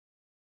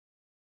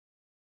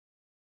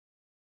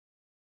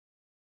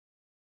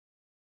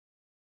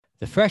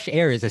The fresh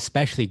air is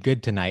especially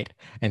good tonight,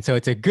 and so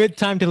it's a good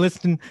time to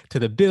listen to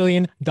the $1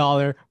 Billion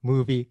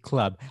Movie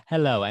Club.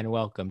 Hello, and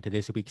welcome to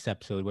this week's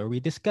episode where we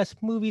discuss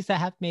movies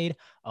that have made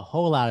a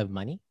whole lot of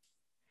money,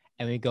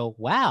 and we go,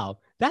 wow,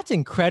 that's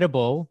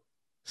incredible,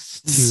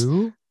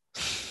 Stu.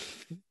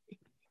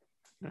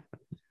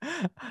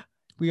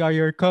 We are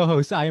your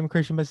co-hosts. I am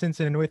Christian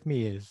Masinson, and with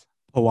me is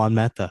Pawan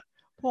Mehta.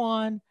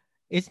 Juan.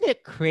 Isn't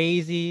it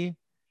crazy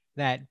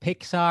that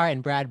Pixar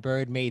and Brad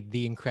Bird made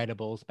The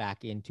Incredibles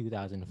back in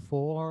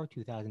 2004,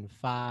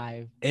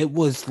 2005? It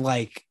was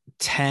like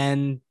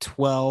 10,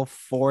 12,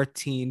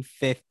 14,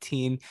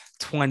 15,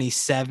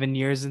 27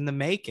 years in the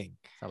making.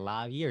 It's a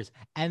lot of years.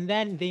 And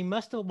then they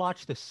must have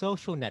watched The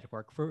Social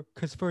Network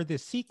because for the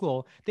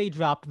sequel, they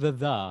dropped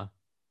the.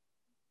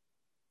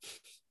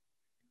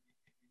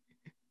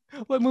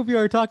 What movie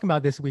are we talking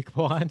about this week,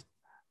 Juan?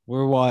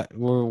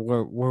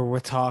 We're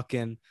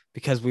talking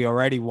because we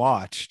already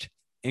watched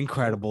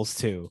Incredibles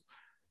 2.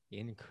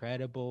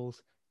 Incredibles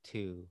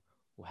 2.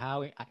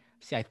 I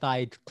thought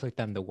I clicked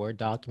on the Word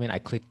document. I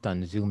clicked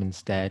on Zoom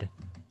instead.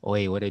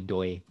 Oi, what a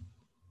doy.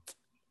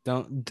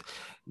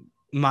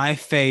 My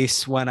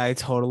face when I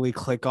totally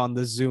click on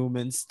the Zoom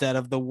instead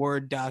of the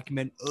Word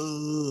document.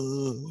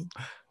 Ugh.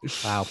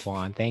 Wow,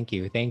 Juan, thank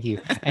you. And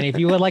if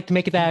you would like to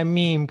make that a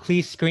meme,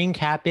 please screen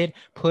cap it,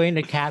 put in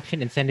the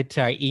caption, and send it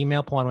to our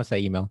email. Juan, what's that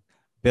email?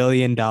 $1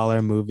 Billion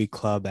Movie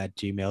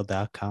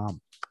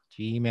Club@gmail.com.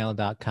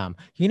 Gmail.com.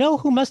 You know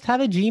who must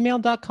have a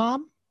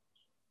gmail.com?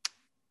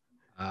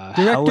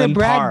 Director Helen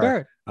Brad Parr.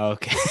 Bird.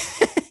 Okay.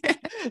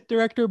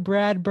 Director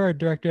Brad Bird,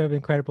 director of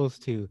Incredibles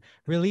 2,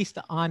 released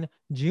on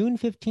June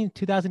 15th,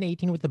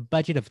 2018 with a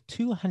budget of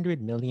 $200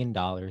 million.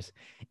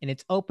 In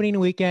its opening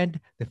weekend,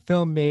 the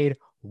film made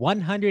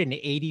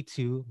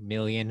 $182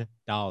 million.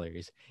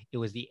 It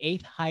was the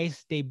 8th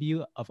highest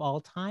debut of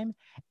all time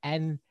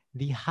and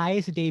the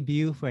highest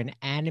debut for an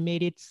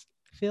animated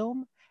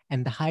film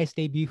and the highest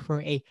debut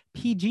for a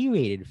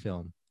PG-rated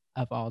film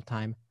of all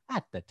time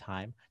at the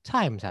time.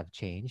 Times have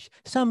changed.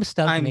 Some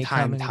stuff may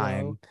come and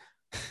go.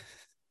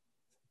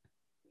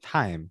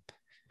 Time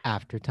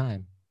after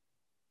time.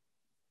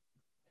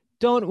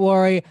 Don't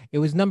worry, it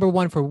was number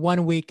one for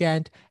one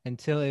weekend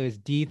until it was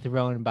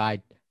dethroned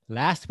by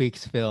last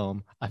week's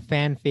film, a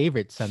fan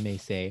favorite, some may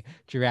say,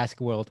 Jurassic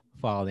World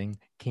Fallen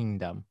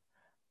Kingdom.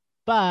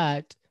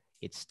 But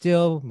it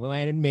still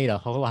made a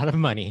whole lot of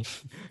money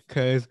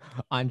because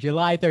on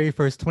July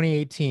 31st,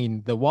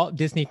 2018, the Walt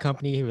Disney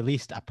Company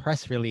released a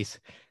press release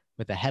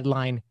with the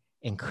headline,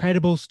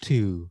 Incredibles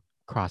 2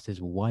 crosses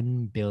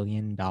 $1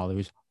 billion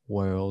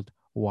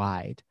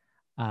worldwide.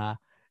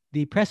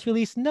 The press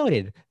release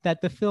noted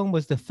that the film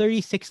was the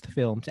 36th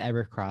film to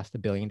ever cross the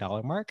 $1 billion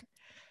mark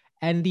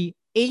and the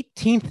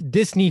 18th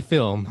Disney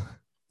film.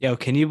 Yo,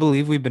 can you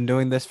believe we've been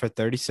doing this for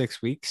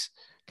 36 weeks?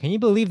 Can you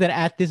believe that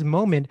at this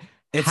moment,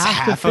 it's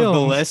half of the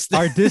list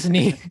are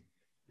Disney?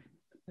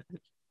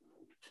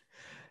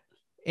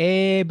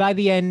 By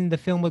the end, the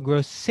film would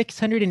gross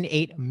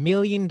 $608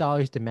 million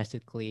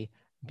domestically,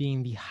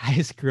 being the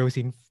highest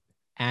grossing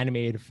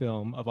animated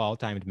film of all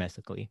time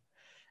domestically.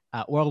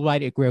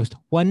 Worldwide, it grossed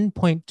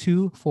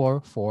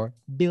 $1.244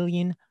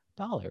 billion.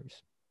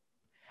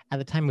 At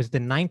the time, it was the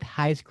 9th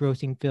highest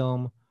grossing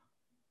film.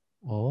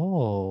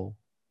 Oh,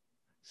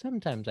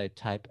 sometimes I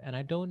type and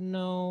I don't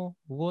know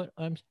what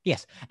I'm...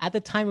 Yes, at the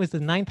time, it was the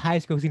 9th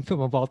highest grossing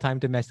film of all time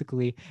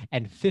domestically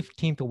and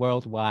 15th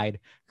worldwide.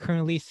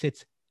 Currently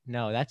sits...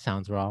 No, that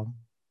sounds wrong.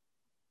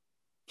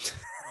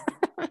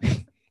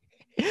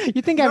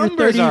 You think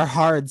numbers are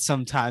hard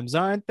sometimes,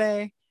 aren't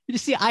they? You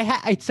see,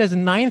 it says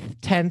 9th,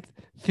 10th,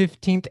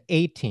 15th,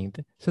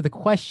 18th. So the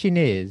question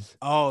is...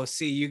 Oh,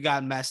 see, you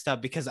got messed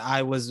up because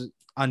I was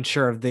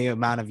unsure of the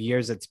amount of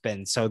years it's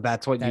been. So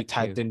that's what you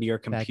typed into your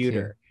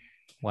computer.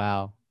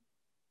 Wow.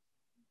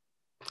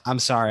 I'm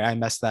sorry. I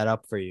messed that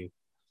up for you.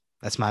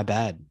 That's my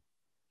bad.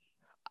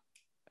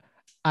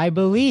 I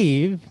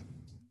believe,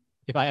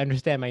 if I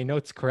understand my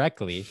notes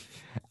correctly,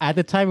 at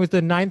the time it was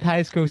the 9th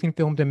highest grossing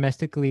film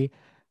domestically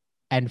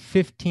and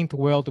 15th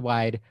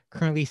worldwide.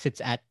 Currently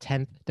sits at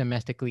 10th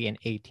domestically and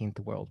 18th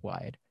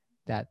worldwide.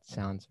 That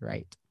sounds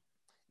right.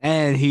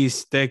 And he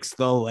sticks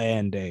the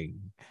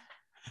landing.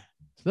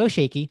 It's a little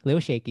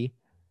shaky.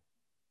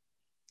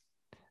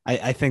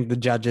 I think the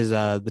judges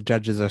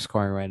are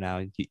scoring right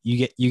now.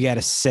 You get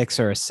a 6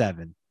 or a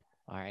 7.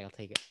 All right, I'll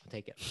take it.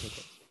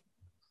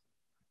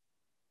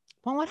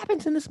 Well, what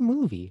happens in this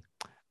movie?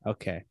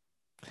 Okay.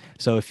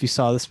 So if you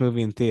saw this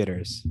movie in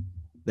theaters,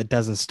 that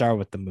doesn't start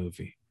with the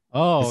movie.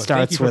 Oh,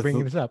 thank you for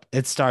bringing this up.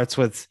 It starts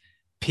with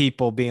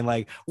people being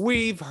like,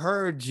 we've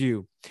heard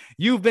you.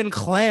 You've been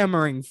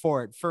clamoring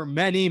for it for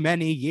many,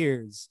 many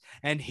years.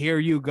 And here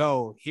you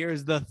go.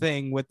 Here's the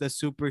thing with the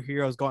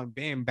superheroes going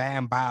bam,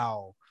 bam,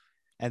 bow.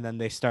 And then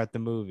they start the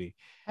movie.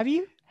 Have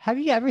you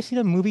ever seen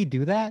a movie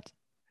do that?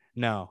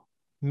 No.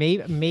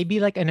 Maybe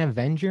like an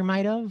Avenger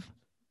might have.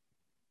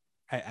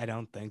 I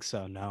don't think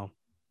so, no.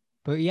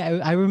 But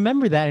yeah, I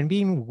remember that and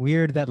being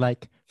weird that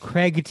like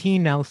Craig T.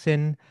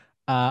 Nelson,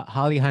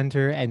 Holly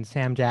Hunter, and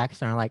Sam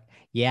Jackson are like,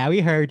 yeah,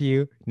 we heard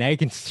you. Now you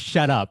can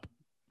shut up.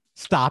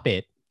 Stop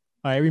it.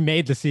 All right, we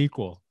made the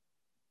sequel.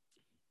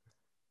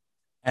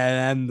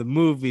 And then the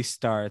movie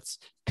starts,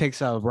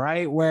 picks up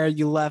right where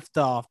you left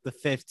off the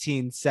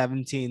 15,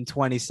 17,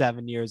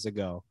 27 years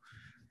ago.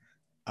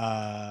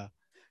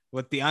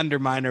 With the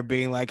Underminer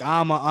being like,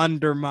 I'm a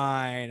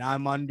undermine,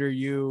 I'm under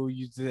you,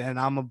 and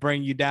I'm gonna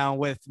bring you down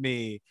with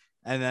me.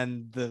 And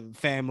then the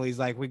family's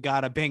like, we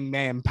gotta Bing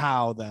Man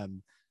Pow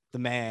them, the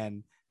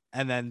man.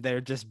 And then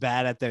they're just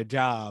bad at their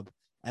job.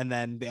 And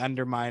then the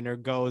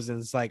Underminer goes and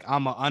it's like,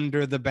 I'm a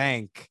under the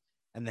bank.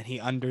 And then he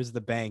unders the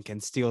bank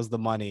and steals the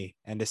money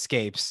and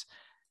escapes.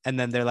 And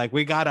then they're like,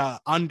 we gotta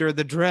under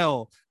the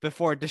drill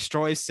before it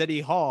destroys City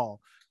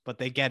Hall. But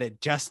they get it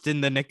just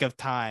in the nick of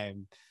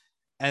time.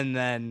 And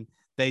then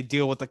they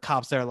deal with the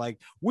cops. They're like,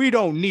 we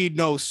don't need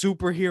no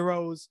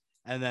superheroes.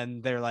 And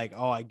then they're like,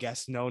 oh, I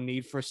guess no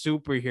need for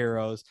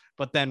superheroes.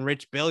 But then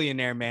Rich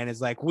Billionaire Man is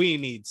like, we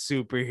need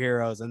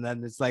superheroes. And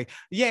then it's like,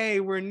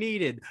 yay, we're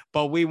needed.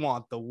 But we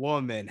want the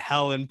woman,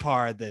 Helen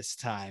Parr, this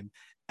time.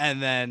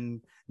 And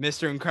then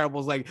Mr.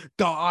 Incredible's like,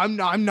 I'm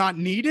not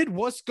needed.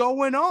 What's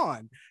going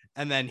on?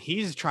 And then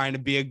he's trying to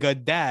be a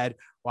good dad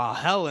while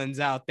Helen's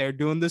out there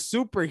doing the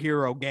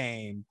superhero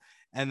game.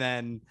 And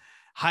then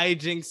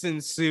hijinks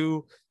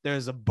ensue.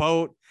 There's a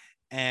boat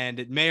and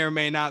it may or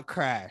may not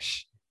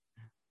crash.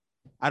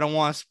 I don't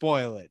want to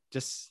spoil it.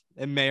 Just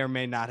it may or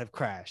may not have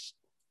crashed.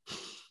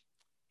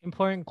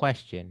 Important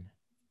question.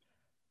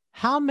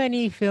 How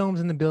many films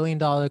in the $1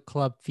 Billion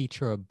Club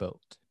feature a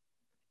boat?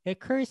 It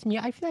occurs to me,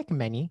 I feel like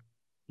many.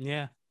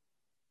 Yeah.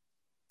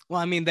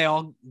 Well, I mean, they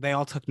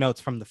all took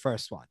notes from the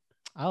first one.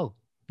 Oh,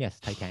 yes,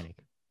 Titanic.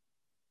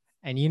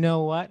 And you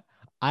know what?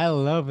 I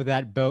love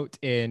that boat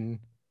in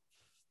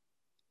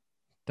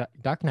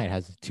Dark Knight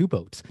has 2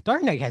 boats.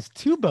 Dark Knight has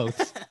 2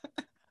 boats.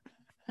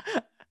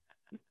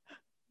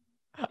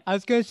 I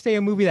was going to say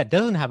a movie that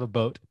doesn't have a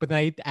boat, but then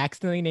I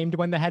accidentally named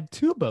one that had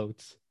 2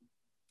 boats.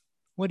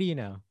 What do you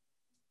know?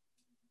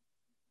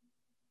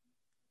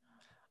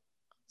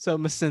 So,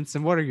 Miss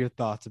Simpson, what are your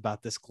thoughts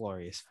about this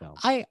glorious film?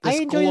 I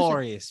enjoy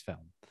glorious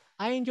film.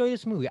 I enjoy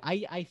this movie.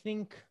 I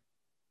think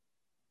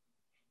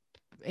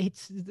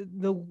it's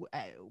the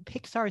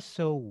Pixar is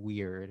so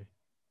weird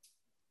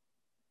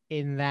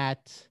in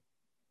that,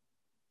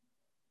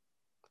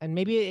 and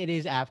maybe it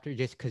is after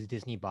just because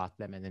Disney bought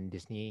them and then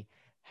Disney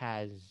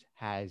has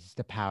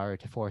the power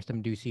to force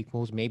them to do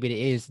sequels. Maybe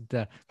it is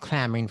the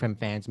clamoring from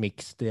fans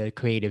makes the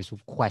creatives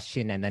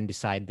question and then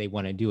decide they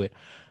want to do it.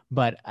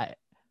 But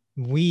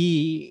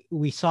we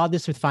saw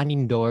this with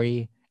Finding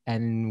Dory,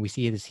 and we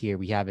see this here.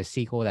 We have a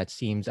sequel that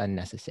seems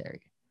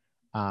unnecessary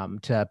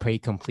to a pretty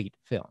complete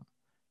film.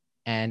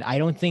 And I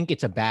don't think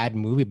it's a bad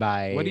movie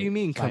by... What do you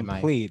mean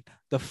complete?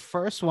 The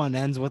first one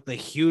ends with a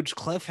huge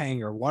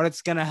cliffhanger.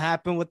 What's going to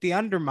happen with the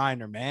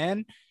Underminer,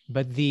 man?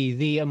 But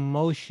the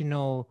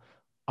emotional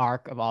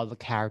arc of all the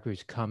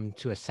characters come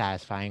to a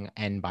satisfying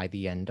end by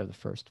the end of the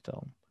first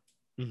film.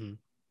 Mm-hmm.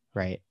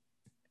 Right?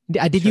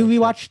 Did you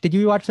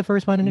rewatch the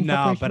first one?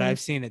 No, but I've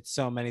seen it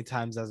so many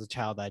times as a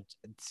child that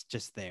it's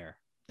just there.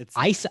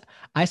 I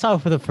saw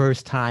it for the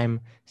first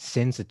time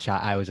since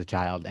I was a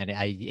child, and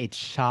it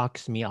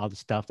shocks me all the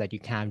stuff that you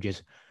kind of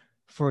just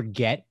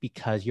forget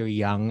because you're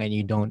young and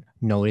you don't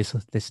notice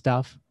this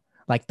stuff.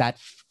 Like that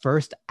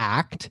first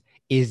act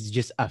is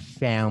just a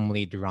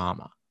family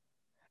drama,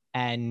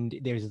 and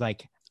there's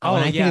like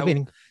when I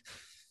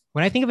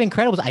think of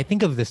Incredibles, I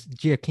think of this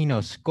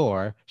Giacchino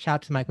score. Shout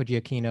out to Michael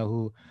Giacchino,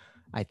 who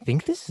I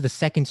think this is the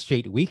second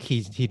straight week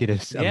he did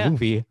a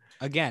movie.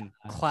 Again,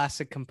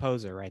 classic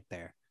composer right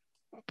there.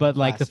 But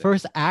like the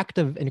first act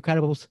of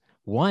Incredibles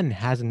 1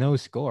 has no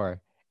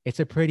score.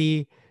 It's a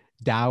pretty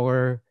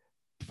dour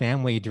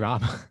family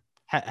drama.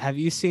 Have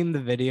you seen the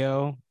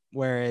video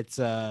where it's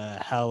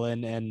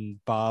Helen and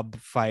Bob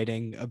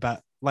fighting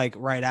about like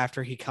right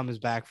after he comes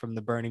back from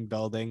the burning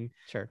building?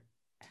 Sure.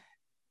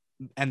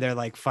 And they're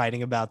like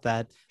fighting about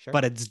that, sure.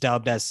 But it's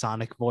dubbed as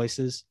Sonic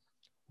voices.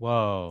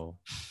 Whoa,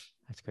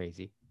 that's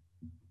crazy.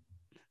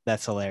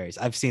 That's hilarious.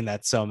 I've seen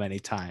that so many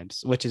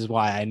times, which is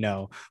why I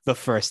know the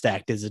first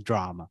act is a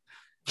drama.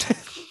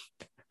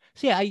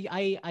 So yeah,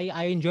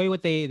 I enjoy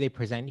what they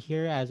present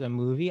here as a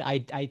movie.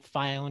 I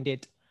found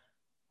it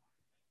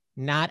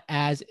not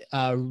as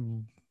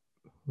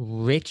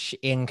rich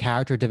in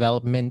character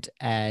development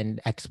and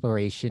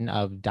exploration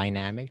of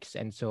dynamics,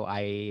 and so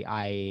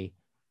I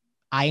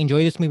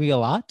enjoy this movie a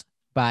lot,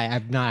 but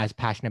I'm not as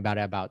passionate about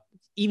it. About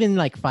even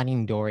like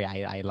Finding Dory,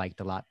 I liked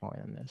a lot more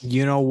than this.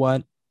 You know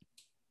what?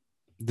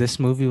 This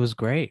movie was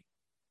great.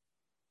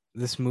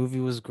 It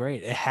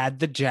had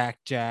the Jack.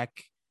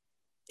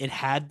 It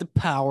had the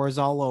powers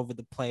all over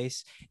the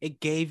place.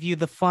 It gave you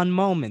the fun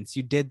moments.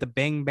 You did the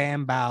bang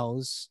bam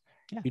bows.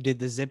 Yeah. You did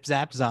the zip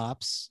zap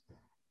zops.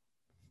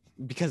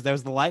 Because there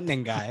was the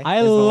lightning guy.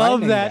 I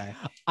love that.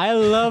 I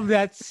love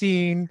that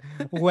scene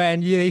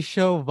when they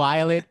show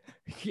Violet,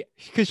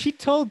 because she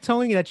told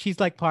Tony that she's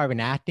like part of an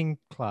acting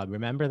club.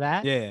 Remember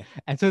that? Yeah.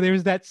 And so there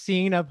was that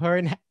scene of her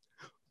and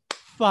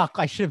fuck,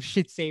 I should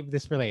have saved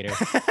this for later.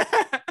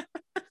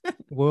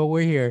 Well,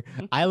 we're here.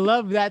 I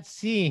love that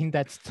scene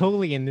that's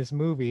totally in this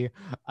movie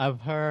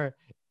of her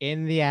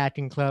in the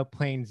acting club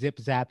playing Zip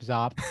Zap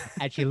Zop,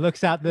 and she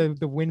looks out the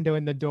window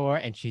in the door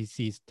and she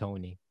sees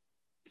Tony.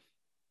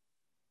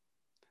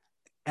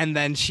 And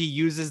then she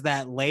uses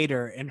that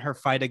later in her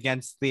fight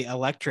against the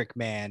Electric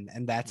Man,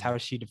 and that's how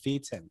she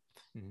defeats him.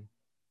 Mhm.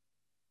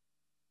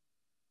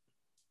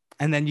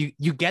 And then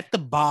you get the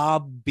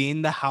Bob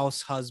being the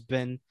house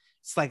husband.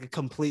 It's like a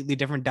completely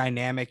different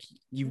dynamic.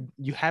 You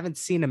haven't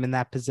seen him in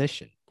that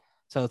position,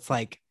 so it's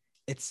like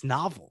it's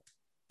novel.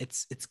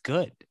 It's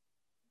good.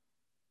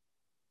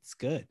 It's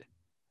good.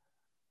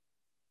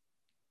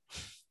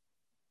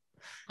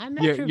 I'm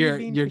not sure if You're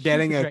being you're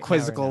getting facetious a right now or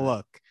quizzical not.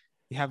 look.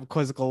 You have a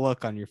quizzical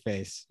look on your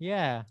face.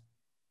 Yeah.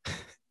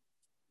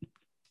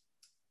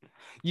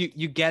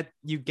 You get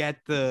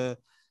the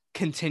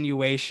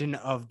continuation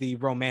of the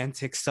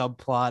romantic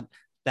subplot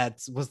that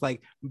was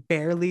like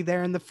barely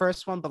there in the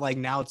first one, but like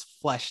now it's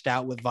fleshed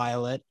out with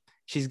Violet.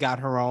 She's got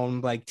her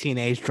own like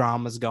teenage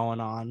dramas going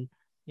on.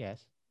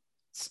 Yes.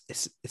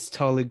 It's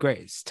totally great.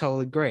 It's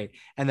totally great.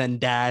 And then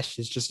Dash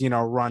is just,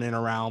 running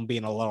around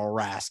being a little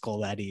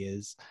rascal that he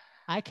is.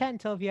 I can't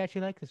tell if you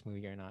actually like this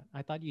movie or not.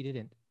 I thought you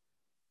didn't.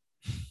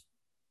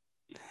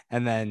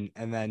 And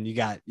then you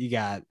got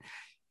yeah,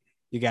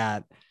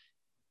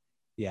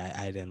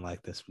 I didn't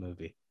like this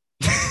movie.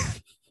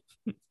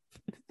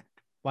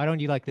 Why don't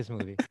you like this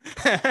movie?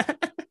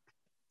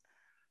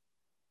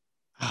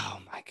 Oh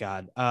my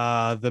god.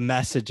 The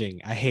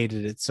messaging. I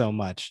hated it so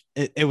much.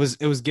 It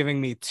was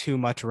giving me too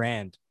much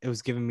Rand. It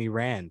was giving me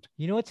Rand.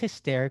 You know what's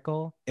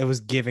hysterical? It was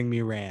giving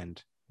me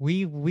Rand.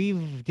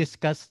 We've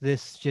discussed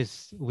this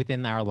just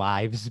within our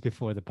lives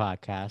before the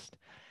podcast.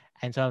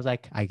 And so I was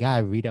like, I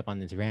gotta read up on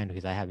this Rand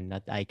because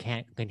I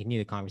can't continue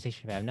the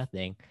conversation if I have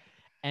nothing.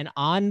 And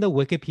on the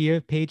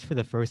Wikipedia page for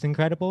the first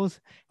Incredibles,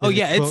 Oh there's a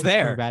yeah, it's quote from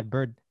there. Brad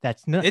Bird.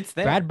 That's not. It's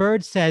there. Brad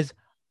Bird says,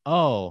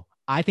 "Oh,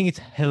 I think it's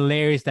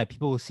hilarious that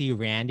people will see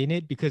Rand in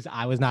it because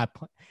I was not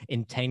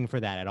intending for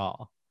that at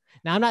all."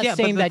 Now I'm not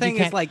saying but the that thing you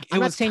can't. is, like, it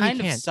I'm not was saying you kind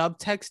of can't.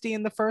 subtexty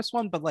in the first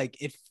one, but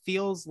like it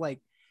feels like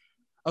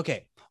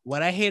okay.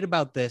 What I hate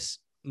about this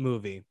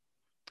movie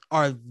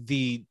are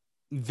the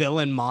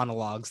villain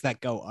monologues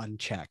that go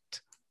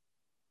unchecked.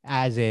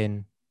 As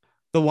in,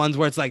 the ones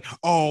where it's like,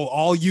 oh,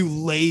 all you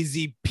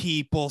lazy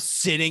people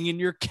sitting in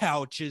your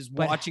couches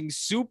watching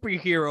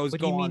superheroes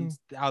go on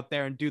out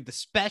there and do the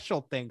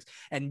special things,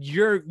 and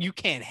you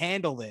can't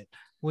handle it.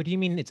 What do you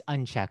mean it's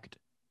unchecked?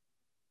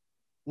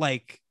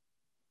 Like,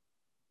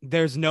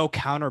 there's no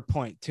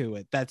counterpoint to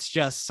it. That's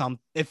just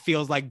it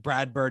feels like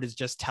Brad Bird is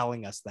just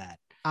telling us that.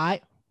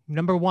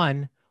 Number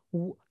one,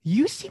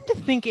 you seem to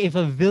think if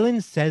a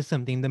villain says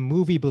something, the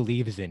movie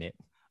believes in it.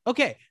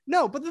 Okay,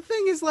 no, but the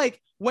thing is,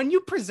 like, when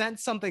you present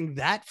something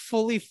that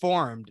fully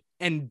formed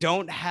and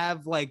don't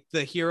have like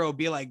the hero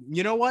be like,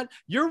 you know what,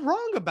 you're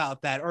wrong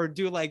about that, or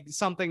do like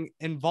something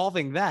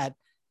involving that,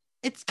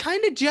 it's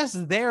kind of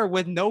just there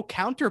with no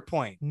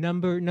counterpoint.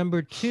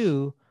 Number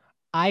two,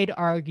 I'd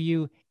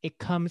argue it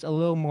comes a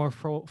little more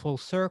full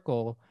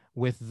circle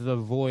with the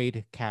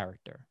Void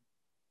character.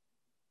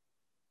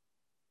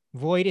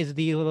 Void is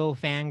the little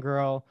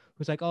fangirl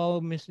who's like, oh,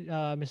 Miss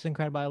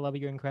Incredible, I love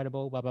you, you're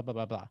incredible, blah, blah, blah,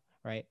 blah, blah,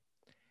 right?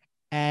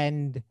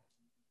 And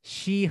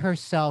she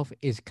herself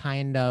is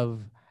kind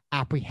of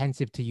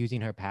apprehensive to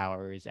using her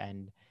powers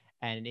and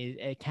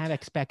it kind of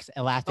expects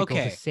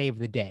Elastigirl to save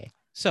the day.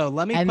 So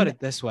let me put it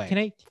this way. Can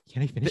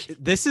I finish?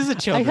 This is a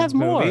children's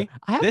movie.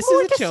 This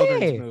is a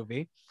children's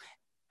movie.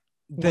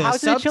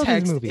 How's it a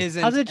children's movie?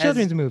 How's it a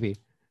children's movie?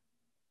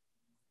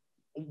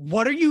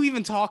 What are you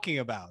even talking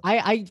about?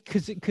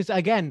 Because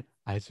again,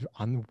 as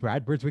on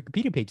Brad Bird's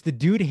Wikipedia page, the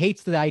dude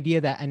hates the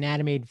idea that an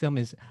animated film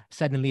is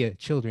suddenly a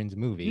children's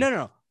movie.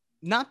 No,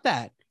 not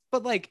that.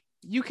 But like,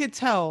 you could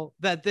tell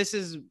that this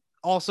is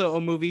also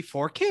a movie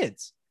for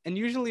kids. And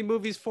usually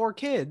movies for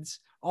kids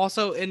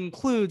also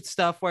include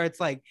stuff where it's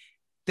like,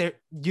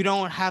 you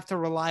don't have to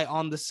rely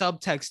on the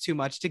subtext too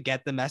much to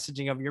get the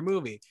messaging of your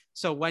movie.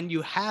 So when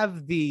you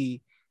have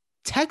the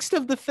text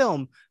of the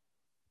film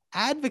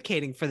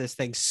advocating for this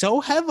thing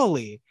so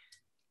heavily,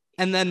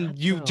 and then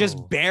you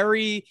just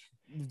bury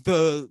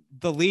the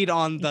lead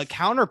on the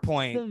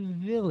counterpoint.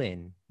 The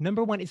villain.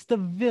 Number one, it's the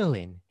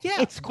villain. Yeah,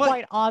 it's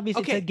quite obvious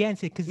it's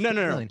against it because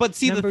no. But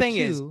see, the thing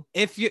is,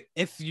 if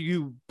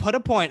you put a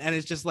point and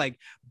it's just like,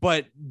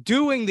 but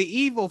doing the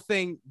evil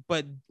thing,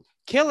 but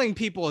killing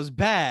people is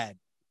bad.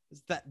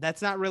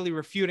 That's not really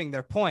refuting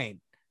their point.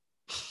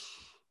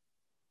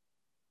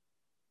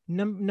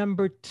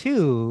 Number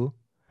two,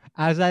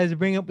 as I was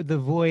bringing up with the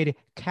Void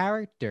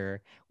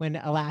character, when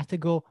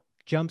Elastigirl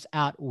jumps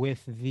out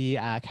with the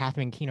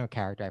Catherine Keener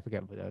character, I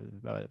forget what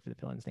the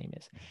villain's name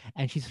is,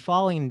 and she's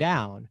falling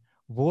down.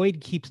 Void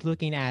keeps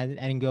looking at it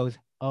and goes,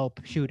 "Oh,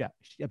 shoot, a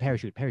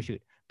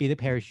parachute, be the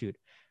parachute,"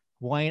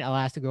 wanting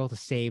Elastigirl to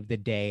save the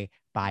day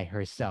by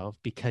herself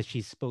because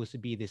she's supposed to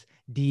be this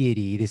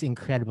deity, this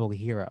incredible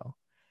hero.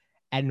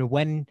 And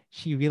when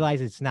she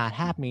realizes it's not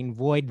happening,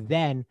 Void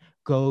then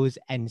goes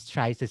and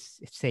tries to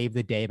save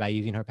the day by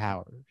using her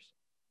powers.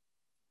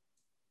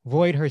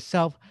 Void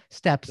herself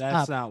steps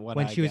That's up not what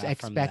when I got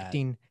from that.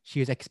 she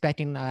was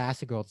expecting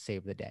Elastigirl to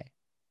save the day.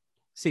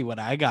 See, what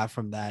I got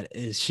from that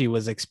is she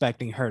was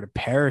expecting her to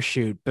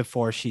parachute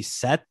before she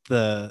set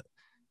the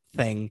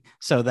thing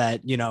so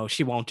that, you know,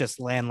 she won't just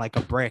land like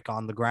a brick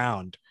on the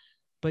ground.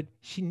 But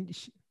she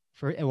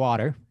for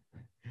water.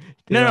 No,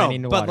 They're landing no,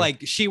 in the but water.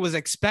 like she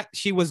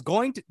was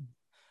going to.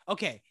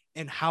 Okay,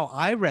 and how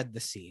I read the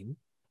scene,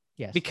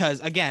 Yes. because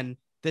again,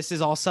 this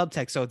is all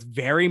subtext, so it's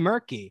very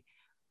murky.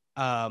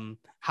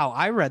 How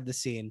I read the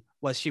scene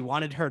was she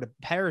wanted her to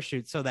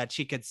parachute so that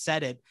she could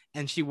set it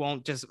and she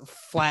won't just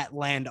flat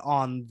land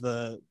on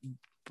the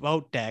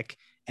boat deck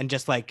and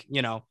just like,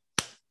 you know,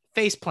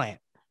 face plant.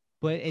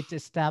 But it's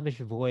established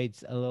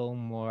Void's a little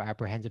more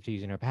apprehensive to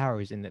using her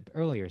powers in the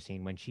earlier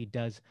scene when she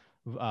does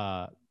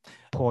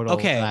portal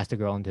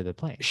Elastigirl into the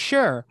plane.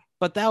 Sure,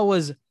 but that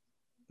was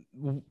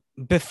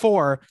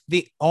before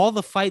all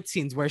the fight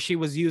scenes where she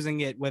was using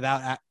it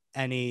without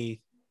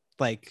any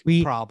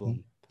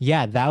problem.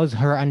 Yeah, that was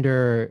her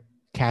under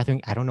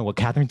Catherine. I don't know what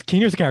Catherine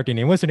Keener's character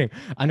name. What's her name?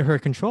 Under her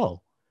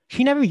control.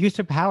 She never used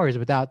her powers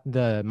without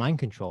the mind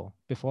control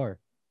before.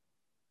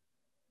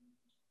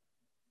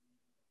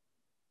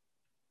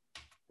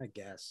 I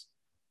guess.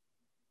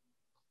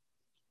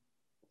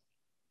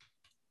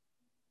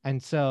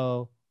 And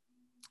so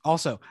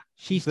also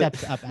she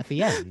steps up at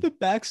the end. The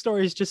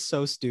backstory is just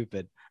so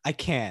stupid. I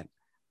can't.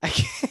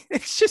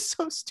 It's just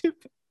so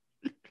stupid.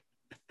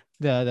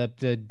 The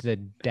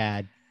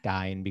dad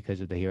dying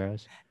because of the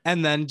heroes.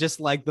 And then just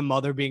like the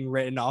mother being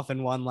written off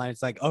in one line.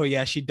 It's like, oh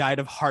yeah, she died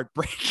of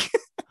heartbreak.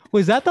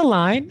 Was that the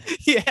line?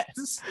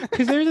 Yes.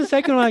 Because there's a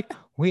second one like,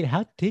 wait,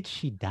 how did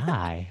she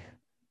die?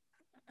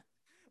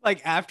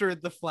 Like after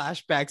the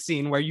flashback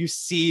scene where you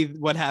see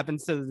what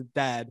happens to the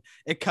dad,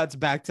 it cuts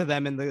back to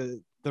them in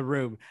the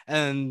room,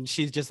 and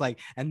she's just like,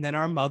 and then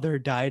our mother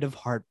died of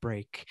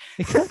heartbreak.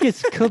 They could have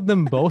just killed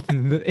them both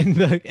in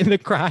the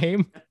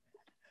crime.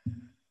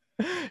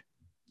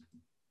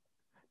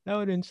 That would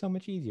have been so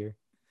much easier.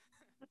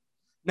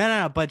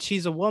 No, but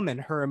she's a woman.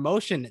 Her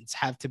emotions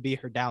have to be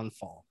her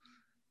downfall.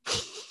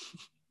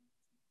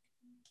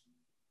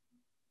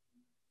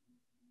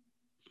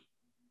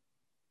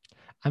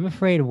 I'm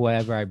afraid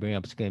whatever I bring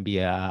up is going to be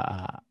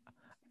a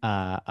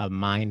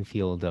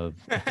minefield of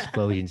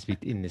explosions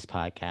in this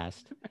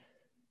podcast.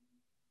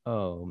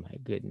 Oh my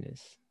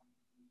goodness.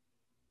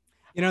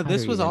 You know,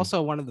 this was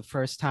also one of the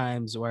first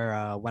times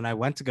where when I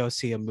went to go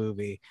see a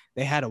movie,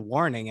 they had a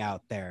warning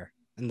out there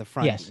in the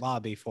front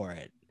lobby for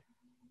it.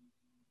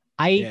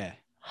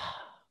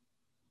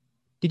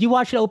 Did you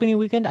watch the opening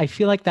weekend? I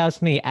feel like that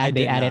was me.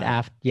 They added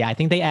after. Yeah, I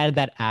think they added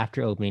that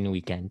after opening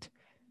weekend.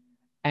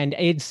 And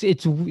it's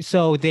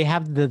so they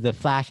have the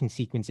flashing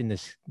sequence in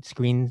the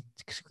screensaver.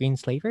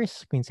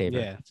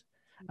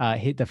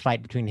 Hit the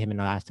fight between him and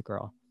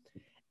Elastigirl.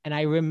 And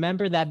I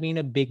remember that being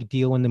a big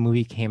deal when the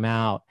movie came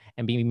out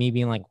and me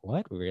being like,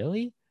 what,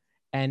 really?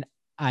 And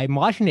I'm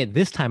watching it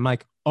this time,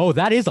 like, oh,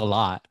 that is a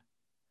lot.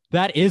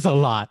 That is a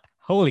lot.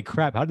 Holy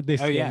crap. How did they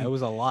yeah, it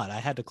was a lot. I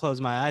had to close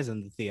my eyes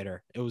in the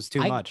theater. It was too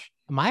much.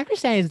 My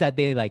understanding is that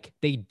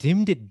they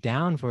dimmed it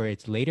down for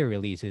its later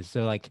releases.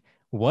 So like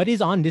what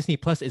is on Disney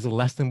Plus is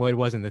less than what it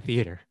was in the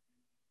theater.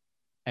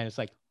 And it's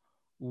like,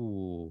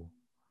 ooh,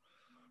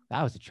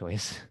 that was a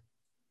choice.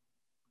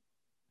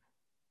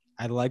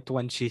 I liked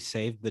when she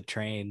saved the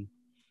train.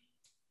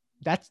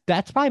 That's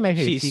probably my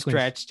favorite sequence. She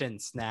stretched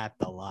and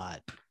snapped a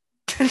lot.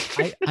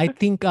 I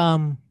think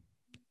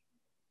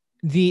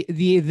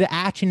the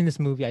action in this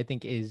movie I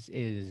think is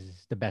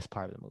the best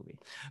part of the movie.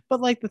 But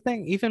like the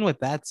thing, even with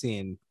that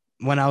scene,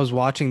 when I was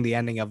watching the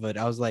ending of it,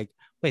 I was like,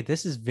 wait,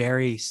 this is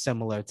very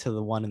similar to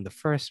the one in the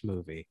first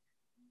movie.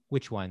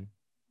 Which one?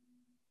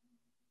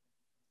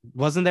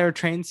 Wasn't there a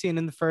train scene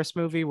in the first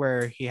movie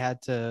where he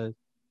had to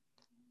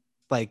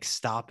like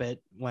stop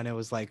it when it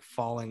was like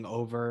falling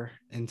over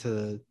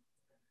into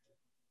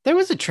There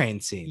was a train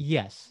scene.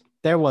 Yes.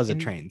 There was a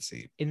train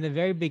scene. In the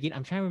very beginning,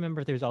 I'm trying to remember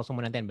if there's also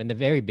one at the end, but in the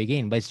very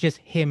beginning, but it's just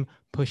him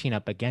pushing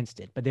up against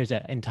it. But there's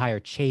an entire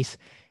chase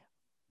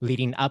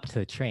leading up to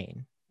the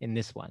train in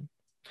this one.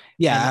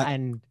 Yeah.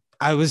 And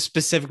I was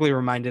specifically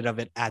reminded of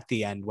it at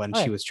the end when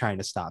she was trying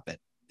to stop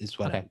it, is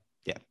what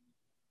yeah.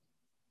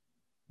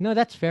 No,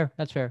 that's fair.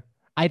 That's fair.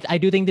 I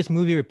do think this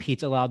movie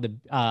repeats a lot of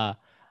the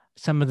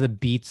some of the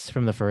beats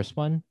from the first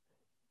one.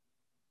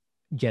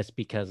 Just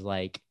because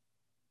like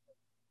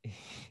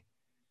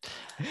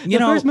the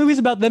first movie is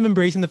about them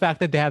embracing the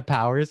fact that they have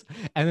powers,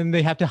 and then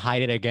they have to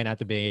hide it again at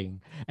the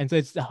beginning, and so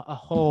it's a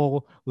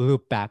whole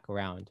loop back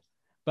around.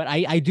 But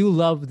I do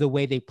love the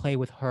way they play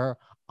with her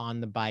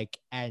on the bike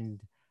and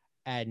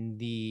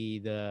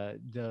the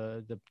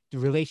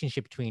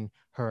relationship between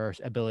her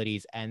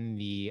abilities and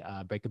the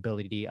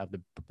breakability of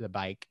the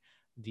bike.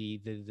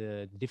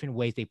 The different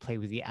ways they play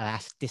with the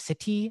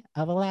elasticity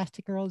of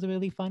Elastigirl is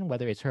really fun,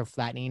 whether it's her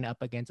flattening up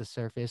against a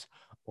surface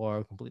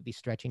or completely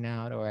stretching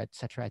out or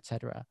etc.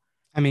 etc.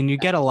 I mean, you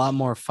get a lot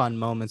more fun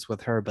moments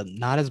with her, but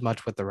not as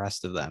much with the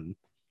rest of them.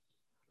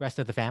 Rest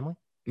of the family?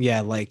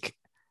 Yeah, like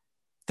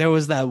there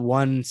was that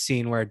one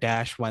scene where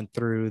Dash went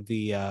through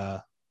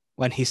the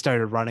when he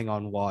started running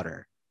on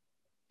water.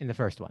 in the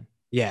first one.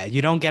 Yeah,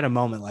 you don't get a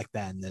moment like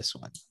that in this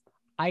one.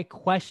 I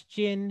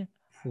question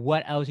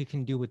what else you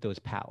can do with those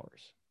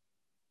powers.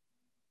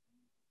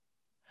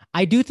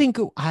 I do think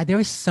there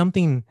was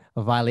something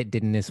Violet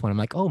did in this one. I'm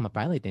like, oh, my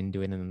Violet didn't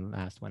do it in the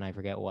last one. I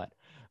forget what.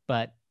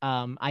 But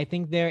I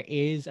think there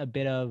is a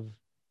bit of,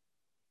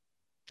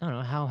 I don't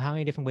know, how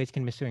many different ways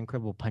can Mr.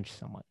 Incredible punch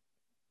someone?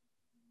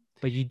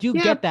 But you do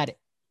get that.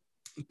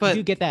 But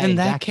you do get that in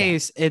that Jack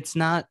case, it's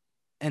not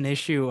an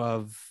issue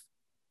of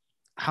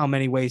how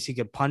many ways he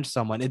could punch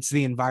someone. It's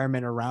the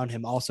environment around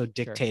him also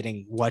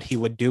dictating what he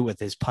would do with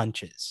his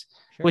punches,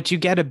 which you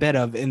get a bit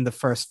of in the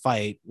first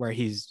fight where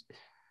he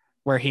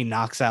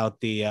knocks out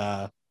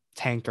the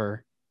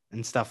tanker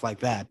and stuff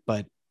like that.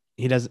 But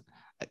he doesn't.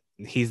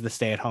 He's the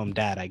stay-at-home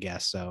dad, I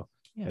guess. So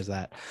there's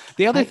that.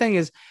 The other thing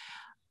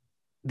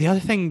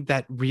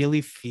that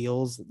really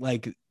feels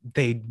like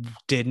they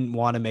didn't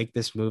want to make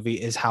this movie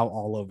is how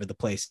all over the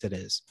place it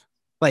is.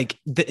 Like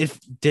it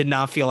did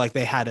not feel like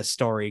they had a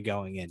story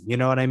going in. You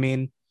know what I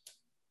mean?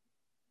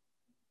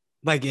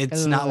 Like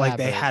it's not like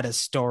they had a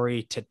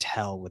story to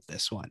tell with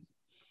this one.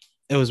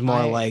 It was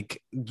more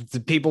like the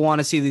people want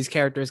to see these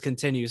characters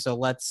continue. So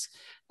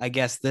I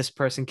guess this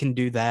person can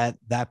do that.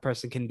 That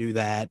person can do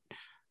that.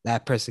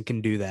 That person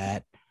can do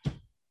that.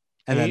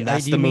 And then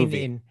that's the movie.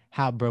 Mean in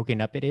how broken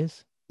up it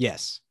is?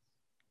 Yes.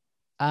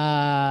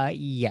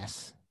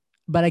 Yes.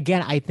 But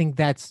again, I think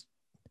that's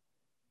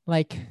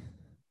like,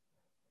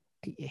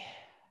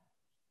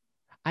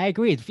 I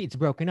agree. It's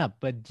broken up,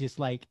 but just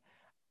like,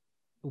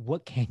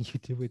 what can you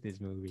do with this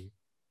movie?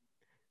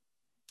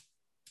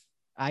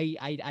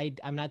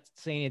 I'm not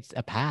saying it's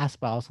a pass,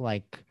 but also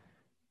like,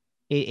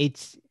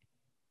 it's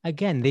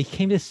again, they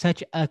came to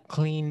such a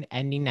clean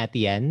ending at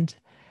the end,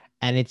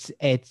 and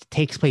it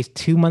takes place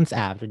 2 months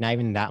after, not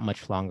even that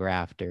much longer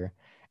after,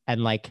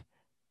 and like,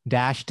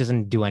 Dash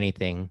doesn't do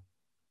anything.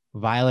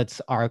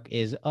 Violet's arc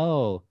is,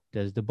 oh,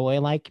 does the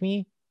boy like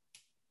me?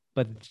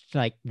 But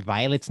like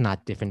Violet's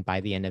not different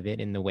by the end of it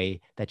in the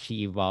way that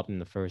she evolved in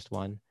the first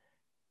one.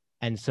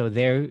 And so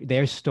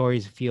their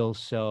stories feel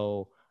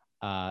so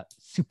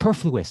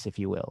superfluous, if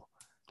you will.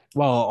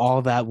 Well,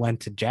 all that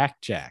went to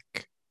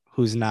Jack,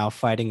 who's now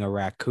fighting a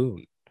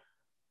raccoon.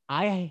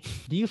 Do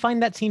you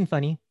find that scene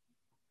funny?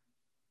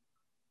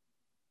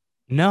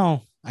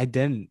 No, I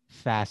didn't.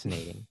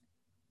 Fascinating.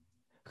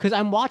 Because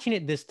I'm watching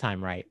it this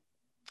time, right?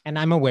 And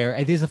I'm aware,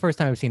 this is the first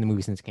time I've seen the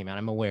movie since it came out.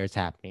 I'm aware it's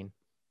happening.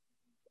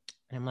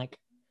 And I'm like,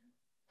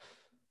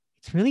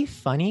 it's really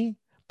funny,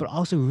 but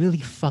also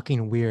really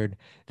fucking weird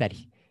that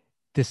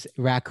this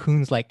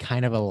raccoon's like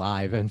kind of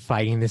alive and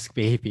fighting this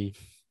baby.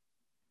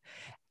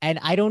 And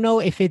I don't know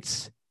if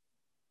it's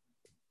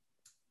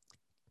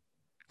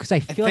because I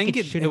think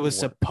it was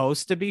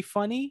supposed to be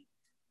funny.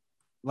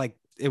 Like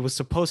it was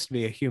supposed to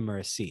be a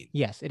humorous scene.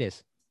 Yes, it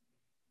is.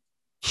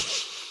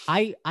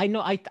 I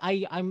know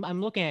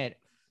I'm looking at it.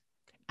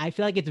 I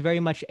feel like it's very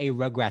much a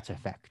Rugrats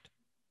effect.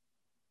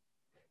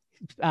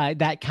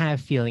 That kind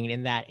of feeling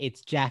in that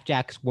it's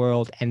Jack's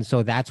world, and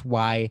so that's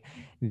why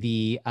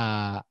the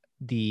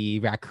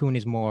raccoon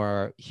is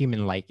more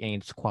human-like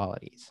in its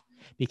qualities.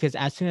 Because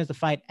as soon as the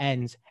fight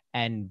ends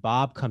and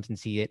Bob comes and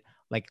sees it,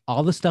 like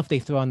all the stuff they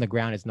throw on the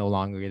ground is no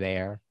longer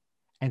there,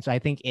 and so I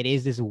think it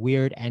is this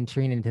weird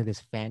entering into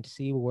this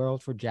fantasy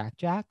world for Jack.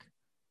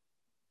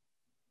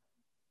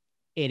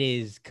 It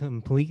is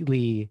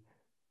completely.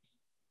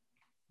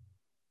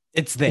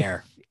 It's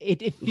there.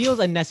 It feels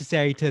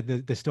unnecessary to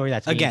the story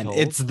that's being again told.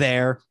 It's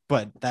there,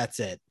 but that's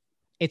it.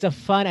 It's a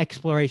fun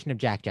exploration of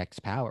Jack's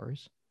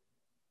powers.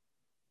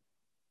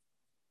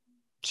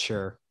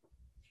 Sure.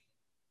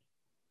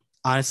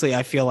 Honestly,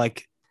 I feel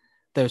like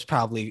there's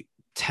probably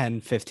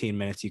 10-15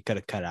 minutes you could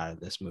have cut out of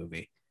this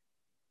movie.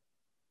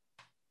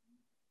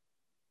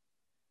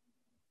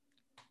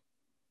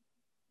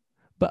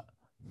 But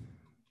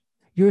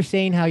you were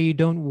saying how you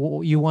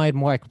wanted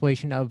more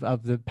exploration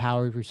of the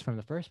powers from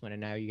the first one,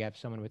 and now you have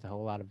someone with a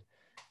whole lot of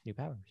new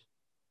powers.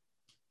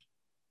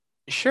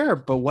 Sure,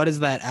 but what is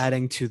that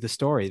adding to the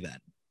story then?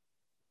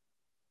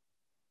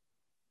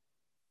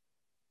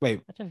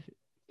 Wait.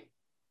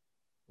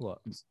 What?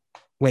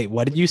 Wait,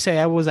 what did you say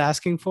I was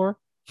asking for?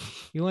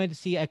 You wanted to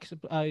see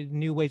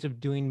new ways of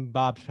doing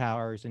Bob's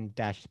powers and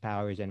Dash's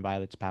powers and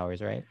Violet's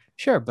powers, right?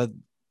 Sure, but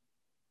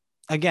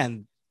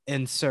again,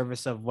 in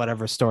service of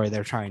whatever story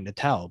they're trying to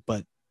tell,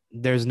 but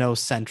there's no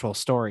central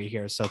story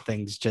here, so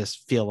things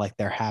just feel like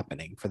they're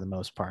happening for the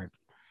most part.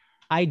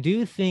 I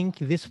do think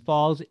this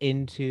falls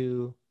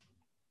into,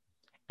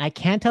 I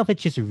can't tell if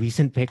it's just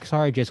recent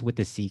Pixar or just with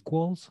the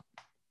sequels.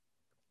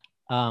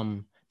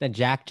 The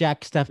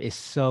Jack stuff is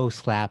so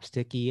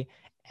slapsticky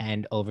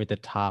and over the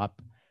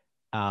top.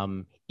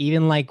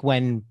 Even like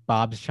when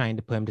Bob's trying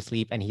to put him to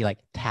sleep and he like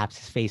taps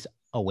his face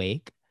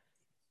awake.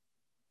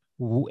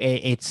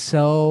 It's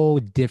so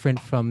different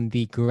from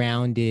the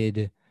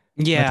grounded,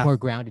 much more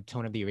grounded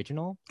tone of the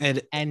original.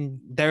 And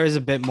there is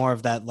a bit more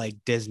of that like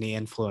Disney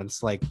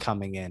influence like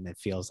coming in, it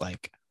feels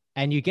like.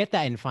 And you get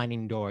that in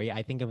Finding Dory.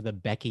 I think of the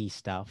Becky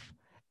stuff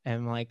And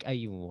I'm like,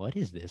 what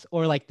is this?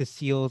 Or like the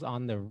seals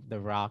on the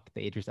rock,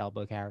 the Idris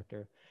Elba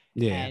character.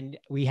 Yeah. And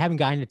we haven't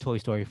gotten to Toy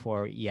Story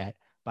 4 yet,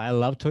 but I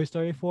love Toy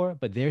Story 4.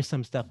 But there's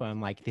some stuff where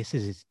I'm like, this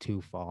is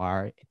too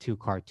far, too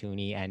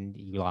cartoony, and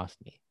you lost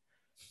me.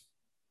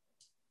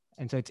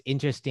 And so it's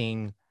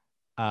interesting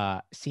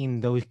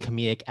seeing those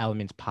comedic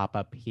elements pop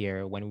up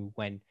here when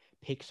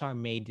Pixar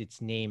made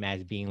its name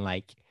as being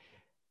like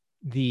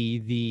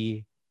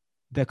the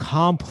the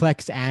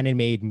complex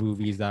animated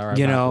movies that are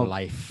You about know,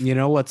 life. you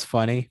know what's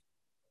funny?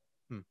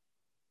 Hmm.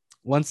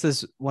 Once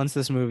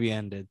this movie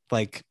ended,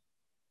 like,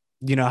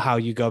 you know how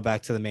you go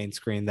back to the main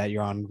screen that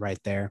you're on right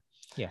there.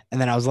 Yeah.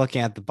 And then I was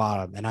looking at the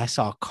bottom and I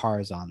saw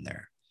Cars on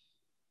there.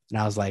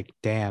 And I was like,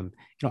 damn,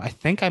 I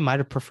think I might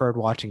have preferred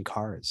watching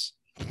Cars.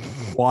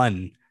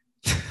 One.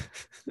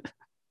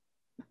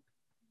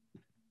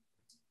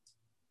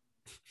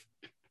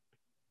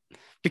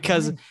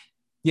 Because,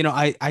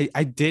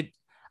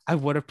 I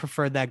would have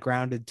preferred that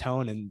grounded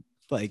tone and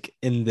like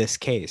in this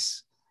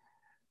case.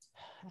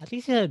 At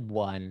least it had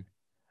one.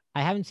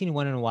 I haven't seen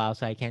one in a while,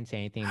 so I can't say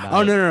anything about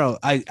Oh, it. no.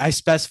 I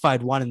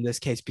specified one in this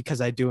case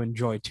because I do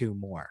enjoy two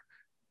more.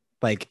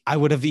 Like I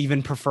would have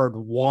even preferred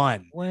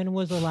one. When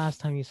was the last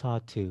time you saw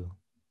two?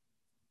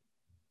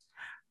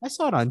 I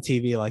saw it on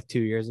TV like 2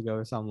 years ago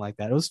or something like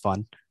that. It was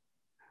fun.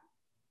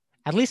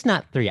 At least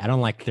not three. I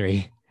don't like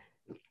three.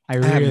 I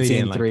haven't really seen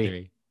didn't like three.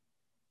 three.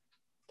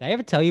 Did I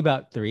ever tell you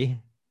about three?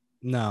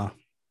 No.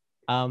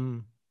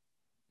 Um,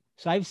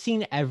 so I've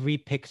seen every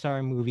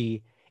Pixar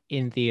movie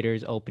in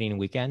theaters opening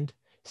weekend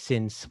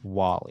since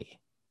Wall-E.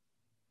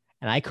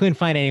 And I couldn't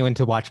find anyone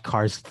to watch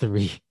Cars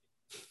 3.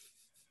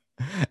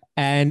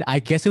 And I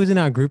guess it was in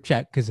our group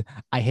chat because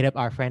I hit up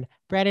our friend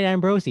Brandon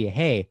Ambrosi.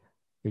 Hey,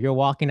 if you're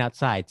walking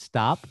outside,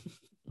 stop,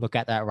 look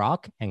at that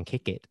rock, and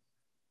kick it.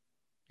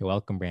 You're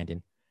welcome,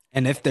 Brandon.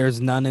 And if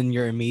there's none in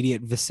your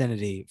immediate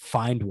vicinity,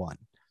 find one.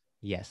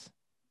 Yes.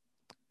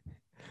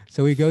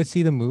 So we go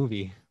see the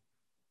movie.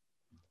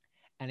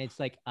 And it's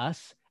like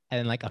us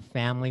and like a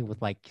family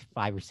with like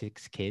 5 or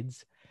 6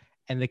 kids.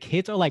 And the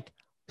kids are like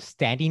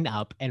standing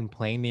up and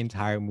playing the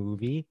entire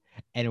movie.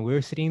 And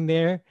we're sitting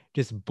there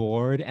just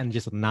bored and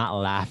just not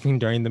laughing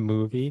during the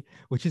movie,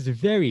 which is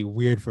very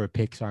weird for a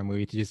Pixar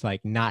movie to just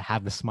like not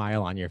have a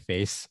smile on your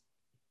face.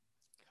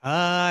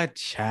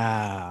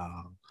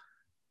 Ciao.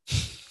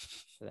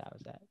 So that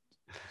was that.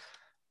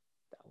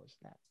 That was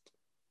that.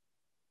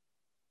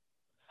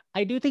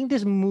 I do think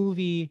this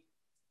movie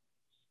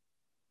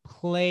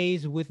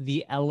plays with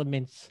the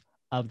elements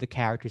of the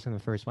characters in the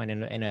first one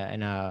in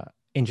a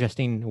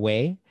interesting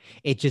way.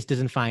 It just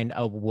doesn't find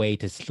a way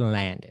to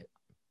land it.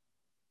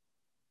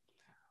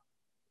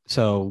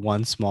 So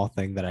one small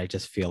thing that I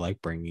just feel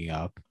like bringing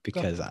up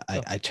because Go.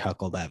 I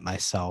chuckled at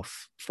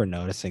myself for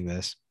noticing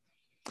this.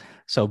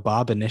 So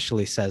Bob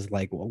initially says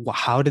like,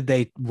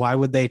 why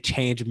would they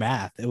change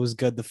math? It was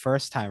good the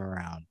first time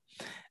around.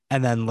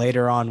 And then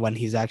later on when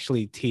he's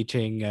actually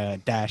teaching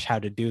Dash how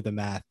to do the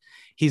math,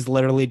 he's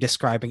literally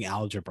describing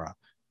algebra.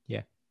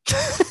 Yeah.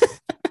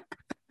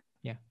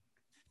 Yeah.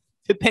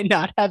 Did they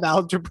not have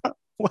algebra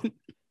when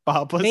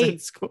Bob was in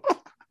school?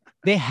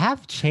 They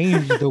have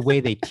changed the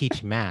way they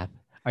teach math.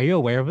 Are you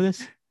aware of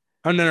this?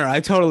 Oh, no, I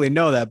totally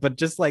know that. But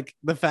just like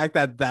the fact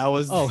that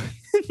was the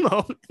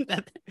moment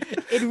that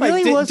it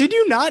really was. Did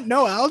you not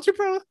know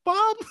algebra,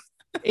 Bob?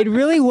 It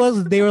really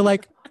was. They were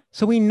like,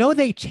 so we know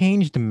they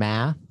changed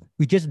math.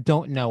 We just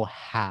don't know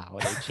how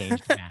they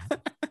changed math.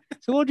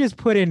 So we'll just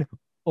put in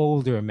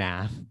older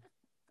math.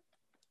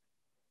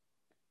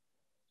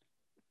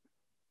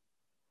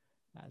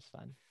 That's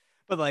fun.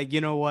 But like,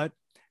 you know what?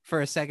 For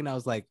a second, I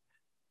was like,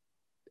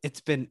 it's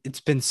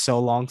been so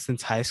long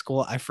since high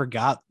school. I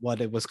forgot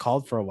what it was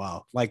called for a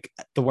while. Like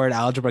the word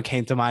algebra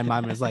came to my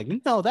mind and was like,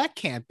 no, that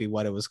can't be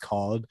what it was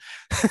called.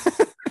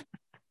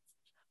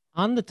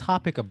 On the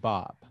topic of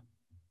Bob,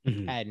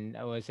 and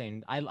I was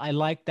saying, I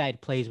like that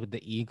it plays with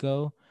the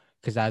ego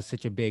because that's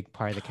such a big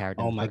part of the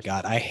character. Oh my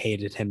God. I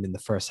hated him in the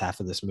first half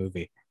of this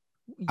movie.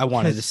 I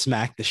wanted to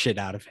smack the shit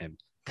out of him.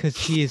 Because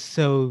he is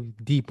so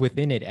deep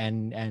within it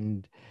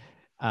and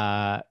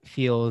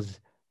feels,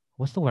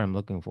 what's the word I'm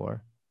looking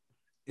for?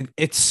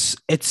 It's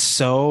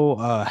so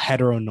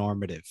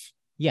heteronormative.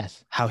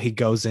 Yes. How he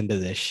goes into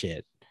this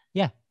shit.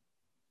 Yeah.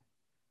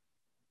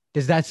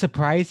 Does that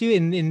surprise you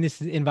in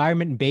this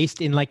environment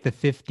based in like the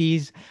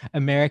 50s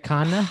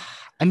Americana?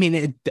 I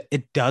mean,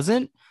 it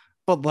doesn't,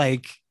 but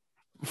like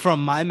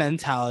from my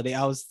mentality,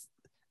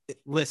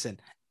 listen,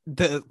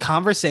 the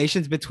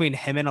conversations between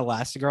him and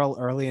Elastigirl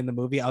early in the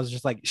movie, I was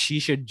just like, she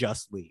should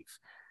just leave.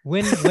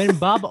 When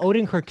Bob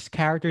Odenkirk's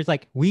character is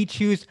like, we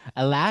choose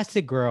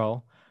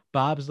Elastigirl,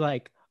 Bob's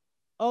like,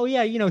 oh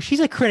yeah, she's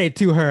a credit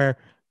to her,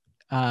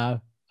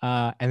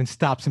 and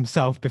stops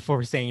himself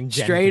before saying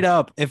Jennifer. Straight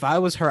up, if I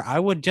was her, I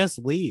would just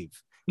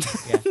leave.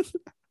 Yeah.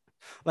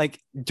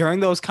 Like during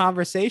those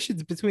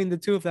conversations between the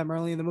two of them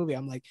early in the movie,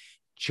 I'm like,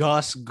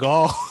 just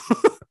go.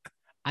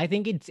 I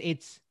think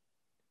it's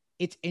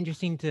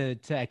interesting to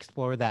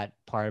explore that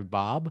part of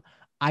Bob.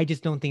 I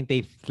just don't think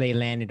they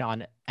landed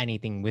on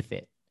anything with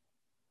it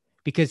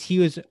because he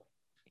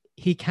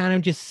he kind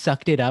of just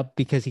sucked it up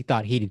because he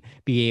thought he'd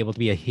be able to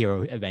be a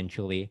hero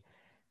eventually.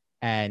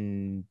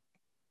 And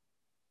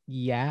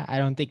yeah, I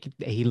don't think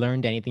he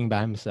learned anything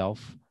about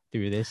himself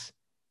through this.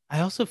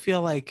 I also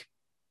feel like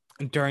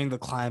during the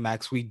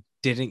climax, we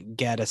didn't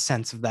get a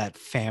sense of that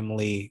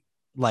family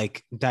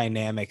like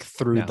dynamic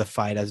through the No,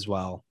 fight as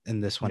well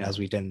in this one as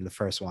no. we did in the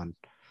first one.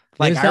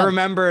 Like There's I that.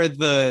 remember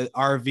the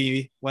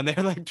RV when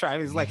they're like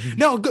driving, is like,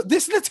 no, go,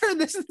 this is the turn,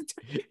 this is the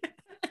turn.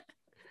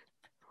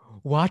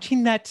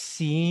 Watching that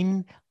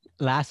scene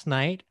last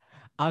night,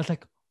 I was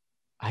like,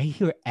 I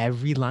hear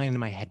every line in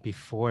my head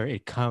before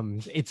it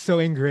comes. It's so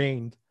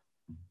ingrained.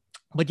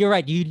 But you're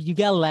right. You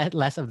get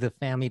less of the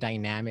family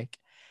dynamic.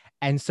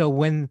 And so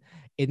when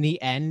in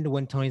the end,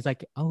 when Tony's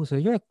like, "Oh, so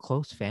you're a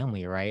close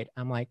family, right?"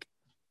 I'm like,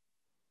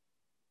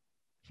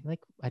 I feel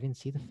like I didn't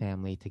see the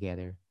family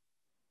together.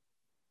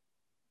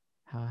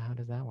 How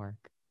does that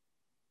work?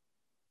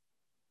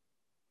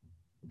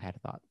 I had a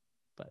thought,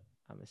 but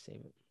I'm gonna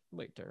save it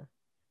later.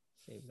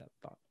 Save that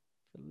thought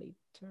for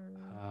later.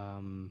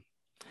 Um,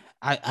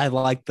 I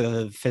like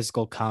the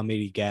physical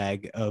comedy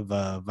gag of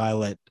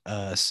Violet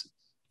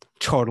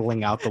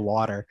chortling out the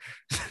water.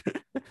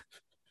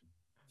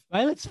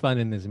 Violet's fun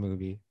in this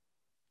movie.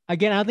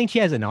 Again, I don't think she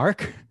has an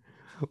arc,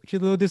 which is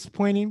a little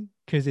disappointing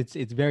because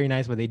it's very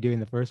nice what they do in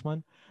the first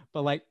one.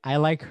 But like I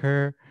like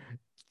her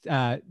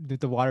the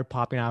water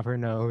popping out of her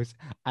nose.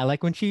 I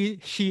like when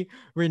she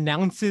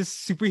renounces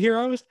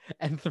superheroes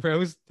and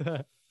throws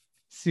the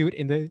suit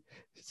in the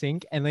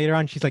sink, and later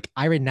on she's like,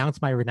 I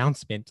renounce my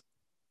renouncement.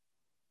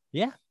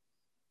 Yeah,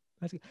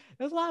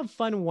 there's a lot of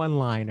fun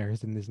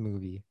one-liners in this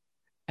movie.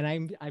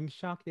 And I'm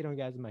shocked they don't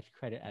get as much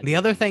credit as The they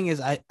other do. thing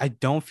is I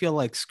don't feel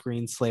like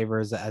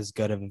Screenslaver is as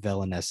good of a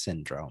villain as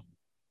Syndrome.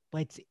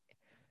 But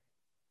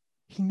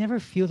he never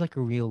feels like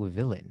a real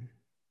villain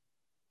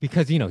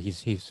because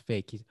he's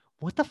fake. He's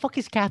what the fuck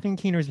is Catherine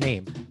Keener's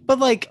name? But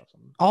like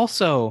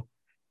also,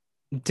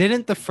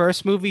 didn't the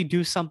first movie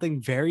do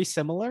something very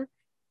similar?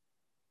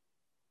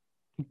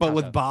 But How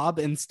with so? Bob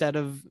instead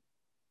of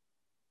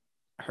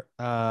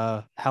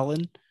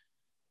Helen?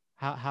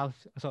 How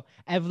so?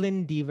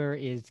 Evelyn Deaver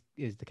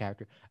is the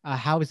character.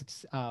 How is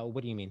it?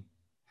 What do you mean?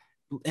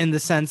 In the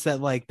sense that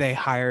like they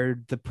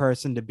hired the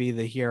person to be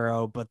the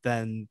hero, but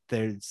then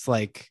there's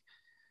like,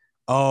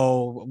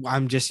 oh,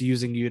 I'm just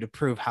using you to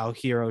prove how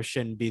heroes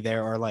shouldn't be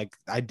there, or like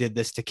I did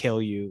this to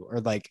kill you, or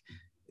like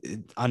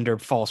under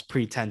false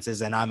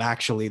pretenses, and I'm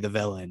actually the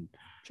villain.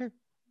 Sure.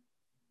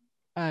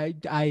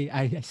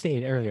 I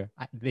stated earlier,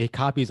 it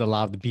copies a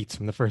lot of the beats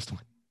from the first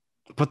one.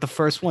 But the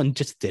first one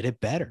just did it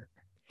better.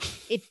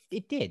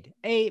 It did.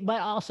 But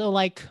also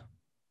like,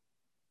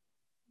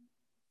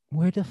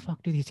 where the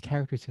fuck do these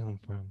characters come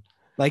from?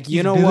 Like,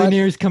 These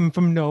billionaires come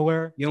from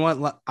nowhere. You know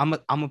what? I'm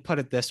gonna put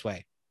it this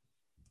way.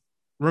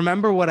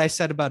 Remember what I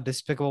said about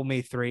Despicable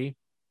Me 3?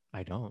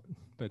 I don't.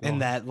 But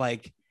And that,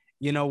 like,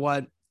 you know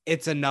what?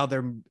 It's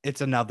another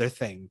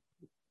thing.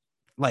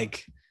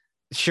 Like,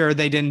 sure,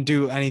 they didn't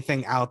do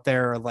anything out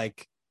there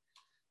like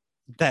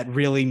that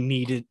really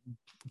needed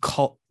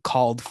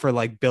called for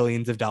like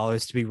billions of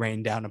dollars to be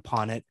rained down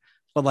upon it.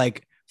 But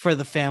like for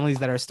the families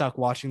that are stuck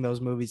watching those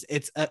movies,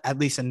 it's at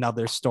least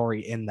another story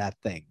in that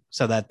thing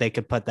so that they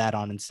could put that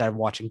on instead of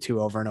watching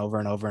two over and over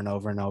and over and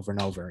over and over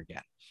and over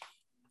again.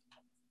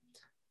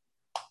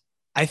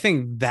 I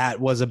think that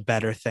was a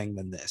better thing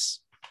than this.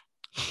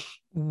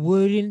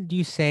 Wouldn't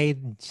you say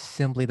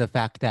simply the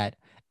fact that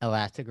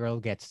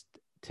Elastigirl gets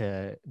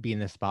to be in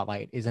the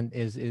spotlight is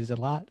a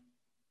lot?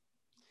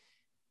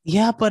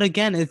 Yeah, but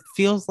again, it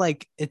feels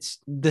like it's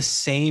the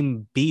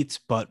same beats,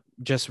 but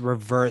just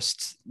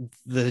reversed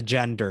the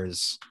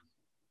genders.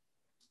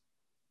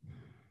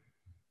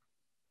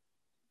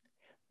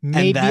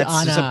 Maybe and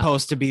that's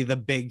supposed to be the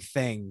big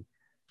thing.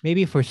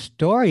 Maybe for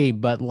story,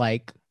 but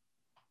like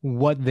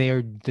what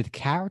the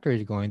character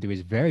is going through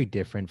is very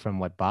different from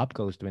what Bob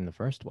goes through in the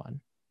first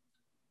one.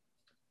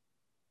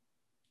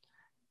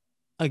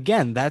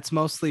 Again, that's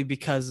mostly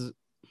because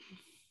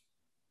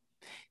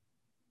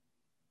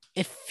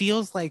it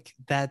feels like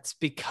that's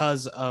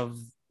because of,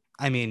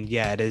 I mean,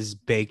 yeah, it is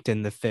baked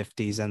in the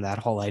 50s and that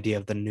whole idea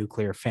of the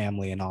nuclear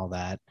family and all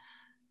that.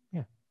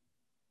 Yeah.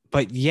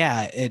 But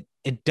yeah,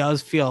 it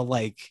does feel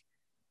like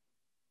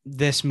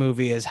this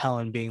movie is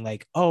Helen being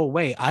like, oh,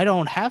 wait, I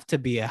don't have to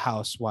be a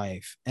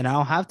housewife and I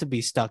don't have to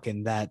be stuck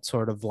in that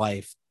sort of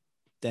life.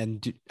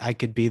 And I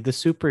could be the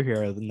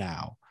superhero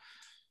now.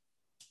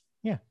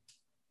 Yeah.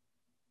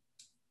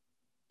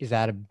 Is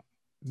that a...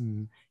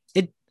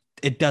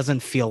 It doesn't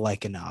feel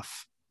like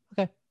enough.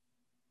 Okay.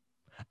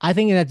 I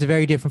think that's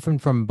very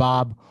different from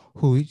Bob,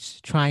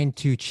 who's trying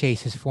to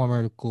chase his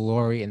former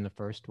glory in the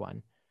first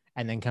one,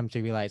 and then comes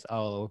to realize,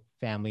 oh,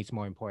 family's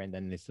more important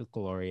than this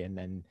glory,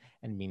 and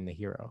being the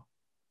hero.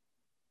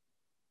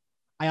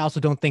 I also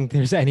don't think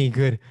there's any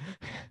good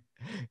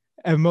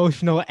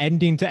emotional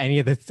ending to any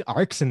of the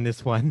arcs in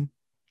this one.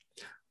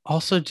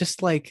 Also,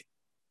 just like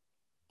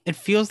it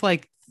feels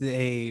like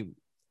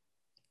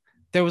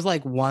there was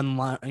like one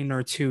line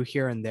or two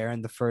here and there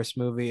in the first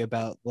movie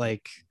about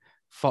like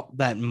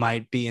that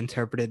might be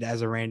interpreted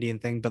as a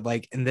Randian thing, but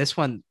like in this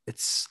one, it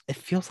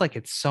feels like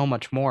it's so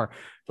much more.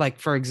 Like,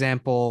 for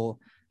example,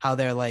 how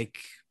they're like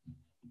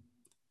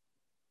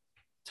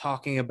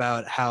talking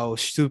about how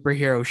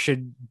superheroes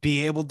should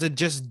be able to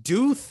just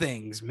do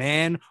things,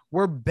 man.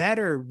 We're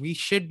better. We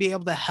should be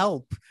able to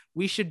help.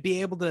 We should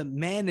be able to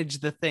manage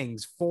the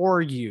things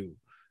for you.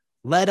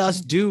 Let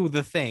us do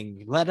the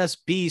thing. Let us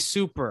be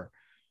super.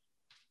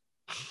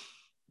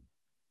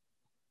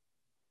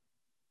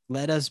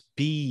 Let us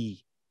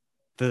be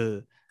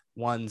the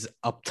ones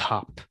up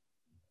top.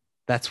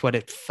 That's what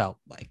it felt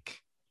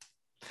like.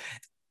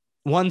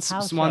 One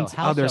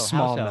other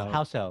small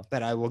note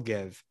that I will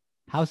give.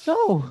 How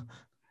so?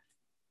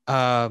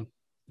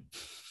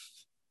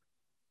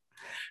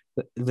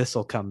 This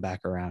will come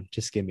back around.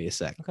 Just give me a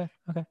sec.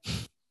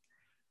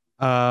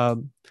 Okay.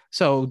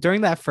 So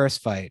during that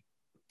first fight,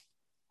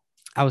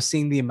 I was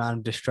seeing the amount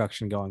of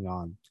destruction going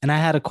on, and I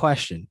had a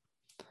question.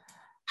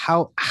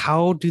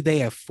 How do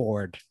they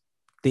afford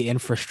the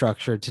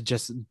infrastructure to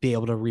just be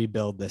able to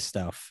rebuild this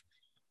stuff?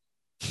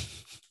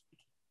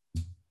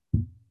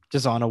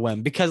 Just on a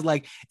whim? Because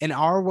like in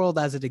our world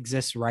as it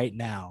exists right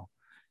now,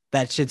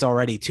 that shit's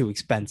already too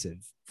expensive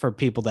for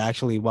people to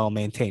actually well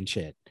maintain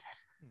shit.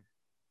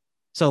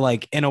 So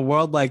like in a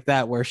world like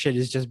that where shit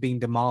is just being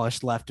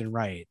demolished left and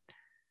right,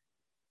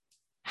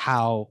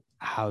 how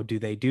do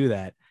they do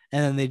that?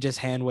 And then they just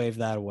hand wave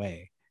that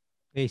away.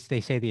 They say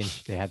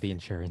they have the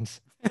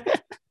insurance.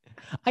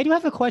 I do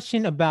have a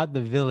question about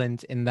the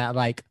villains in that,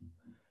 like,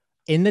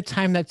 in the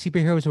time that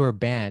superheroes were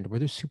banned, were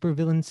the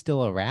supervillains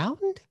still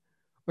around?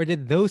 Or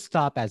did those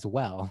stop as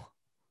well?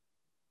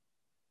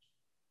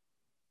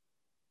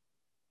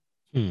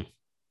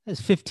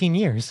 That's 15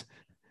 years.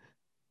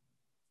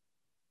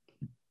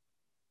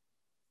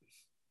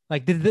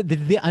 Like, did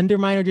the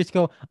Underminer just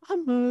go,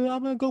 I'm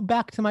gonna go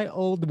back to my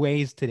old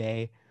ways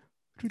today?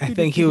 I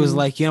think he was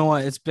like, you know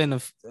what? It's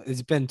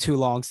been too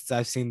long since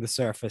I've seen the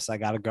surface. I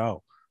gotta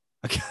go.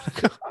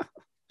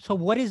 So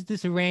what is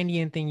this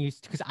Randian thing you?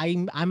 Because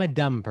I'm a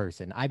dumb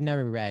person. I've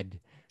never read.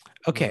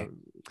 Okay,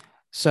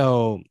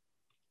 so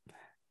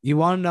you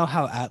want to know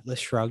how Atlas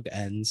Shrugged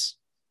ends?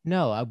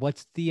 No.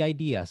 What's the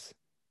ideas?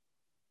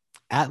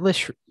 Atlas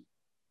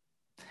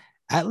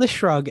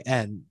Shrug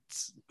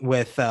ends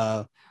with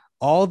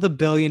all the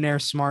billionaire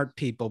smart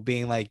people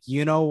being like,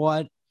 you know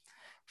what?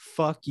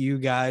 Fuck you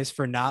guys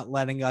for not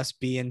letting us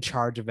be in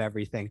charge of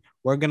everything.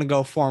 We're going to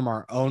go form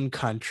our own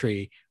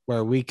country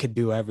where we could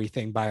do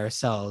everything by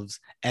ourselves.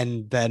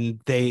 And then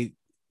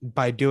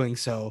by doing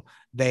so,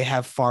 they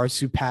have far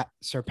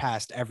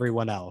surpassed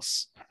everyone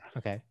else.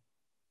 Okay.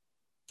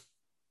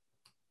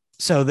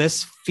 So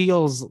this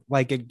feels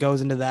like it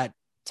goes into that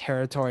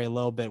territory a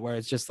little bit where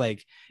it's just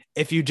like,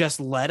 if you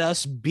just let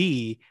us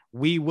be,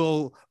 we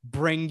will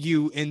bring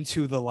you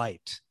into the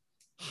light.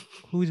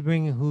 Who's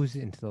bringing who's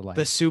into the light?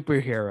 The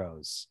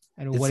superheroes.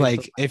 And it's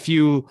like if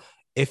you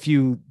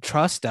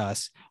trust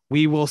us,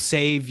 we will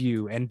save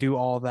you and do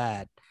all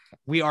that.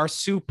 We are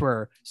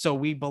super, so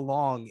we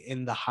belong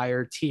in the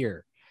higher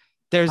tier.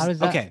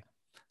 Okay.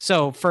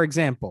 So for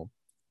example,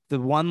 the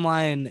one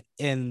line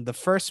in the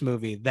first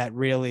movie that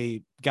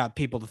really got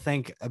people to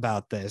think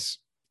about this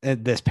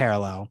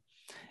parallel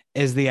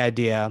is the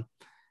idea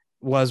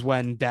was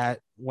when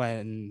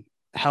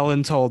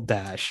Helen told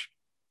Dash,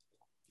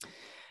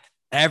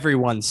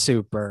 everyone's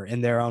super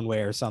in their own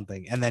way or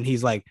something. And then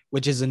he's like,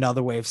 which is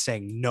another way of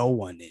saying no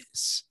one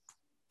is.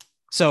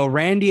 So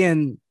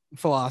Randian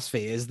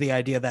philosophy is the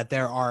idea that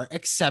there are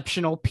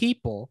exceptional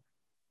people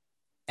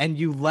and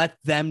you let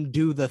them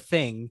do the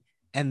thing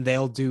and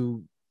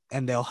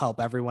they'll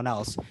help everyone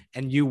else.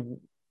 And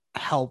you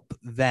help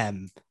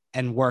them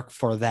and work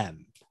for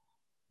them.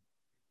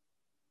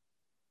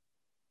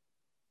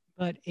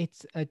 But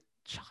it's a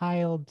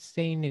child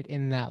saying it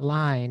in that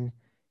line,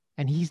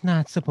 and he's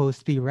not supposed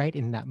to be right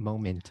in that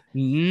moment.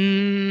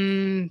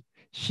 She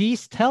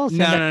tells him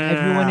that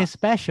everyone is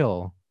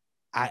special.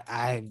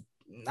 I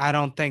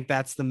don't think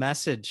that's the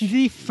message.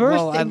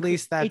 At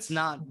least that's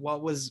not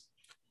what was.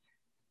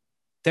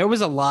 There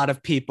was a lot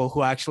of people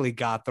who actually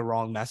got the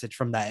wrong message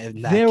from that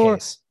in that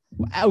case.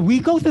 We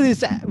go through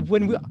this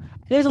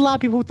there's a lot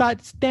of people who thought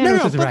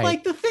Thanos was right. But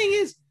like the thing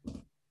is,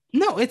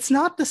 no, it's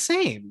not the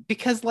same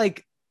because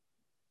like,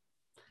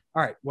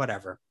 all right,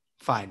 whatever.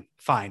 Fine.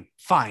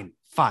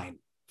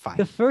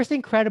 The first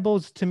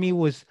Incredibles to me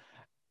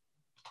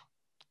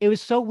it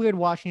was so weird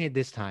watching it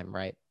this time,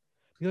 right?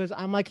 Because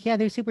I'm like, yeah,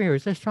 they're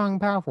superheroes, they're strong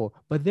and powerful,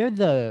 but they're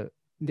the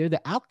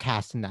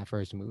outcasts in that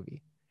first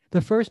movie.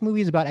 The first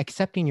movie is about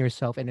accepting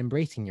yourself and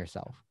embracing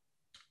yourself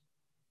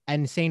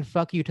and saying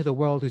fuck you to the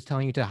world who's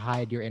telling you to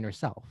hide your inner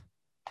self.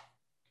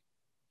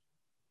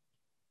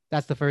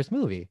 That's the first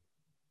movie.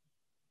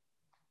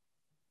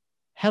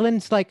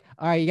 Helen's like,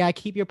 all right, you gotta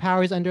keep your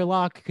powers under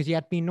lock because you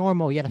have to be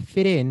normal, you gotta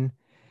fit in.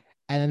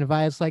 And then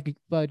Violet's like,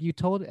 but you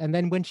told, and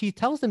then when she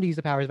tells them to use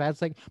the powers,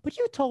 Violet's like, but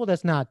you told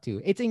us not to.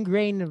 It's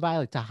ingrained in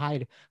Violet to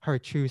hide her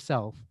true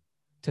self,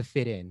 to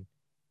fit in.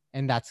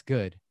 And that's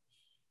good.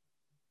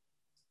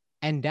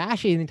 And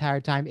Dash the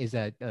entire time is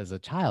a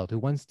child who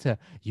wants to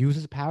use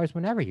his powers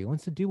whenever he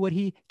wants to do what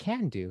he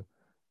can do.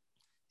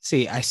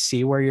 See, I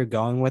see where you're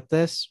going with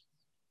this,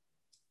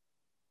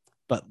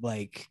 but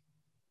like,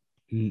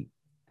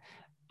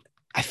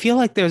 I feel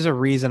like there's a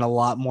reason a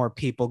lot more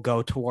people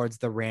go towards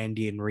the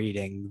Randian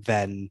reading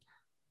than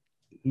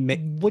My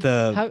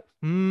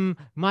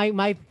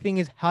thing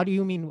is, how do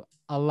you mean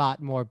a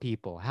lot more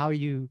people? How are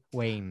you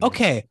weighing this?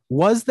 Okay,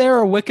 was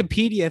there a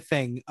Wikipedia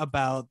thing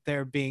about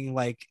there being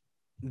like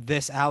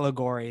this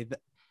allegory?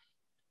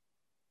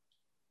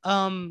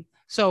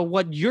 So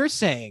what you're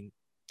saying,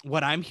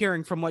 what I'm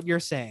hearing from what you're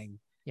saying,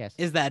 yes,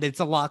 is that it's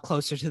a lot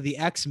closer to the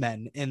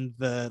X-Men in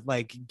the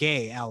like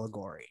gay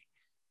allegory.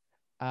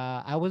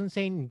 I wasn't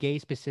saying gay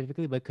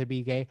specifically, but could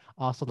be gay.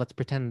 Also, let's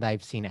pretend that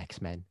I've seen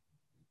X-Men.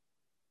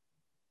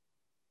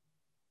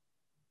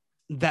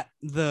 That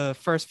the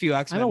first few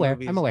X-Men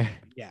movies. I'm aware.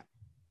 Yeah.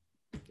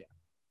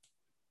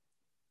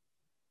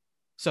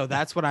 So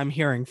that's what I'm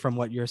hearing from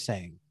what you're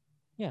saying.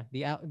 Yeah,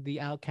 the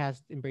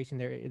outcast embracing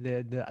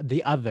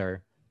the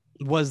other.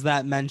 Was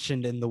that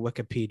mentioned in the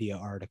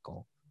Wikipedia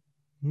article?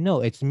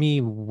 No, it's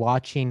me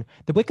watching.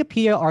 The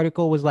Wikipedia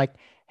article was like,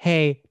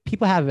 hey,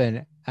 people have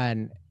an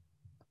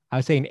I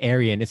was saying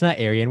Aryan. It's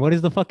not Aryan. What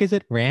is the fuck is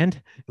it? Rand?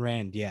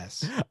 Rand,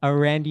 yes. A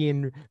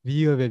Randian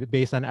view of it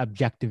based on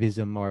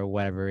objectivism or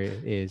whatever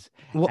it is.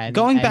 Well,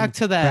 going back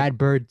to that, Brad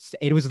Bird,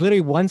 it was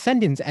literally one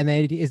sentence, and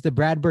then it is the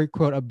Brad Bird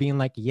quote of being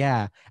like,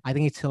 yeah, I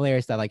think it's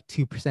hilarious that like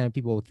 2% of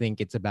people think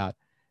it's about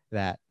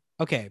that.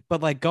 Okay,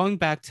 but like going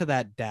back to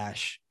that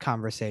Dash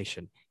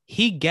conversation,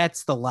 he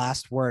gets the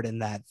last word in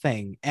that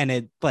thing, and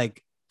it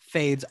like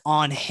fades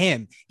on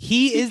him.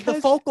 He is the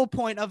focal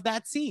point of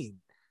that scene.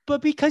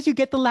 But because you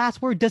get the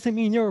last word doesn't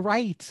mean you're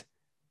right.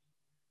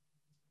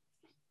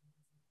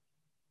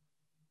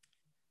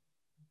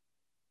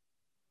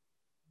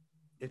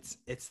 It's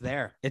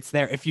there. It's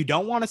there. If you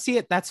don't want to see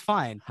it, that's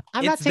fine.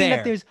 I'm not saying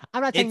that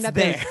I'm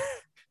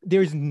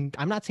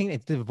not saying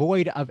it's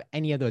devoid of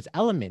any of those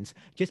elements.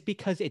 Just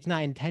because it's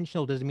not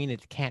intentional doesn't mean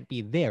it can't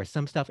be there.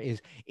 Some stuff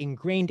is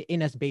ingrained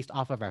in us based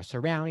off of our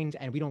surroundings,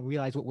 and we don't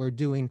realize what we're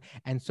doing.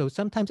 And so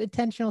sometimes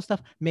intentional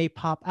stuff may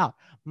pop out.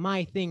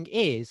 My thing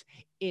is,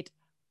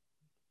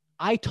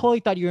 I totally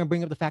thought you were going to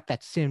bring up the fact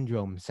that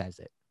Syndrome says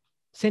it.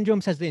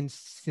 Syndrome says it in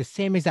the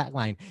same exact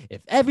line.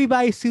 If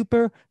everybody's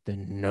super,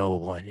 then no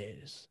one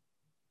is.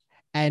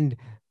 And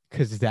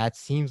because that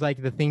seems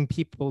like the thing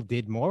people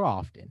did more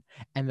often.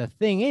 And the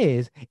thing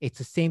is, it's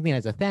the same thing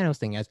as a Thanos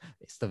thing, as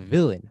it's the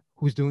villain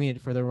who's doing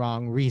it for the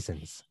wrong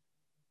reasons.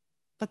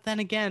 But then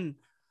again,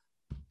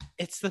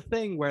 it's the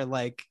thing where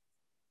like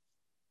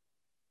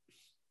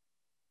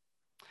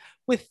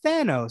with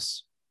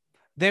Thanos,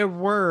 there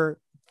were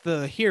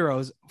the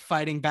heroes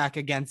fighting back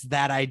against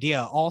that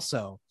idea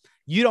also.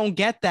 You don't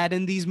get that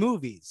in these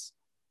movies.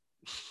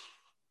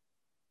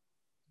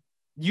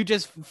 You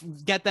just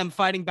get them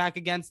fighting back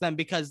against them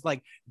because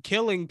like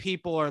killing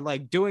people or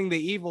like doing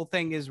the evil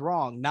thing is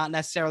wrong, not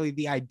necessarily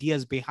the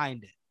ideas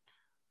behind it.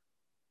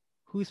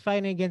 Who's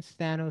fighting against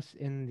Thanos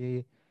in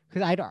the...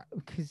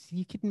 Because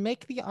you could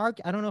make the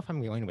argument. I don't know if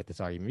I'm going with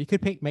this argument. You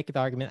could make the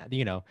argument,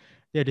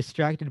 they're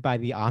distracted by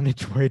the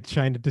Omnitroid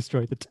trying to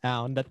destroy the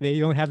town, that they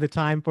don't have the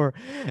time for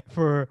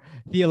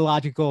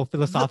theological,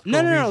 philosophical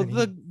reasoning.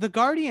 No. The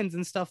Guardians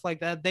and stuff like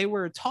that, they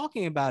were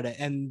talking about it,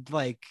 and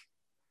like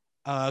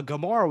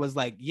Gamora was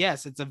like,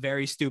 yes, it's a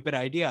very stupid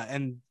idea.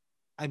 And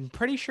I'm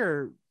pretty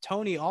sure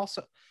Tony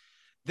also,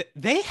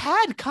 they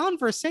had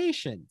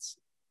conversations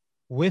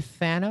with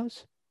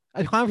Thanos,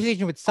 a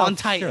conversation with on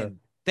Titan. Sure.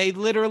 They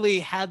literally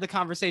had the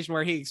conversation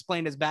where he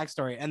explained his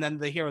backstory, and then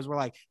the heroes were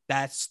like,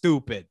 that's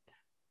stupid.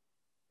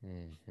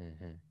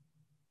 Mm-hmm.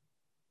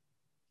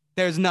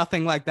 There's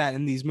nothing like that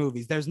in these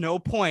movies. There's no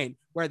point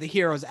where the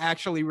heroes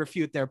actually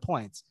refute their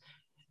points.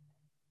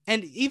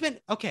 And even,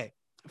 okay,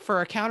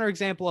 for a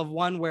counterexample of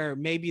one where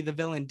maybe the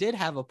villain did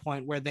have a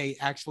point where they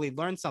actually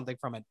learned something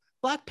from it,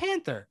 Black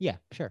Panther. Yeah,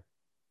 sure.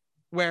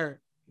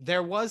 Where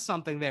there was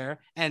something there,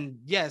 and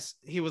yes,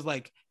 he was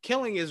like,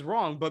 killing is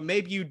wrong, but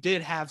maybe you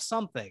did have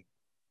something.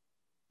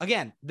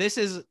 Again,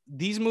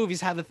 these movies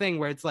have a thing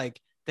where it's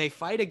like they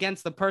fight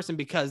against the person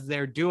because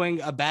they're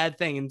doing a bad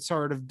thing and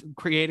sort of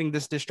creating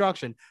this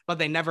destruction, but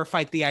they never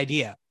fight the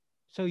idea.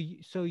 So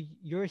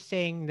you're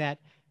saying that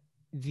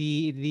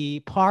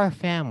the Parr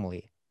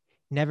family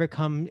never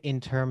come in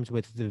terms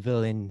with the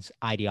villain's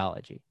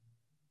ideology.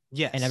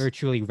 Yes. And never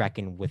truly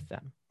reckon with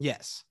them.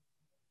 Yes.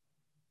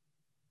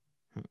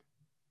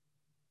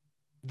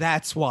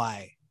 That's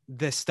why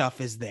this stuff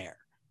is there.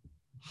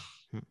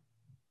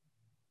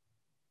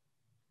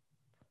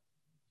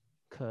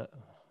 We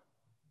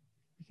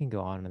can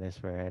go on with this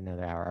for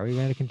another hour. Are we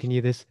going to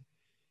continue this?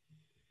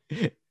 Are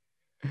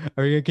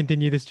we going to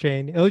continue this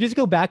train? It'll just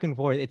go back and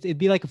forth. It'd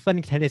be like a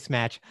fun tennis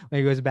match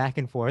when it goes back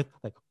and forth.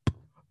 Like,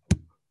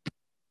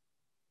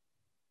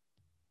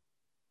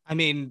 I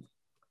mean,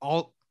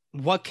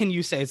 what can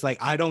you say? It's like,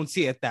 I don't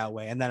see it that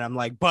way. And then I'm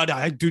like, but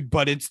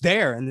it's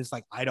there. And it's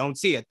like, I don't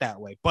see it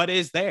that way, but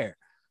it's there.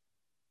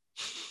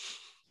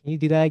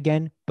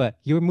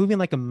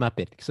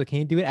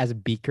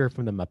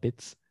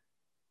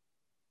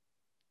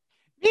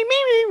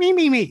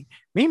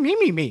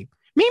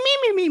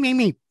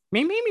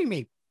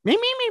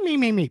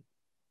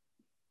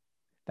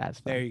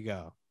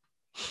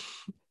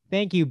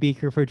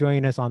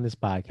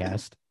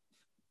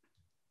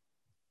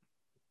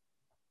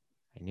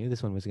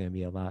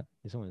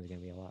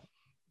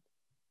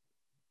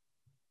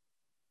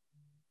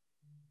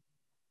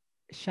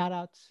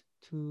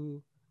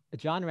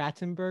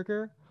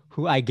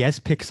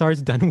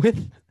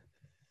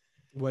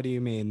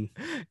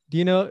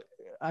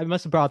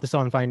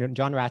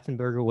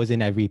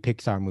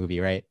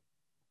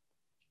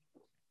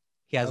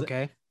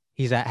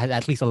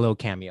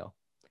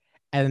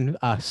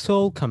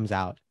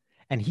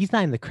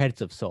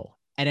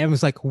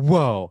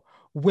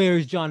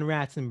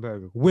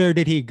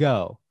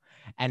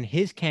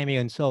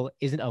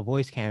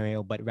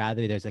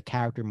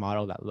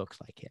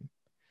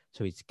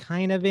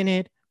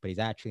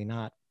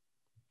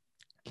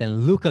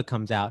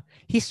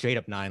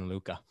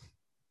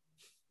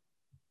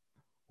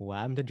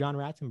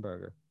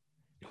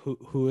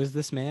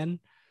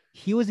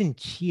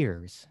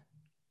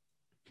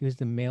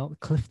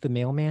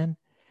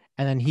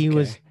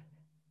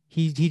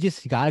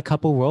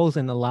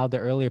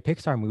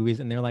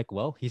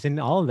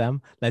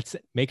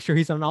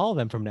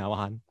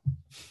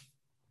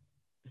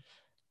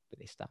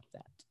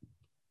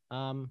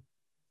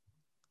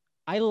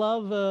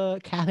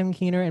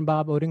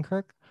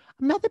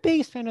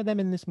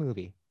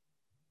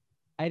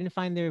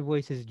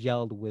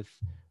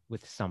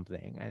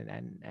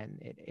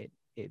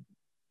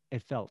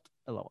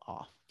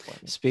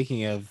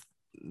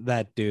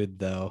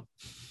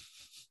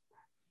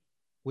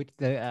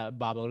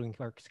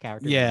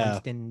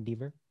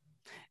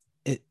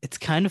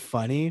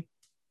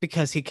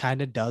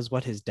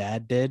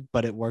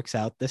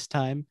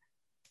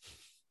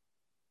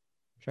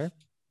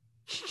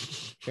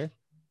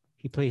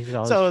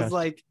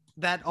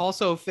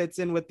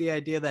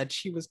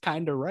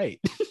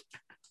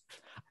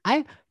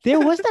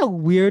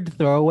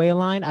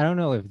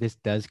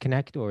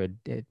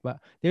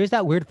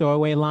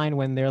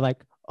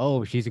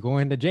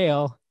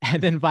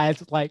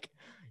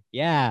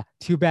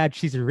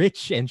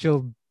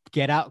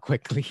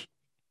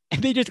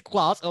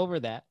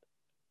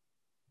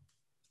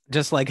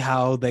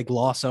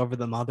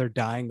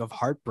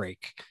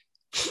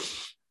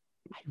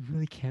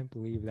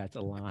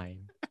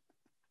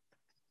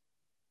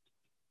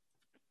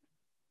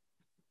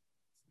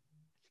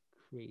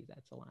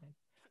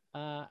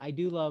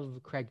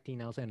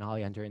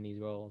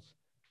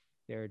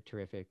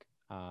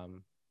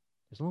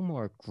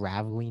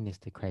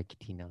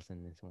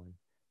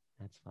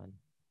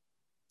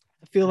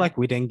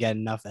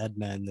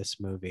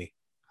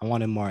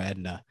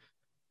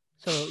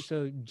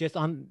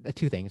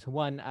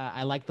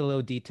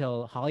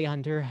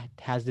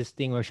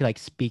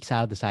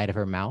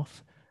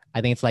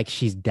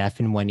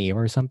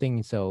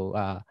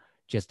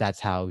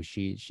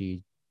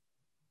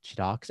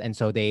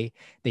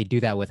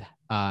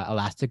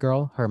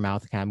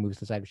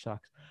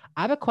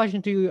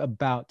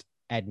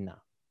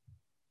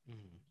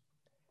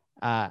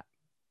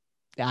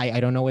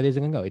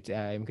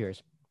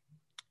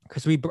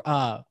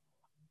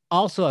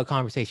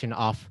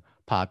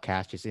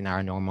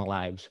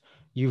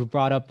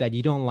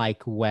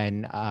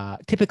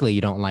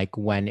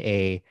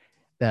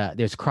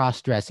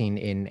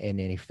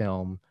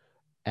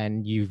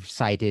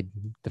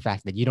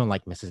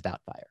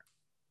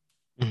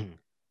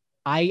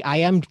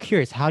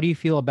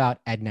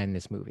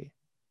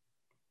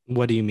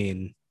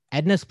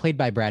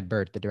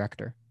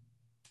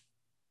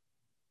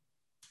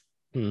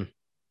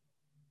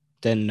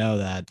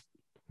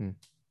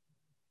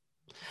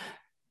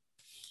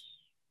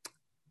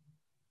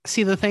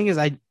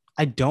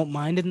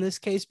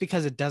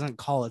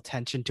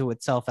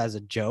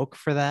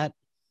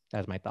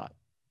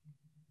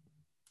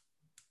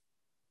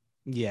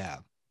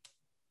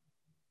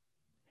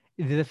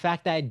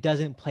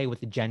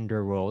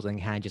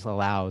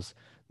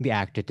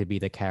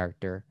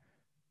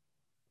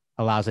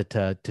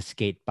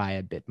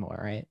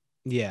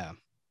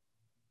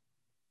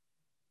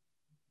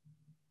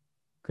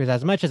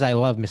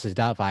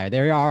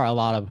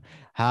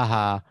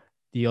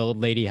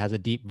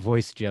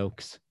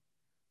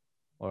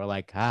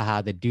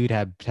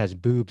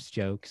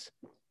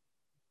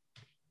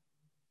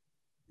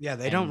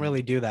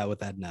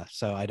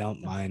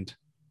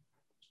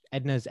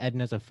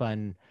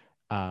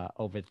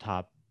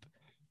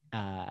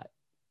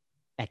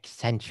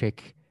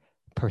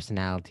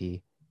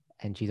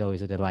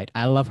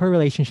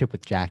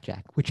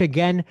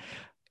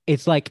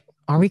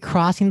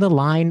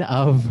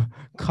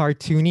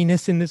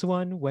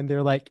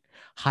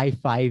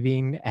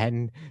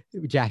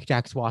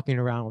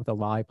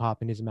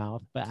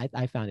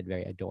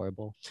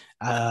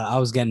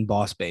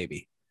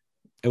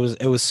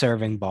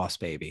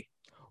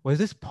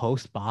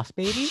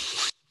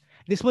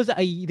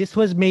 this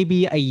was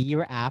maybe a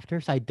year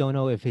after, so I don't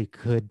know if it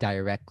could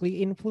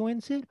directly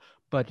influence it.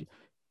 But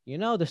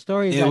the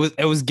story is that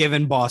It was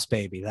given Boss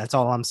Baby. That's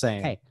all I'm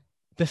saying. hey,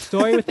 the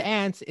story with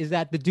Ants is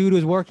that the dude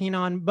was working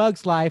on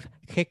Bugs Life,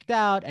 kicked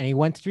out, and he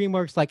went to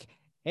DreamWorks like,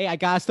 hey, I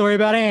got a story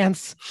about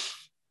ants.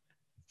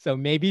 So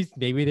maybe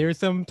there's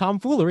some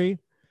tomfoolery,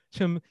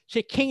 some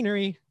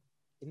chicanery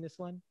in this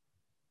one.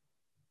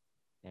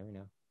 Never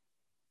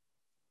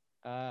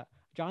know.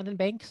 Jonathan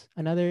Banks,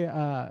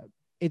 another.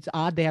 It's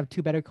odd they have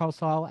two Better Call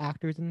Saul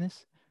actors in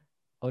this.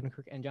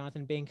 Odenkirk and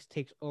Jonathan Banks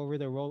takes over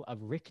the role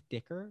of Rick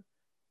Dicker,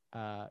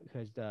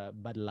 because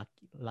Bud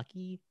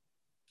Lucky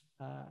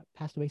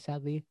passed away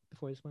sadly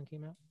before this one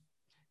came out.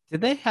 Did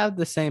they have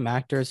the same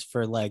actors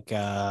for like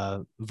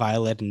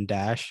Violet and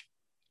Dash?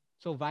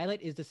 So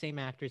Violet is the same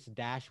actress.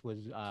 Dash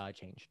was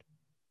changed.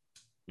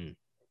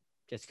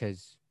 Just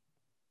because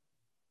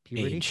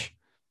puberty. Age.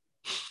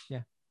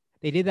 Yeah.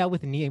 They did that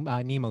with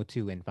Nemo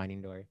too in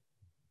Finding Dory.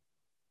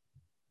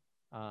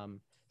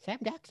 Sam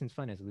Jackson's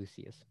fun as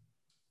Lucius.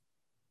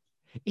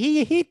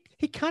 He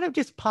kind of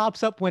just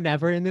pops up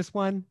whenever in this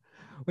one,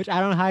 which I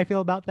don't know how I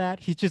feel about that.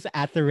 He's just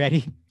at the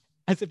ready,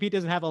 as if he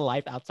doesn't have a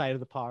life outside of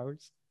the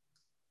powers.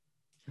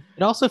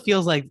 It also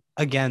feels like,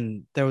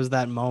 again, there was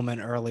that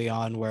moment early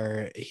on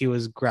where he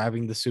was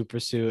grabbing the super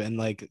suit and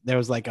like there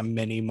was like a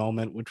mini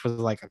moment which was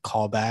like a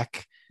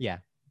callback. Yeah.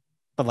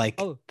 But like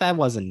that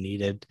wasn't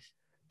needed.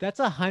 That's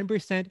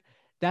 100%.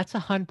 That's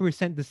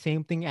 100% the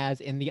same thing as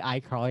in the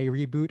iCarly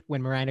reboot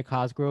when Miranda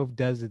Cosgrove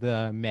does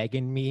the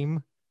Megan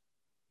meme.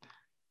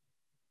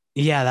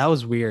 Yeah, that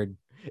was weird.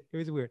 It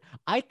was weird.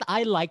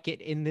 I like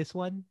it in this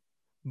one,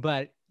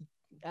 but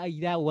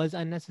that was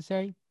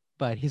unnecessary.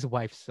 But his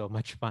wife's so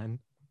much fun.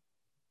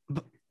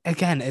 But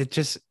again, it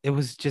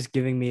was just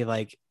giving me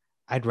like,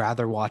 I'd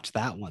rather watch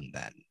that one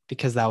then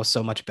because that was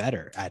so much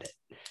better at it.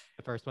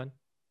 The first one?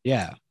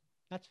 Yeah.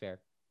 That's fair.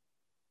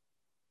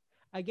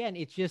 Again,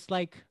 it's just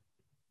like,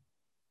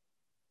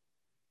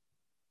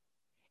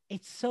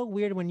 it's so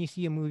weird when you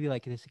see a movie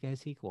like this get a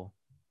sequel.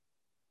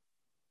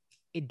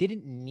 It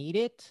didn't need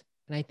it.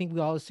 And I think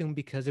we all assumed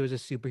because it was a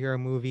superhero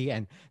movie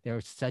and there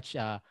was such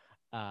a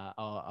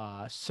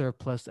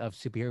surplus of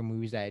superhero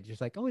movies that it's just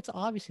like, oh, it's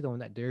obviously the one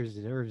that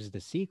deserves the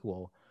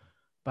sequel.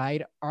 But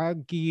I'd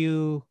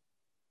argue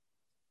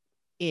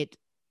it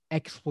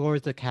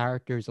explores the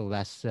characters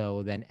less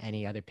so than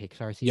any other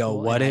Pixar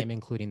sequel. I'm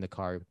including the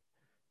Cars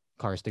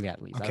 3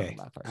 at least. Okay,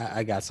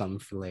 I got something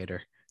for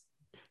later.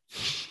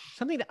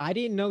 Something that I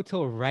didn't know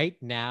till right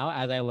now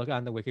as I look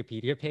on the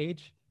Wikipedia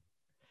page.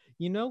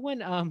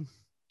 When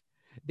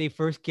they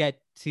first get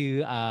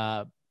to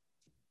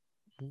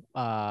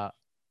Bob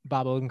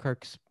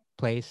Odenkirk's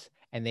place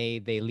and they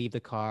leave the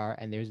car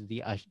and there's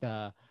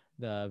the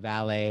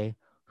valet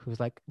who's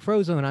like,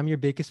 Frozone, I'm your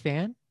biggest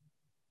fan.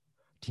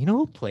 Do you know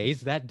who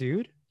plays that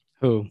dude?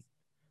 Who?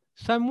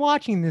 So I'm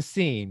watching this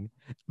scene.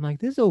 I'm like,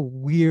 this is a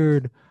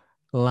weird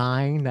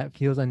line that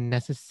feels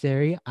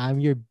unnecessary. I'm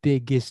your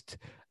biggest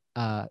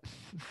he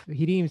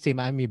didn't even say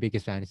I'm your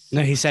biggest fan.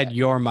 No, he said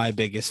you're my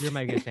biggest You're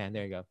my biggest fan.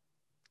 There you go.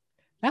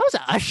 That was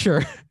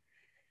Usher.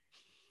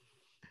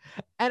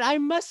 And I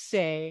must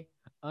say,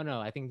 oh no,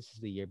 I think this is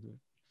the year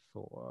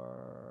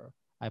before.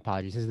 I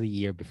apologize. This is the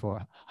year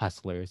before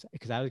Hustlers.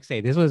 Because I would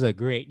say this was a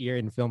great year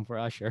in film for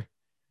Usher.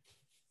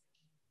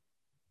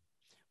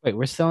 Wait,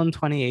 we're still in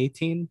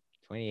 2018?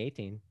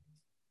 2018.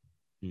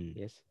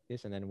 Yes,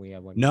 and then we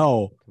have one.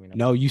 No,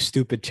 you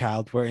stupid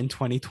child. We're in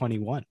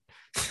 2021.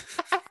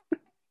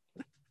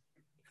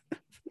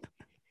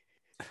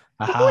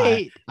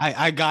 Wait,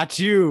 I got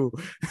you.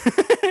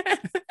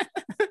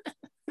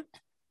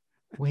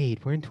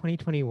 Wait, we're in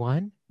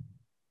 2021?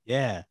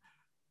 Yeah.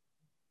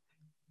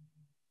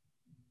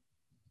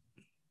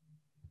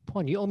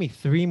 Paul, you owe me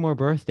 3 more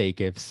birthday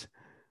gifts.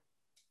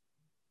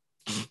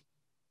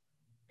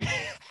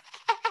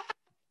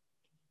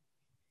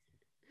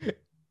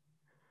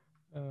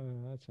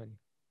 That's funny.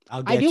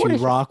 I'll get you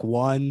Rock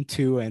 1,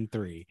 2, and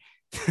 3.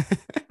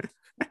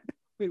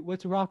 Wait,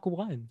 what's Rock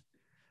 1?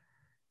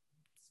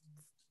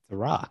 The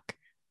Rock.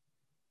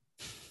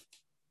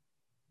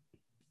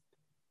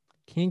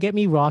 Can you get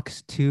me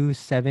Rocks 2,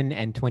 7,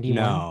 and 21?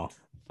 No.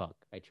 Fuck,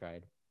 I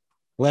tried.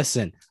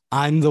 Listen,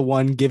 I'm the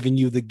one giving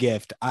you the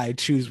gift. I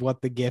choose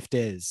what the gift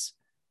is.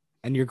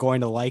 And you're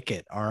going to like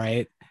it, all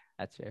right?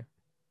 That's fair.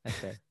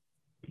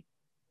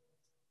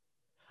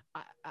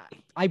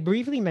 I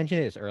briefly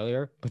mentioned this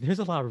earlier, but there's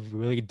a lot of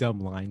really dumb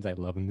lines I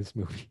love in this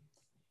movie.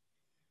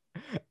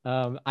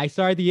 I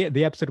started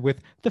the episode with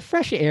the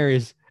fresh air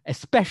is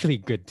especially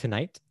good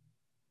tonight.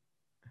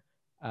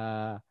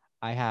 I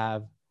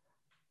have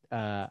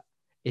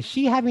is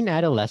she having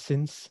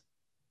adolescence?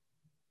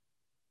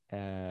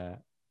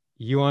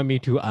 You want me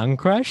to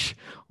uncrush?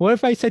 What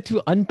if I said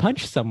to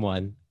unpunch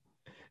someone?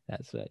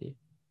 That's funny.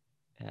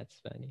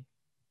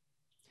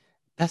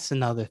 That's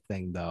another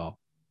thing, though.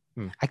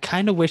 I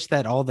kind of wish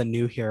that all the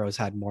new heroes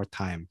had more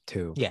time,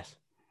 too. Yes.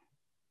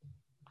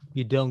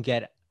 You don't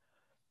get...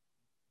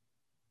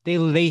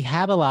 They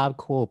have a lot of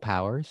cool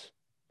powers,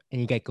 and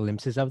you get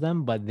glimpses of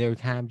them, but they're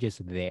kind of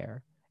just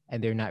there.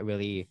 and they're not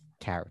really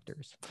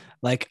characters.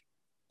 Like,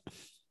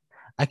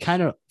 I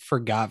kind of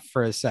forgot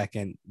for a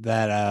second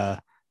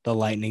that the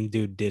lightning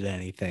dude did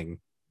anything.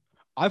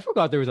 I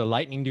forgot there was a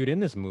lightning dude in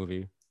this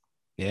movie.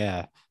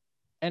 Yeah.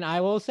 And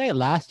I will say,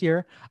 last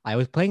year I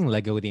was playing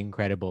Lego The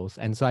Incredibles,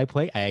 and so I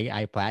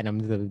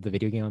platinumed the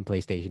video game on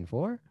PlayStation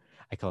 4.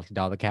 I collected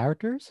all the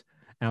characters,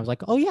 and I was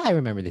like, oh yeah, I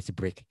remember this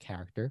brick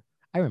character.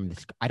 I remember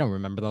this. I don't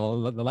remember the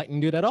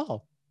lightning dude at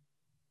all.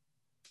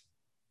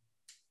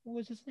 What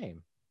was his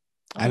name?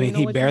 I mean,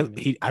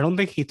 I don't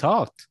think he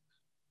talked.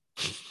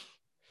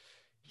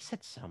 He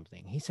said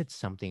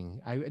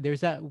something.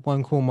 There's that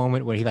one cool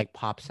moment where he like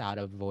pops out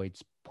of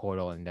Void's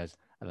portal and does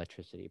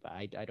electricity, but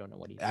I don't know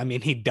what he. I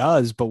mean, he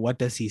does, but what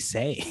does he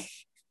say?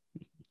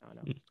 I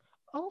don't know.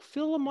 Oh,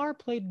 Phil Lamar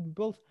played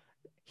both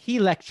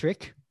Helix,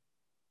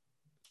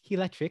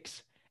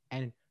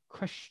 and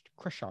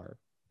Crusher.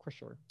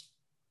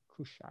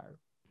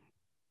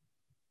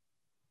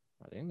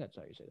 I think that's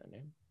how you say that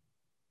name.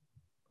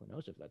 Who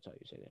knows if that's how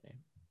you say that name?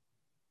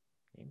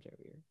 Names are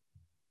weird.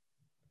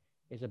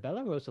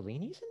 Isabella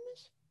Rossellini's in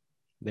this?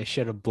 They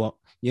should have blown.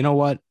 You know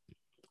what?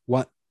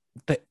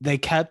 They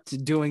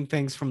kept doing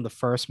things from the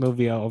first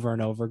movie over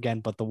and over again,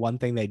 but the one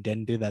thing they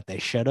didn't do that they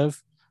should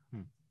have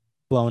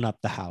blown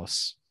up the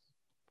house.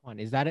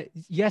 Is that it?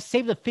 Yes,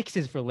 save the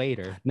fixes for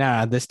later.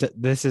 Nah, this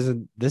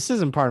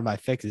isn't part of my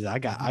fixes. I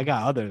got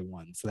other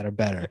ones that are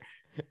better.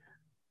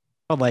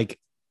 But like,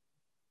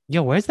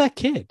 yo, where's that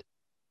kid?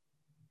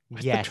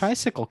 Where's the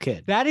tricycle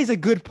kid? That is a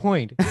good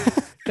point.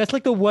 That's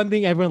like the one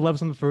thing everyone loves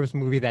from the first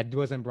movie that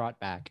wasn't brought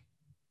back.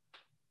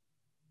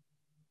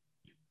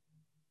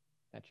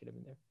 That should have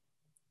been there.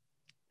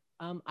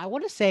 I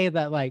want to say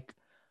that like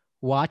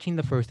watching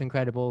the first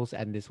Incredibles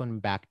and this one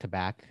back to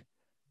back,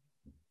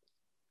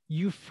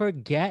 you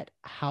forget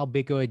how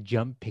big of a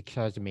jump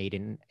Pixar's made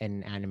in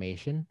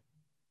animation.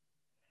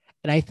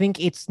 And I think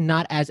it's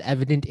not as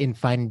evident in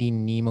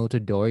Finding Nemo to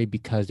Dory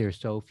because there's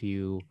so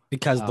few.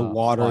 Because the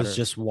water is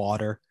just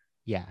water.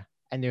 Yeah.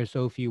 And there's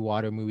so few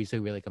water movies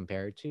to really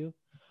compare it to.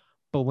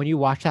 But when you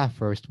watch that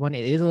first one,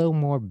 it is a little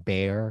more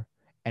bare.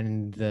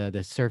 And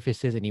the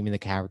surfaces and even the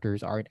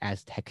characters aren't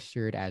as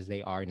textured as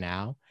they are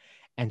now.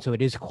 And so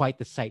it is quite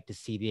the sight to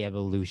see the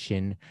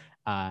evolution,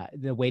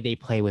 the way they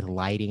play with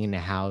lighting and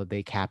how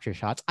they capture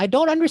shots. I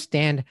don't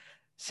understand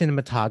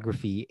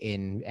cinematography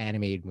in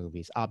animated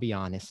movies. I'll be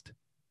honest.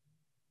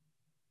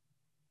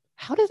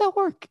 How does that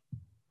work?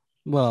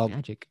 Well,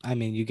 magic. I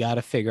mean, you got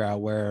to figure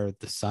out where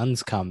the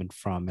sun's coming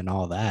from and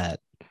all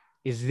that.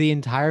 Is the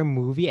entire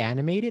movie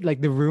animated?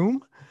 Like The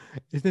Room?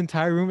 Is the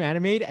entire room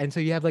animated? And so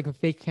you have like a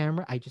fake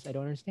camera? I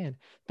don't understand.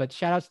 But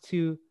shout outs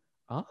to,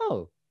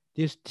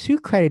 there's 2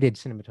 credited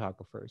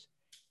cinematographers.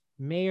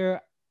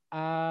 Mayor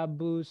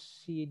Abu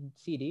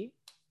Sidi,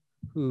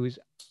 who's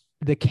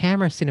the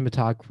camera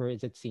cinematographer,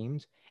 as it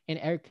seems, and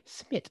Eric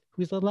Smith,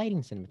 who's the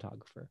lighting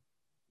cinematographer.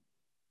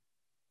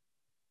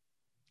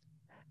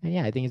 And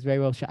yeah, I think it's very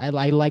well shot.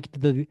 I liked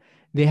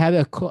they have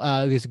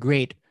this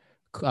great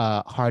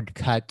hard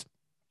cut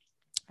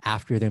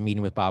after their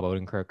meeting with Bob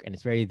Odenkirk, and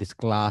it's very this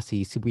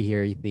glossy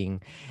superhero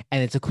thing,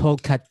 and it's a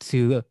cold cut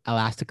to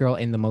Elastigirl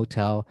in the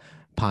motel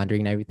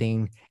pondering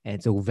everything, and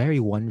it's a very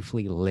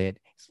wonderfully lit.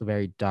 It's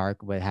very dark,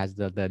 but it has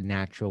the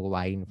natural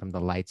lighting from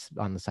the lights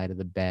on the side of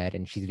the bed,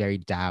 and she's very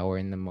dour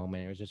in the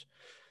moment. It was just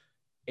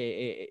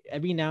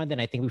every now and then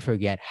I think we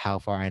forget how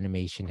far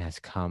animation has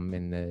come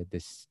in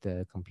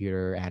the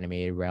computer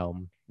animated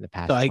realm in the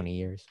past 20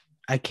 years.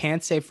 I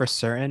can't say for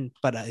certain,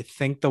 but I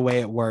think the way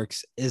it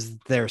works is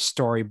their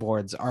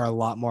storyboards are a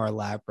lot more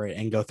elaborate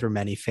and go through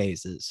many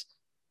phases.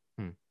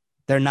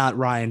 They're not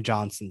Rian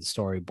Johnson's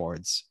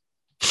storyboards.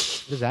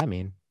 What does that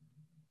mean?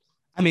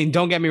 I mean,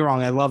 don't get me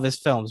wrong. I love his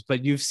films,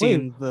 but you've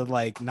seen the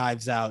like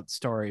Knives Out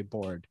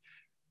storyboard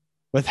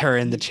with her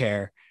in the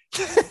chair.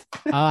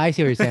 Oh, I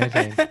see what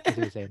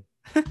you're saying.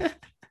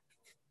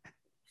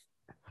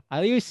 I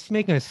was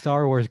making a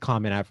Star Wars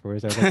comment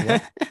afterwards. I was like,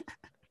 what?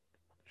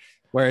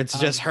 Where it's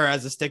just her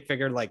as a stick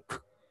figure, like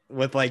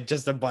with like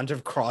just a bunch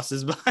of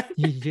crosses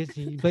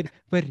behind.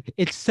 But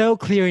it's so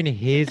clear in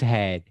his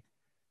head.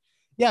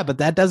 Yeah, but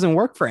that doesn't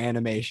work for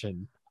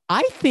animation.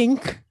 I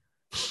think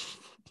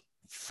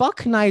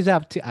fuck Knives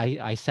Out too.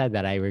 I said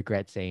that. I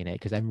regret saying it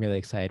because I'm really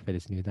excited for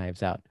this new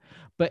Knives Out.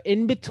 But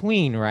in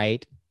between,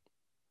 right?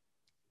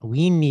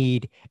 We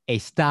need a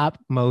stop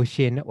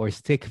motion or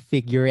stick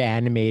figure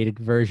animated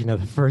version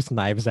of the first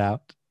Knives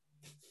Out.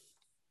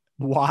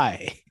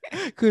 Why?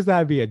 Because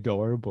that'd be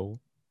adorable.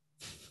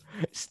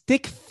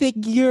 Stick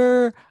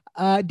figure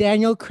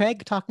Daniel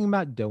Craig talking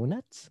about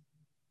donuts.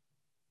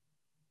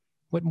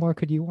 What more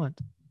could you want?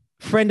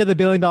 Friend of the $1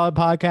 Billion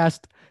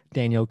Podcast,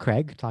 Daniel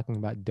Craig talking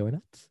about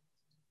donuts.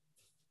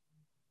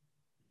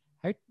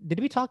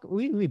 Did we talk?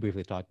 We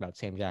briefly talked about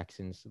Sam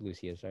Jackson's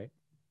Lucius, right?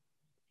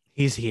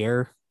 He's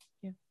here.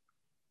 Yeah,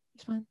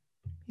 he's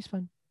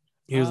fine.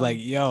 He was like,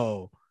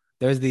 "Yo,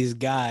 there's these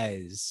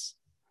guys.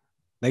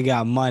 They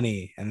got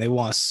money and they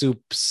want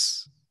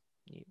soups.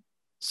 Yeah.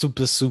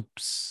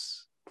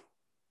 Soups.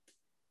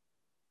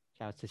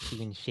 Shout out to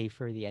Steven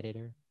Schaefer, the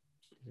editor.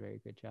 Very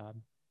good job.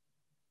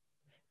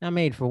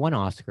 Nominated for one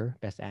Oscar,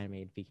 Best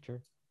Animated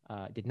Feature.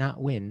 Did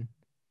not win.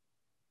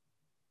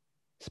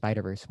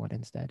 Spider-Verse won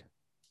instead.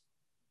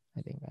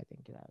 I think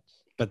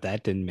that's. But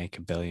that didn't make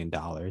 $1 billion.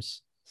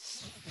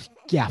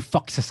 Yeah,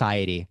 fuck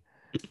society.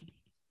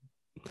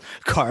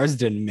 Cars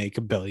didn't make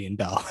 $1 billion.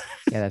 Yeah,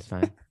 that's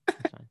fine.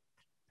 That's fine.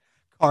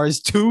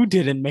 Cars 2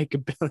 didn't make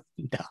 $1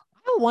 billion.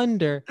 I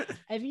wonder,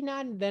 every now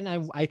and then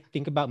I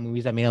think about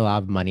movies that made a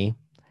lot of money,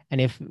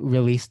 and if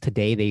released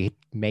today, they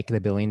make the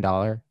 $1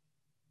 billion.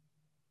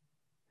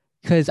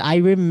 Because I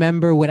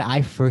remember when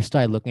I first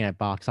started looking at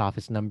box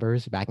office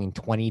numbers back in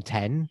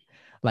 2010,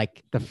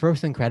 like the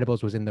first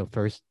Incredibles was in the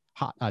first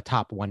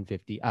top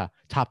 150,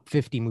 top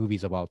 50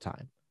 movies of all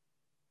time.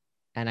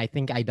 And I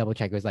think I double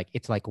checked,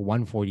 it's like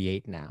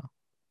 148 now.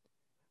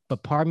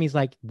 But part of me is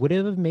like, would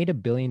it have made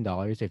 $1 billion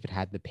if it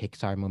had the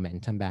Pixar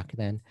momentum back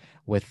then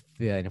with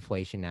the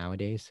inflation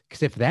nowadays?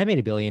 Because if that made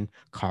 $1 billion,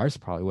 Cars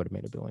probably would have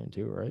made $1 billion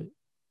too, right?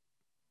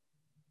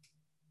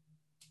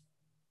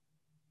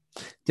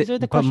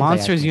 But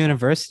Monsters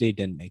University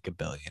didn't make $1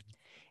 billion.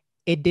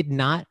 It did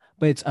not,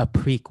 but it's a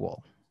prequel.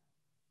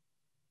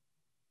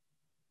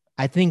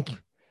 I think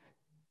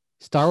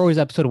Star Wars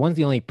Episode 1 is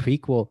the only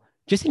prequel.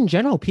 Just in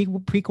general,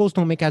 prequels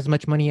don't make as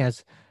much money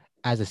as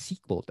a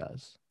sequel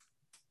does.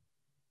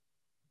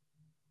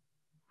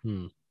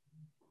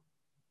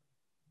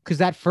 Because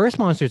that first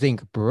Monsters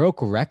Inc. broke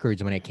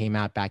records when it came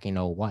out back in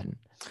 2001.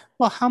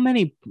 Well, how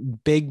many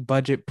big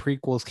budget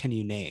prequels can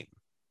you name?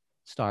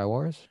 Star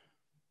Wars.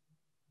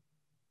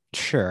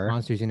 Sure.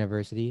 Monsters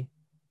University.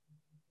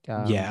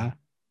 Yeah.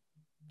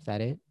 Is that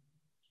it?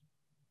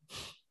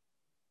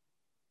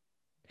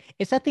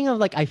 It's that thing of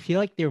like, I feel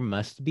like there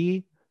must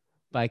be,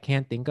 but I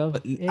can't think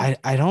of it.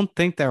 I don't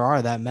think there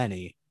are that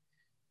many.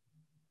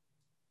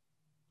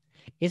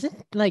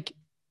 Isn't like,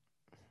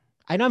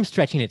 I know I'm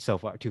stretching it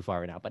too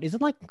far right now, but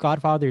isn't like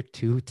Godfather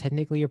 2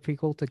 technically a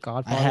prequel to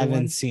Godfather? I haven't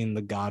 1? seen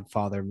the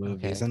Godfather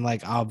movies, Okay. and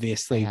like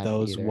obviously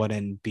those either.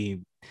 wouldn't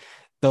be.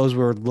 Those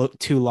were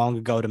too long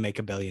ago to make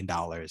 $1 billion.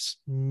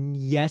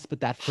 Yes,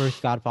 but that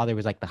first Godfather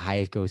was like the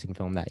highest grossing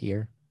film that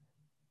year.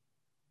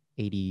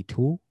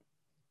 82,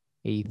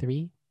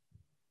 83.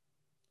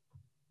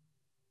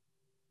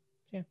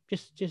 Yeah,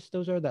 just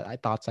those are the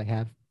thoughts I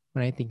have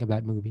when I think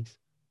about movies.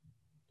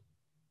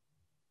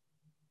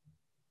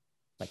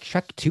 Like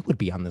Shrek 2 would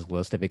be on this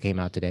list if it came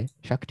out today.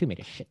 Shrek 2 made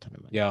a shit ton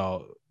of money.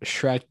 Yo,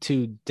 Shrek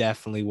 2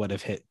 definitely would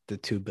have hit the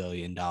 $2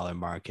 billion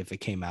mark if it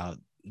came out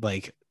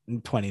like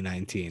in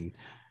 2019.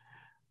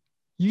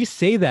 You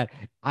say that,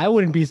 I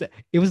wouldn't be.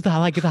 It was the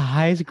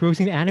highest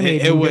grossing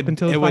animated movie up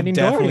until Finding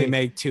Dory. Definitely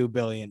make $2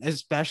 billion,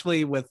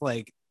 especially with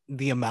like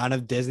the amount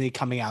of Disney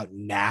coming out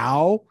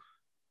now.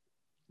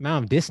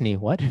 Amount of Disney,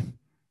 what?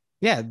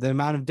 Yeah, the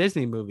amount of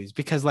Disney movies,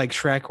 because like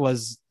Shrek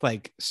was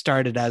like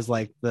started as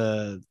like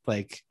the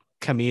like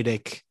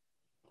comedic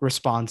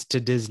response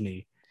to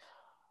Disney.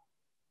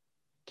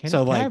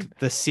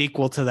 The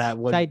sequel to that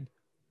would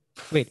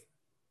wait.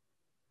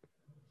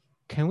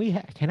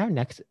 Can our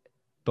next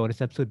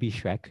bonus episode be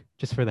Shrek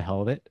just for the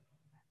hell of it?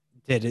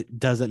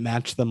 Does it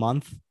match the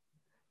month?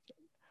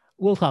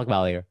 We'll talk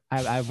about it later.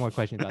 I have more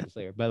questions about this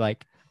later, but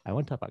like I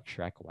want to talk about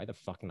Shrek. Why the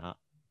fuck not?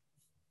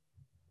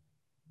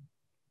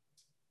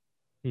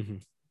 Mm-hmm.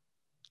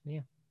 Yeah.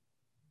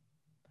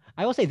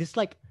 I will say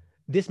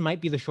this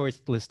might be the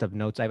shortest list of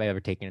notes I've ever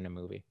taken in a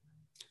movie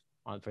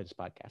for this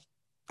podcast.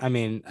 I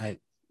mean,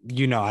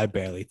 I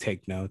barely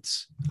take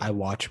notes. I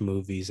watch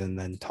movies and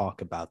then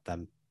talk about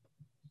them,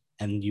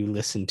 and you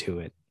listen to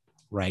it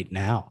right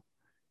now.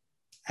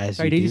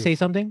 Sorry, did you say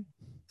something?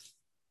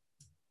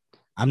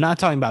 I'm not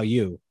talking about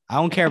you. I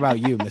don't care about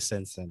you, Miss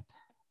Simpson.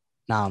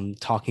 Now I'm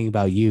talking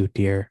about you,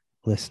 dear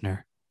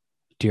listener,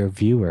 dear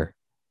viewer.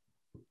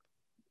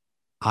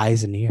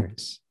 Eyes and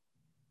ears.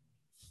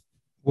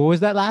 What was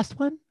that last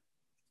one?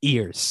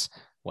 Ears.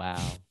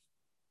 Wow.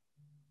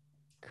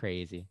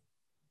 Crazy.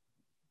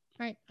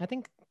 All right. I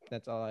think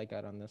that's all I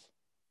got on this.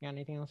 You got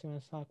anything else you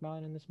want to talk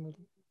about in this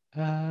movie?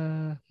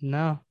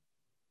 No.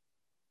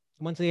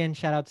 Once again,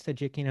 shout outs to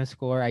Giacchino's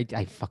score.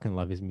 I fucking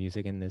love his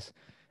music in this.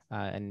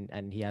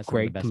 And he has some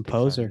great of the best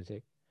composer.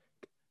 Music.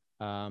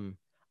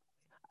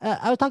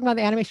 I was talking about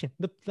the animation.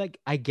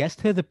 I guess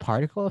the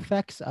particle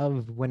effects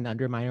of when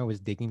Underminer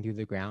was digging through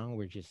the ground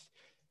were just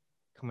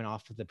coming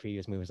off of the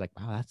previous movie. It was like,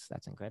 wow,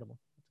 that's incredible.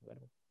 That's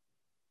incredible.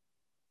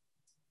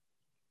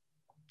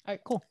 All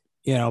right, cool.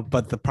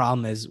 But the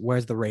problem is,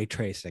 where's the ray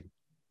tracing?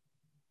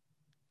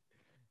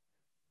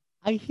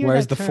 I hear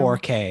where's the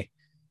 4K?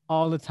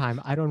 All the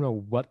time. I don't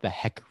know what the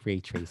heck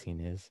ray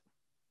tracing is.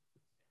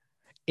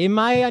 In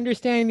my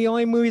understanding, the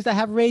only movies that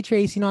have ray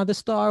tracing are the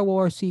Star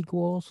Wars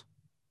sequels.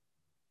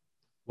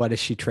 What is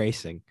she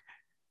tracing?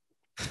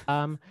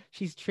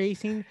 She's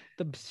tracing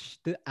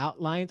the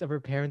outlines of her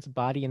parents'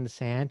 body in the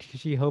sand.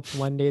 She hopes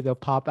one day they'll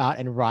pop out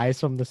and rise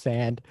from the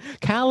sand.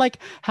 Kind of like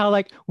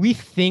how we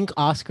think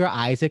Oscar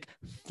Isaac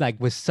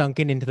was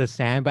sunken into the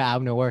sand, but out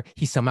of nowhere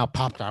he somehow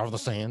popped out of the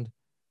sand.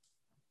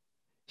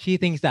 She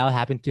thinks that'll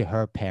happen to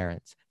her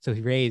parents. So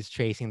Ray is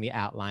tracing the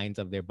outlines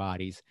of their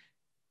bodies.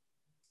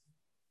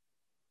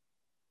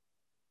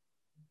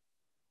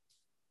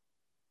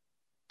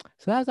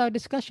 So that's our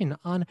discussion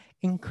on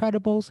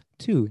Incredibles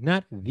 2,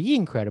 not The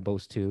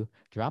Incredibles 2.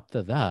 Drop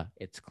the.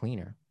 It's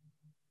cleaner.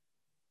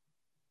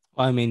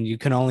 Well, I mean, you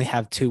can only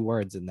have 2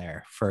 words in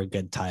there for a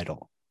good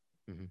title.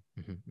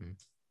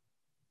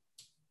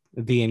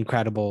 The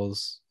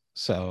Incredibles.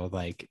 So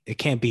like it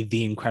can't be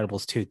The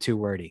Incredibles 2, too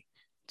wordy.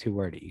 Too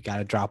wordy. You got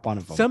to drop one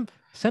of them.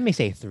 Some may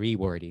say 3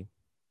 wordy.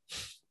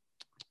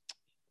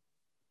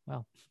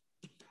 Well,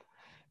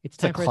 it's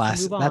time for us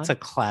to move on. That's a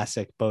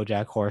classic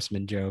BoJack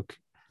Horseman joke.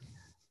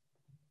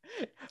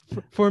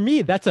 For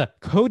me, that's a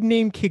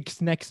Codename Kicks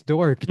Next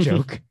Door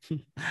joke.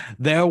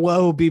 There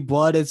will be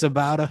blood. It's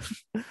about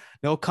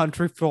No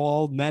Country for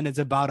Old Men. It's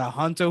about a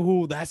hunter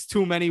who. That's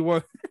too many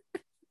words.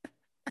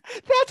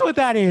 That's what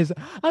that is.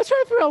 I was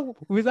trying to figure out,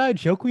 was that a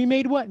joke we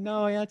made? What?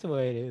 No, that's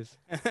what it is.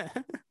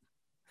 That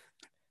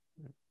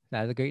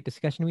was a great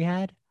discussion we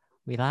had.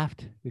 We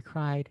laughed. We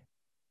cried.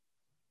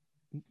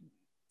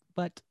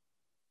 But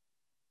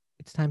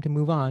it's time to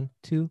move on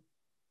to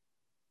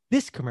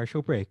this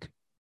commercial break.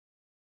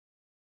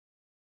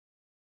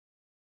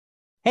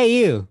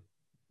 Hey, you.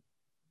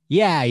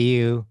 Yeah,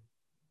 you.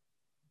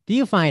 Do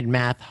you find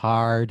math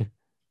hard?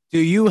 Do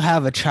you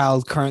have a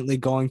child currently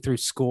going through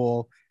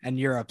school and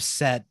you're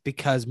upset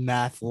because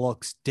math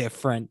looks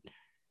different?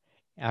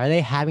 Are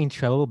they having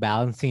trouble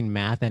balancing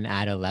math in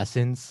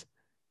adolescence?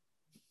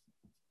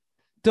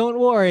 Don't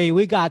worry,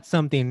 we got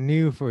something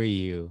new for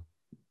you.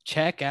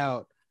 Check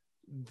out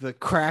the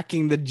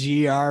Cracking the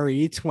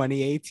GRE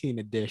 2018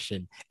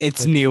 edition.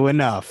 It's new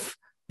enough.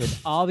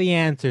 With all the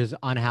answers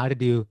on how to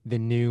do the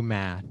new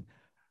math.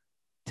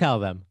 Tell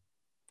them.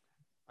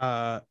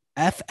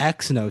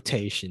 FX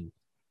notation.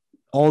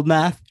 Old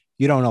math,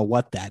 you don't know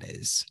what that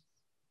is.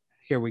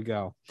 Here we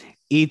go.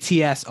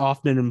 ETS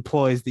often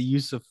employs the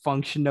use of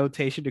function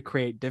notation to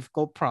create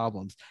difficult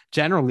problems.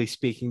 Generally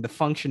speaking, the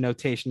function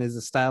notation is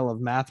a style of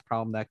math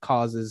problem that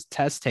causes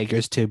test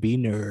takers to be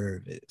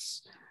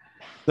nervous.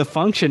 The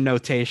function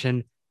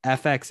notation,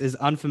 FX, is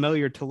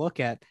unfamiliar to look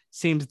at,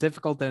 seems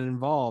difficult and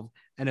involved,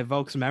 and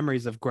evokes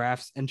memories of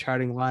graphs and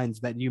charting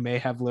lines that you may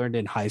have learned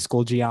in high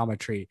school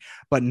geometry,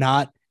 but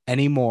not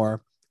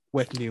anymore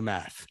with new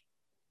math.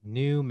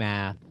 New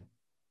math.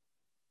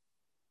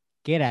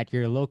 Get at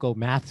your local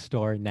math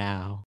store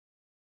now.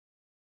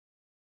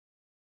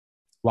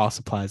 While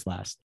supplies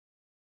last.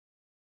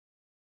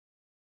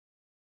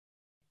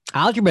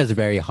 Algebra is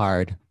very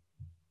hard.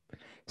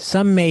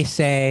 Some may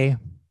say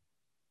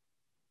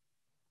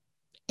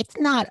it's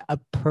not a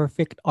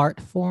perfect art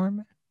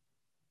form.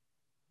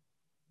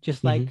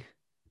 Just like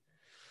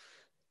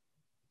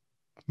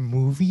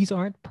movies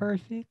aren't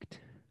perfect.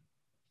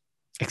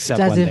 Except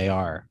when they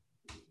are.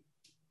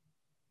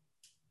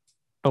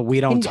 But we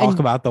don't talk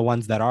about the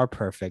ones that are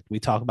perfect. We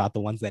talk about the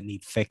ones that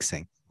need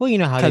fixing. Well, you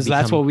know how because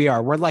that's what we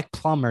are. We're like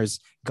plumbers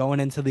going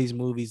into these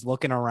movies,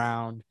 looking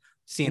around,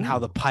 seeing how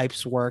the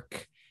pipes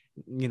work,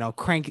 you know,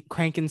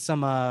 cranking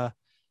some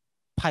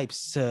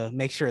pipes to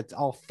make sure it's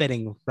all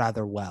fitting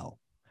rather well.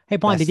 Hey,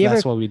 Bond,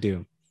 that's what we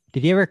do.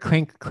 Did you ever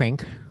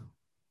crank?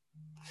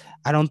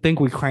 I don't think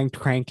we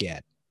cranked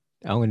yet.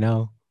 Oh,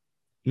 no.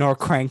 Nor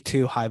crank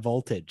to high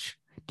voltage.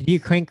 Did you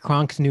crank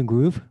Kronk's New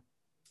Groove?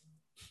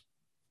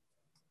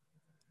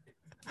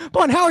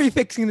 Bond, how are you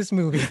fixing this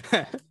movie?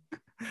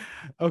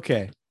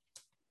 Okay.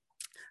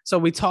 So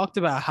we talked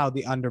about how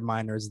the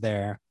Underminer's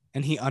there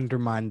and he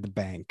undermined the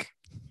bank.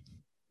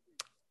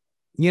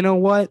 You know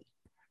what?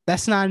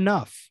 That's not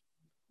enough.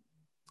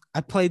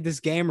 I played this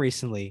game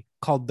recently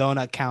called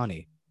Donut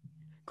County.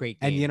 Great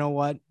game. And you know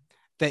what?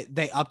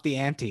 They upped the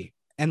ante.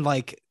 And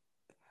like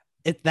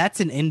that's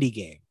an indie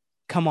game.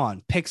 Come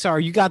on,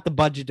 Pixar, you got the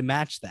budget to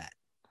match that.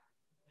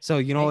 So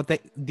you know what?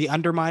 The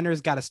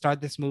Underminers got to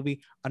start this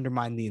movie,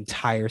 undermine the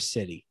entire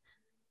city.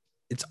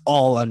 It's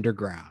all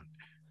underground.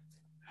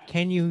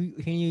 Can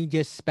you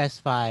just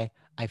specify?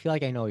 I feel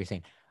like I know what you're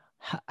saying.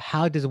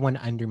 How does one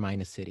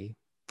undermine a city?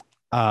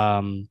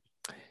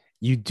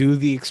 You do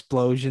the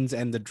explosions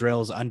and the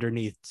drills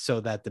underneath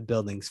so that the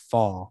buildings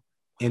fall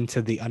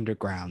into the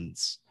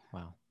undergrounds.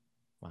 Wow.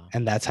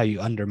 And that's how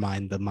you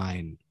undermine the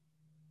mine,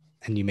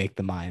 and you make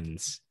the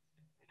mines.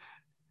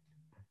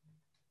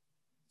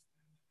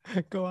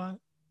 Go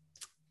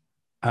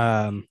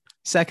on.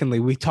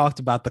 Secondly, we talked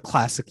about the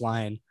classic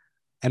line,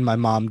 and my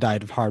mom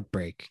died of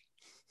heartbreak.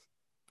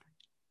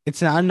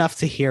 It's not enough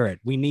to hear it.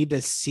 We need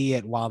to see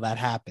it while that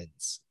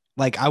happens.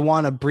 Like, I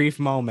want a brief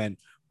moment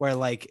where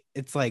like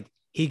it's like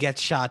he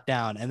gets shot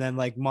down, and then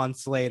like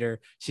months later,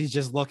 she's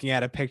just looking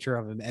at a picture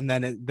of him, and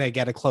then they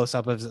get a close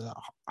up of his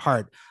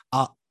heart,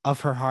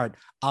 of her heart,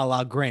 a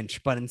la Grinch.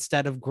 But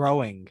instead of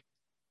growing,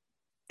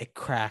 it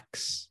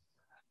cracks.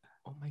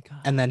 Oh my God.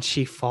 And then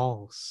she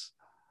falls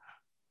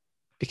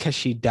because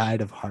she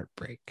died of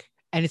heartbreak.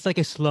 And it's like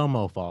a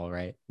slow-mo fall,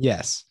 right?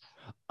 Yes.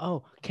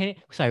 Oh,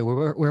 sorry,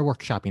 we're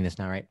workshopping this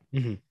now, right?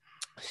 Mm-hmm.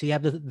 So you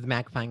have the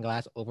magnifying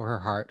glass over her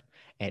heart.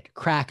 It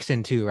cracks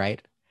in two, right?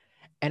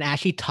 And as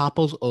she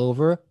topples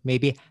over,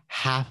 maybe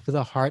half of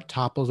the heart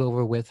topples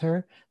over with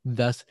her,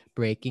 thus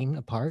breaking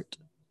apart.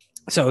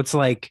 So it's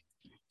like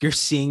you're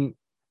seeing,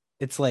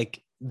 it's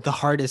like the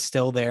heart is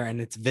still there and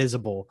it's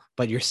visible,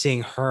 but you're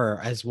seeing her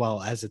as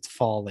well as it's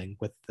falling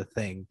with the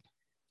thing.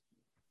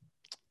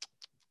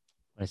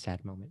 What a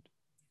sad moment.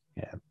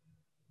 Yeah.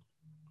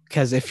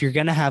 Because if you're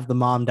gonna have the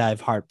mom die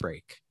of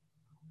heartbreak,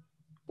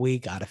 we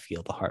gotta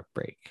feel the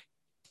heartbreak.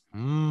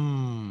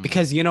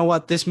 Because you know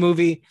what? This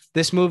movie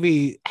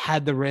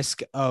had the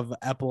risk of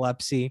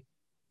epilepsy.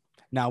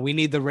 Now we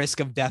need the risk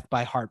of death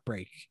by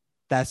heartbreak.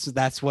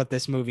 That's what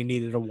this movie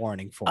needed a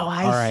warning for. Oh,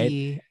 I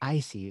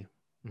see.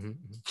 Mm-hmm.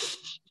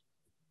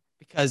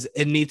 Because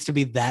it needs to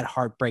be that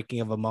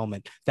heartbreaking of a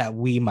moment that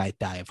we might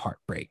die of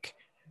heartbreak.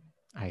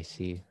 I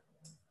see.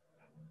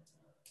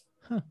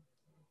 Huh.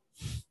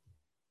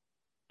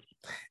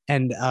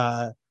 And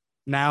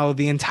now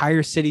the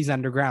entire city's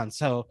underground.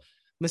 So,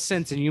 Miss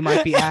Simpson, you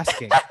might be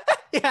asking.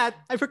 Yeah,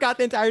 I forgot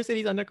the entire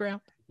city's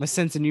underground. Miss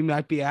Simpson, you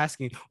might be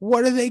asking,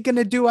 what are they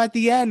gonna do at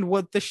the end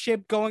with the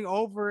ship going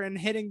over and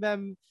hitting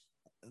them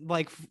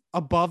like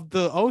above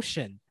the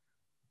ocean?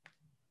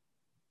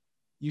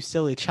 You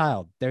silly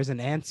child. There's an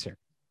answer.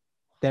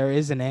 There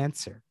is an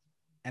answer,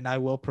 and I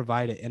will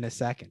provide it in a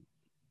second.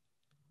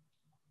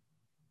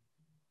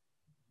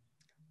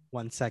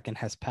 1 second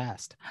has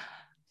passed.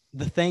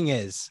 The thing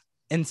is,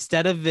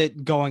 instead of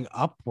it going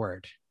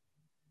upward,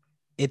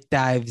 it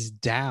dives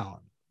down,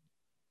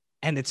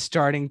 and it's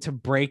starting to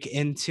break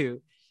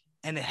into,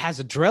 and it has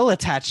a drill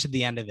attached to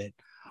the end of it.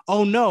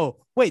 Oh no,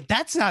 wait,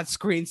 that's not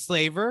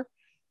Screenslaver.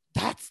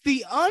 That's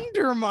the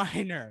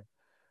Underminer.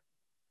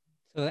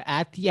 So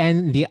at the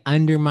end, the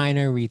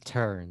Underminer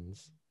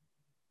returns.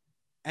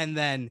 And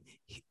then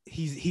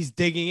he's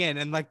digging in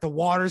and like the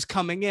water's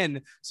coming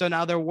in. So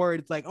now they're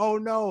worried like, oh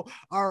no,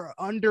 our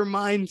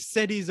undermined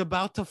city's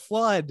about to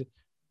flood.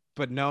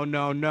 But no.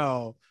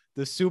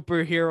 The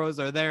superheroes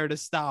are there to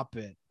stop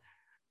it.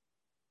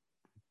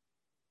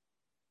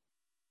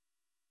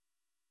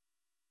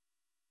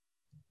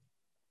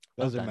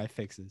 Those are my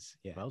fixes.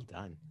 Yeah. Well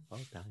done.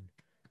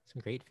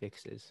 Some great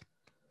fixes.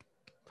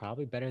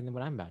 Probably better than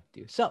what I'm about to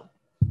do. So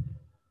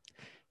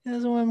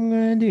here's what I'm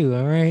going to do.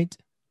 All right.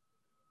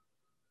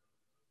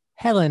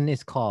 Helen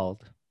is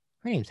called.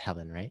 Her name's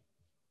Helen, right?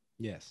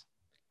 Yes.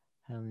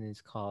 Helen is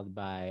called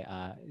by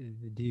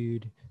the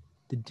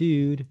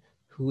dude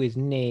who is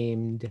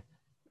named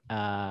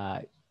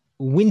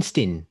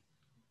Winston.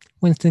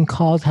 Winston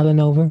calls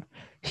Helen over.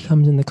 She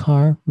comes in the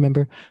car.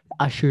 Remember,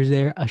 Usher's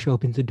there. Usher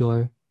opens the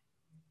door.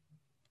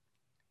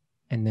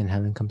 And then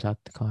Helen comes out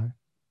the car.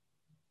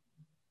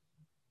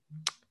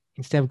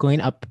 Instead of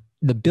going up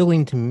the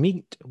building to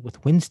meet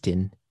with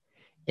Winston,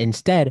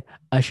 instead,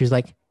 Usher's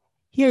like,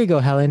 here you go,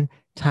 Helen.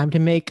 Time to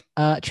make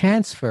a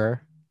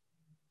transfer.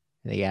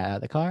 And they get out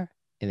of the car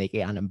and they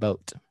get on a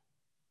boat.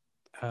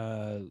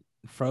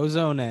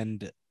 Frozone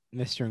and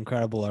Mr.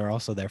 Incredible are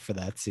also there for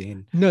that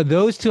scene. No,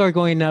 those two are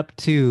going up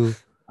to.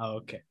 Oh,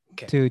 okay.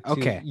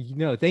 Okay.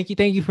 No, thank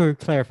you for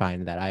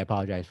clarifying that. I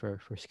apologize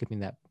for skipping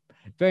that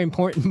very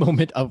important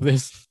moment of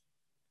this.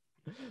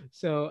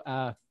 So,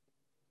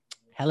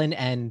 Helen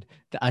and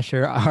the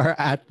usher are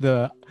at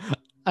the.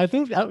 I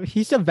think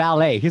he's a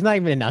valet. He's not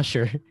even an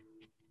usher.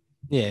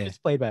 Yeah, it's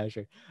played by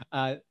Usher.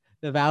 The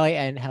valet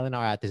and Helen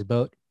are at this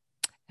boat,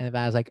 and the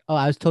valet's like, "Oh,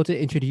 I was told to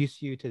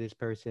introduce you to this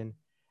person,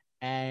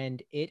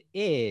 and it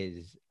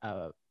is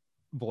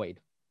Void.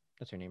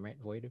 That's her name, right?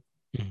 Void."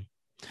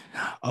 Mm-hmm.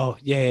 Oh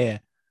yeah.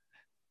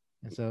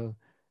 And so,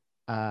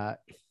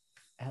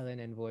 Helen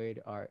and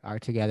Void are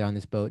together on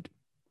this boat,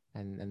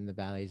 and the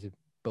valet's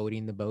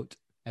boating the boat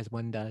as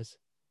one does.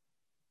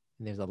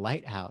 And there's a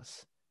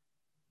lighthouse,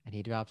 and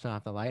he drops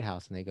off the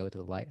lighthouse, and they go to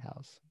the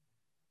lighthouse.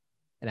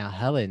 And now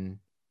Helen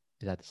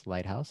is at this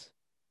lighthouse.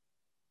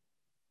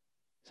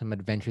 Some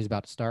adventure is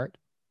about to start.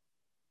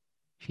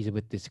 She's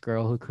with this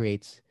girl who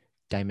creates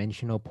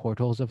dimensional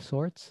portals of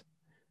sorts.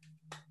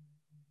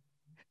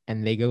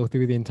 And they go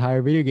through the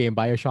entire video game,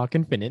 BioShock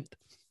Infinite.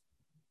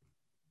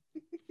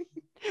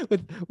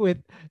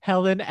 with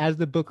Helen as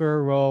the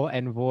Booker role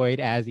and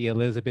Void as the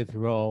Elizabeth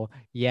role.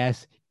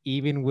 Yes,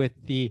 even with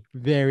the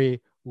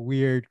very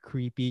weird,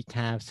 creepy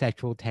kind of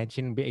sexual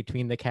tension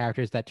between the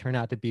characters that turn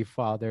out to be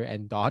father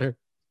and daughter.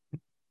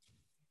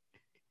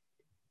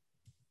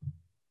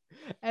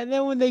 And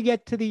then when they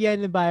get to the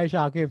end of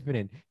BioShock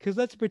Infinite, because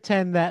let's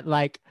pretend that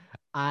like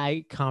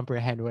I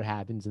comprehend what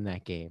happens in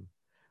that game.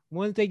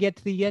 Once they get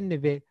to the end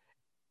of it,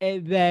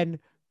 it then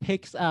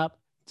picks up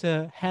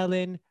to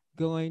Helen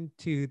going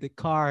to the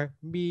car,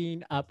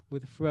 meeting up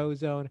with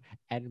Frozone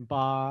and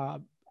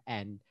Bob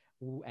and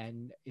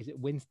is it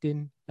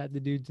Winston? That the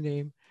dude's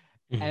name?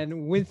 Mm-hmm.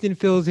 And Winston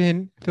fills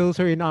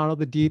her in on all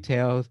the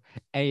details,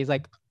 and he's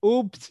like,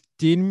 "Oops,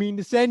 didn't mean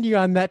to send you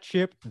on that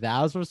ship.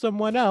 That was for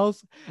someone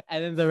else."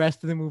 And then the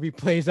rest of the movie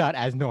plays out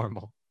as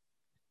normal.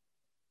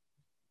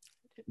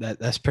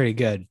 That's pretty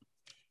good.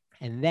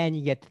 And then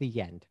you get to the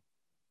end.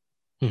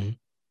 Mm-hmm.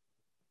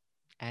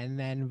 And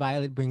then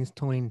Violet brings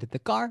Tony into the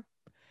car.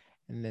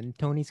 And then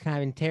Tony's kind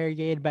of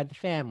interrogated by the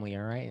family,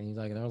 all right? And he's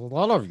like, there's a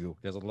lot of you.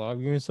 There's a lot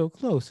of you. You're so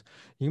close.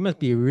 You must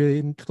be a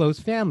really close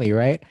family,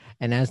 right?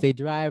 And as they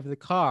drive the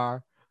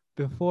car,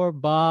 before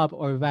Bob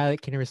or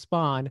Violet can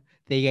respond,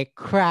 they get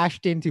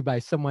crashed into by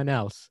someone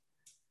else.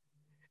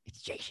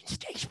 It's Jason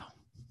Statham.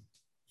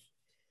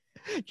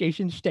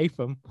 Jason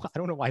Statham. I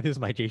don't know why this is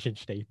my Jason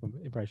Statham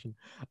impression.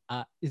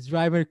 Is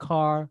driving a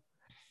car,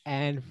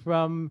 and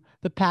from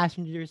the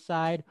passenger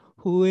side,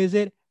 who is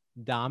it?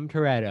 Dom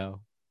Toretto.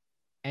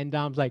 And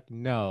Dom's like,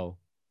 no,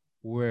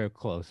 we're a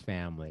close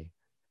family.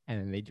 And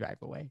then they drive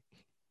away.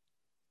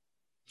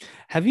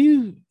 Have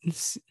you?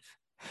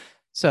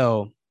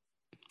 So,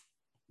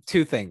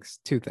 two things.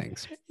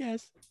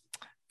 Yes.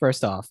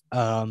 First off,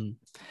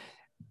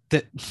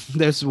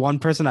 there's one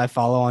person I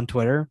follow on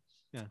Twitter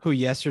who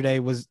yesterday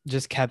was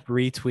just kept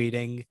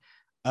retweeting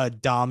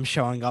Dom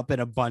showing up in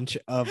a bunch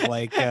of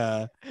like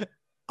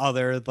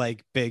other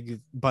like big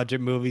budget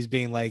movies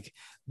being like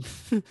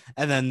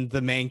and then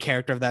the main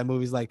character of that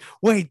movie is like,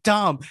 wait,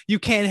 Dom, you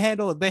can't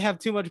handle it, they have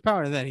too much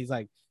power, and then he's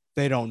like,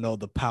 they don't know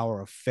the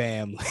power of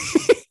family.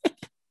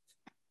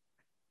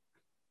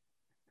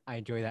 I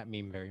enjoy that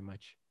meme very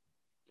much.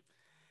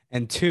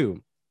 And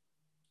two,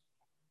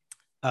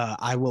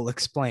 I will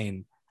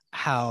explain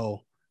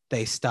how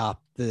they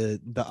stopped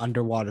the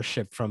underwater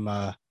ship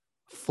from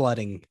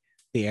flooding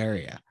the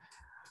area.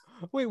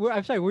 Wait,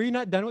 I'm sorry, were you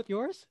not done with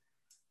yours?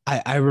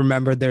 I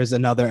remember there's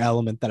another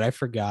element that I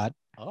forgot.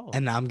 Oh.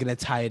 And I'm going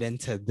to tie it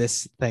into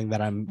this thing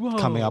that I'm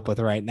coming up with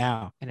right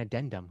now. An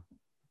addendum.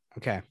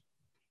 Okay.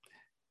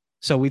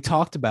 So we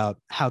talked about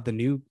how the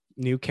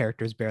new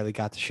characters barely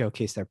got to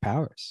showcase their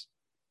powers.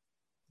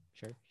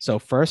 Sure. So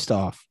first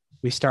off,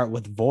 we start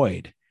with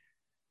Void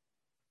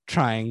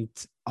trying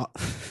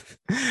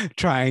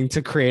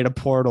to create a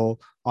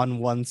portal on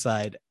one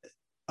side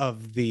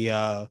of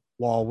the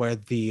wall where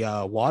the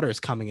water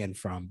is coming in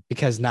from,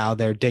 because now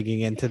they're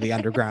digging into the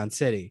underground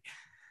city.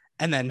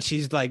 And then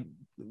she's like,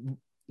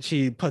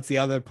 she puts the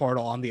other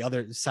portal on the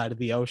other side of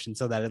the ocean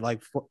so that it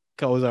like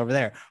goes over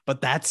there.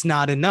 But that's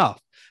not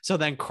enough. So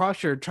then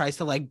Crusher tries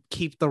to like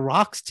keep the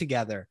rocks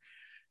together.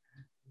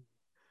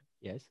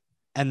 Yes.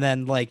 And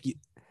then like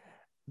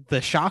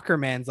the Shocker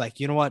Man's like,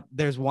 you know what?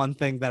 There's one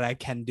thing that I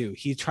can do.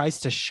 He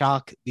tries to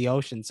shock the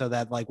ocean so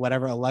that like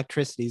whatever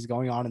electricity is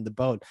going on in the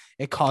boat,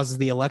 it causes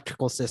the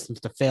electrical systems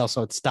to fail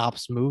so it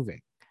stops moving.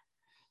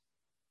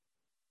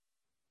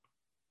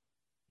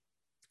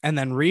 And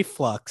then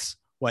Reflux,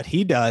 what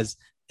he does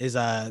is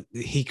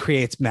he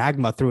creates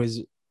magma through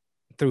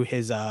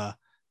his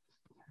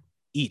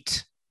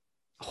eat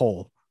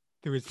hole.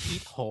 Through his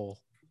eat hole.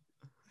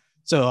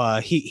 So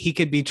he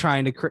could be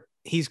trying to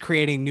he's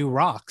creating new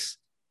rocks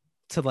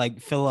to like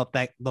fill up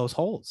those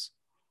holes.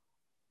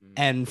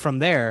 And from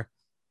there,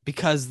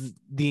 because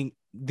the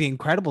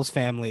Incredibles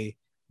family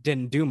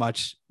didn't do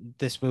much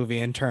this movie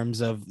in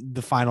terms of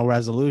the final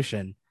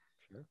resolution,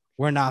 sure,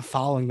 we're not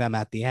following them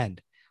at the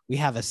end. We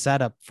have a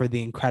setup for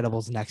the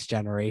Incredibles next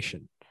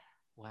generation.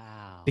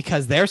 Wow.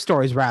 Because their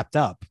story's wrapped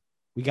up.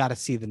 We got to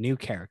see the new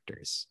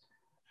characters.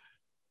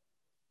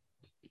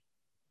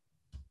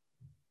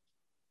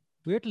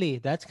 Weirdly,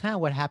 that's kind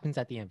of what happens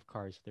at the end of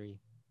Cars 3.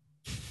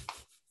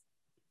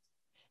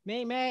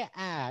 May I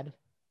add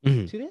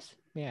to this?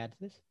 May I add to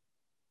this?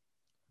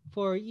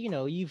 For,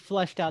 you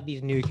fleshed out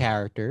these new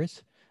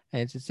characters,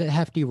 and it's a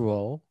hefty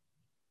role.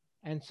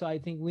 And so I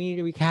think we need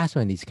to recast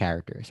one of these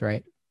characters,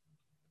 right?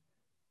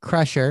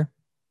 Crusher.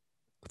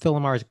 Phil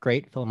LaMarr is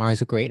great. Phil LaMarr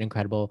is a great,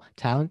 incredible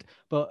talent,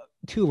 but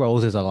 2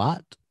 roles is a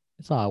lot.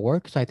 It's a lot of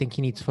work. So I think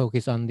he needs to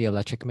focus on the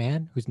Electric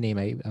Man, whose name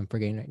I'm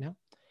forgetting right now.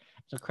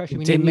 So Crusher.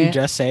 Didn't you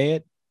just say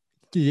it?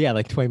 Yeah,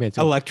 like 20 minutes.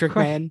 Electric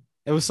Man.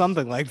 It was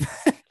something like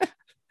that.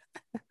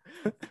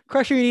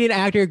 Crusher, you need an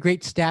actor of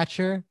great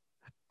stature,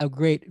 of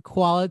great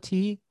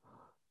quality,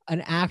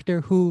 an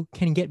actor who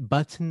can get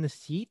butts in the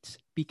seats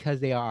because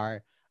they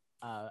are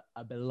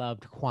a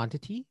beloved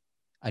quantity,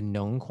 a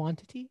known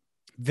quantity.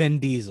 Vin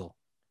Diesel.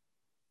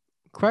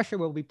 Crusher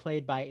will be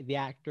played by the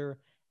actor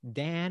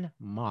Dan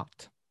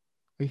Mott.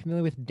 Are you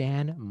familiar with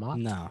Dan Mott?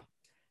 No.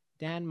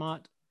 Dan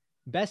Mott,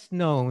 best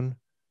known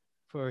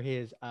for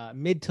his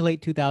mid to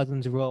late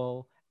 2000s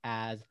role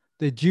as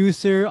the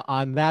Juicer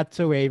on That's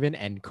a Raven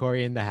and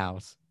Cory in the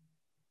House.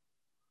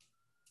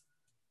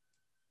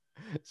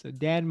 So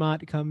Dan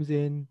Mott comes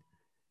in,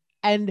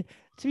 and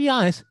to be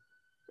honest,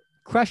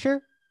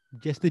 Crusher,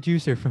 just the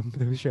Juicer from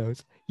those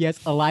shows.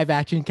 Yes, a live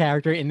action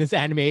character in this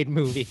animated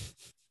movie.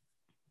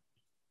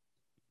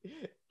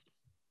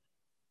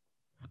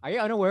 Are you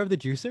unaware of the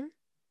Juicer?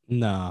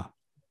 No.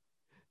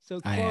 So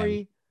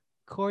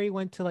Cory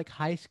went to like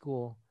high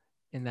school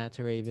in That's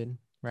a Raven,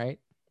 right?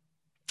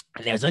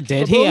 And there's a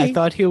Did bully. he? I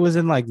thought he was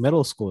in like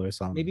middle school or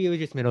something. Maybe it was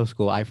just middle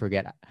school. I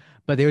forget.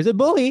 But there was a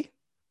bully.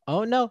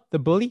 Oh no, the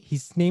bully,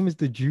 his name is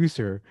the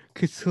Juicer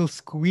because he'll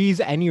squeeze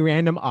any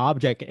random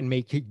object and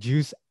make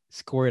juice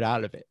squirt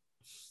out of it.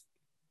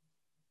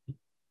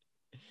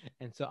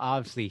 And so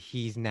obviously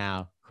he's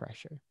now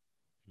Crusher.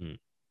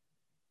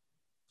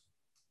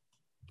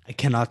 I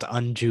cannot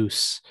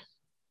unjuice.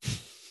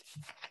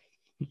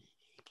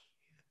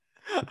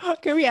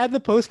 Can we add the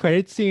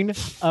post-credit scene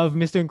of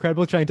Mr.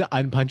 Incredible trying to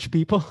unpunch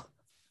people?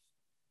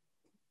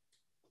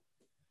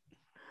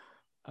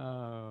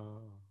 Oh.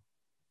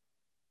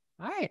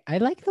 All right. I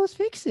like those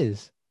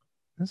fixes.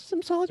 Those are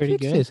some solid Pretty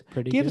fixes. good.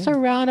 Pretty Give us good. a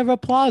round of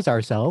applause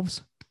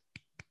ourselves.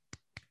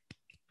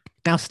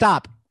 Now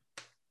stop.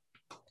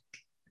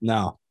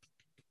 No.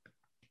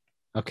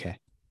 Okay.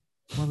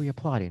 What are we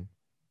applauding?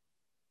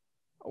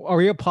 Are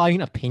we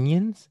applauding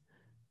opinions?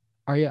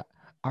 Are you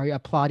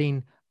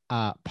applauding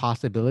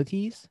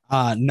possibilities?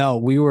 No,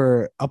 we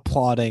were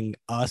applauding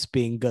us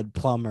being good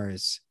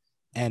plumbers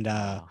and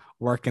Wow.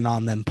 working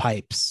on them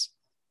pipes.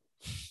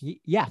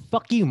 Yeah,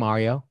 fuck you,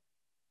 Mario.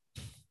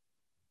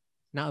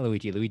 Not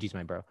Luigi. Luigi's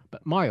my bro.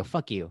 But Mario,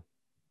 fuck you.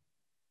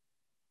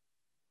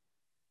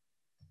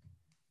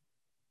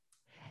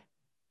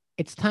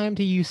 It's time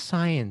to use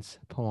science,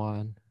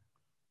 Pawan.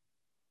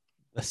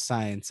 The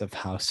science of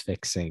house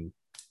fixing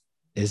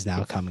is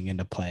now coming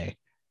into play.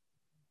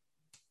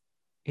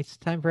 It's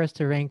time for us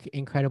to rank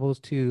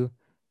Incredibles 2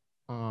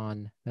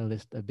 on the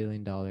list of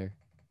billion-dollar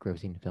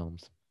grossing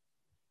films.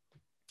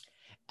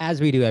 As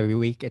we do every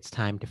week, it's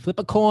time to flip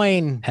a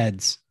coin.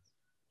 Heads.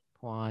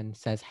 Pawan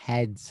says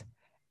heads,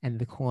 and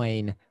the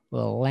coin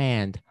will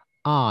land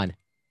on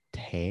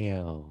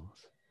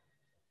tails.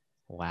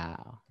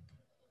 Wow.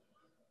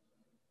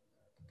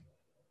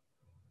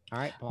 All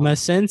right, Pawan. Miss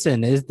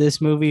Simpson, is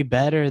this movie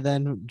better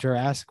than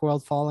Jurassic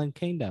World Fallen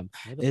Kingdom?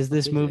 What the Is fuck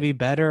this is movie it?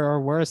 better or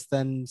worse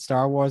than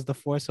Star Wars The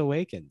Force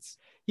Awakens?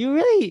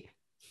 You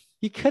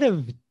could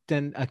have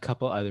done a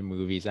couple other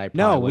movies. I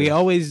No, probably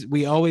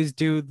we always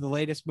do the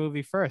latest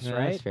movie first, No,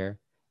 right? That's fair.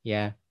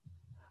 Yeah.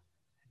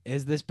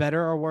 Is this better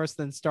or worse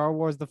than Star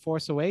Wars The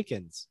Force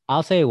Awakens?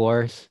 I'll say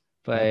worse,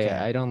 but Okay.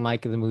 I don't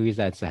like the movies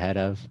that's ahead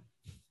of.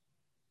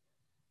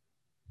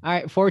 All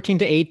right, 14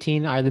 to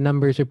 18 are the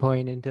numbers we're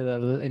pointing into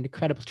the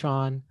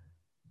Incredibletron.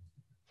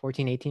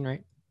 14, 18,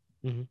 right?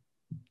 Mhm.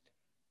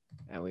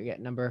 And we get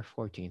number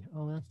 14.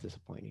 Oh, that's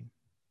disappointing.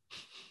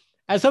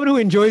 As someone who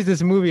enjoys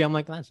this movie, I'm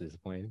like, that's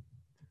disappointing.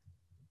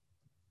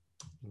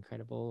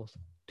 Incredibles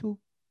 2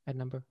 at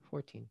number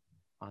 14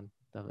 on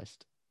the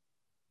list.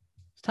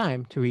 It's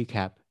time to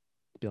recap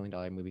the Billion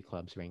Dollar Movie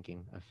Club's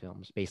ranking of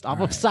films based off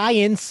All of right.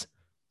 science.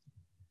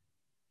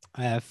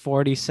 I have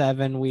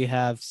 47. We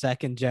have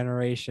second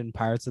generation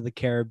Pirates of the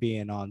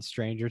Caribbean on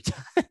Stranger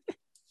Tides.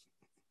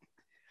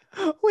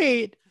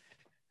 Wait,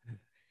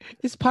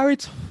 is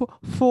Pirates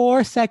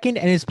 4 second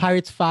and is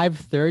Pirates 5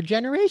 third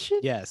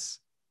generation? Yes.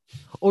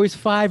 Or is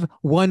 5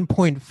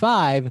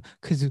 1.5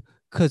 because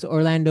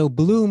Orlando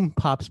Bloom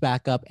pops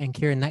back up and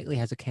Keira Knightley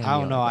has a cameo? I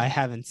don't know. I again?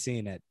 haven't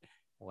seen it.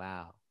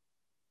 Wow.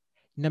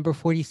 Number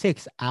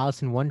 46,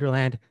 Alice in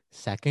Wonderland,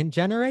 second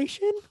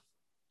generation?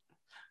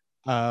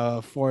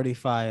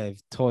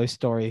 45, Toy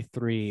Story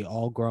 3,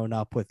 All Grown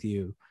Up with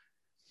You.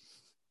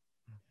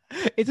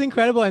 It's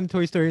incredible in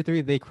Toy Story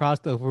 3, they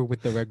crossed over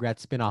with the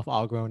Rugrats spinoff,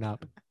 All Grown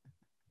Up.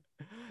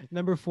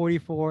 Number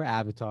 44,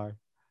 Avatar.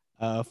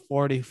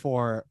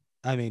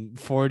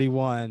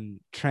 41,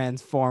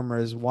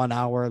 Transformers 1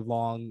 hour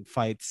long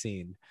fight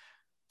scene.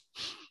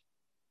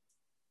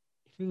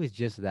 If it was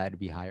just that, it'd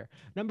be higher.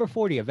 Number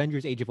 40,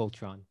 Avengers Age of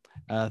Ultron.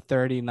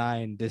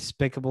 39,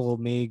 Despicable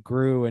Me,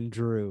 Gru and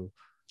Drew.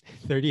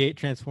 38,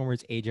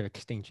 Transformers Age of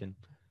Extinction.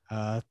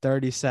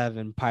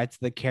 37, Pirates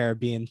of the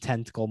Caribbean,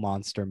 Tentacle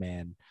Monster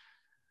Man.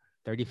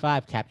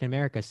 35, Captain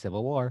America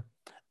Civil War.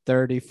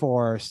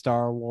 34,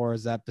 Star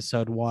Wars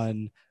Episode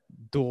 1,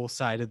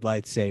 dual-sided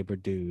lightsaber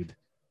dude.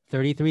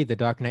 33, The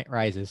Dark Knight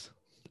Rises.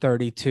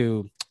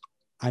 32,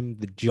 I'm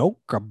the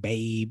Joker,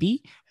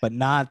 baby, but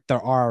not the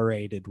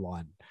R-rated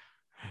one.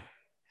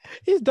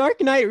 Is Dark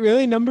Knight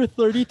really number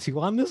 32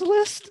 on this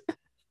list?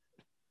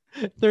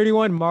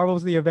 31,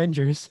 Marvel's The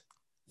Avengers.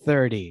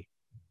 30,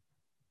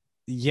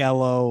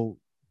 yellow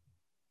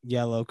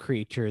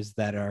creatures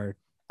that are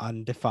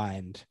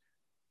undefined.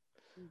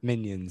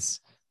 Minions.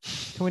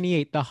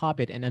 28, The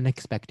Hobbit, An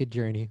Unexpected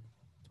Journey.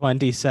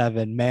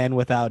 27, Man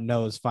Without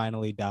Nose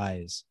finally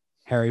dies.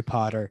 Harry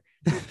Potter.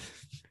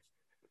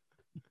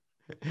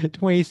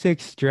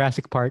 26,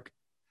 Jurassic Park.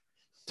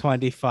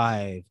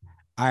 25,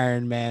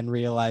 Iron Man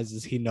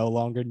realizes he no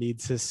longer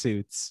needs his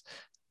suits.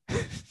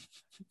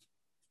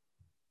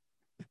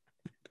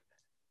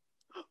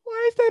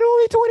 Why is that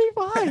only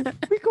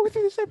 25? We go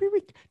through this every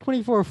week.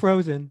 24,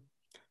 Frozen.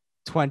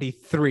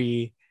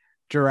 23,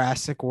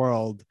 Jurassic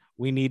World.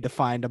 We need to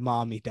find a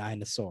mommy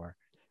dinosaur.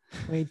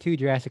 22,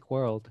 Jurassic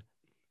World.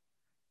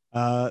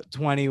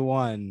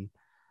 21,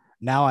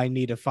 Now I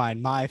need to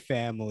find my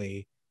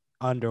family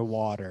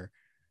underwater.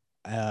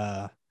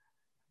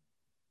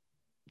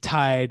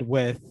 Tied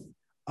with,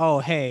 oh,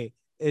 hey,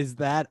 is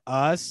that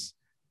us?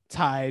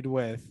 Tied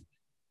with,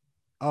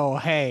 oh,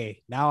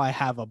 hey, now I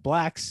have a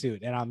black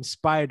suit and I'm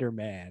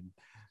Spider-Man.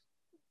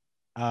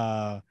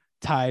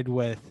 Tied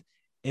with,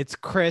 it's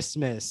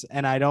Christmas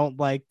and I don't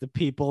like the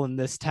people in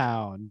this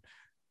town.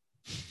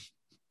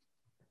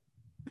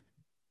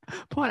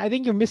 Paul, I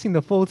think you're missing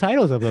the full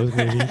titles of those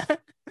movies.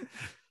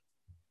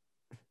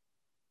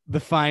 The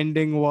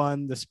Finding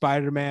one, the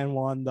Spider-Man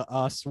one, the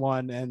Us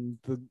one, and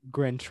the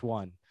Grinch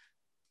one.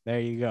 There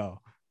you go.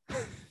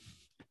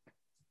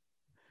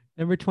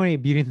 Number 20,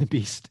 Beauty and the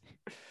Beast.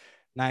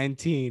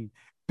 19,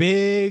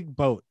 Big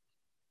Boat.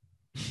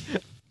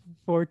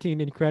 14,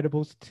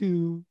 Incredibles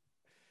 2.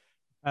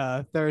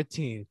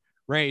 13,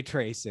 ray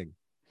tracing.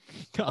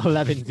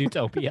 11,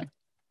 Zootopia.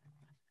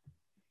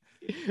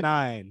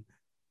 9,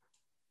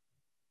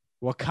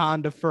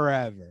 Wakanda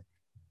Forever.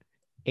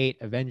 8,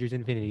 Avengers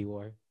Infinity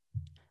War.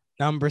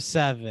 Number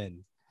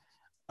 7,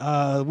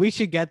 we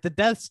should get the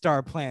Death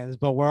Star plans,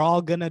 but we're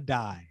all gonna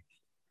die.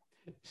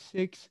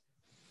 6,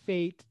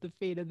 Fate, the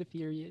Fate of the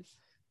Furious.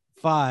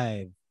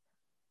 5,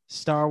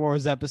 Star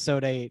Wars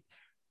Episode 8,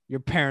 your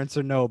parents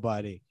are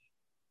nobody.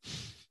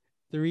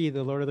 3,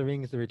 The Lord of the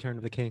Rings, The Return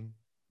of the King.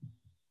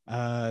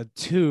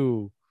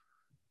 2,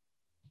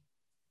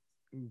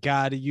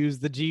 gotta use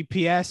the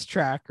GPS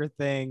tracker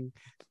thing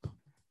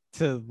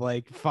to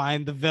like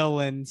find the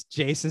villains.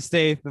 Jason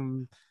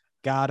Statham,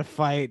 gotta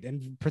fight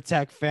and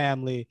protect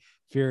family.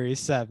 Fury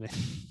 7.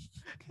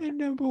 And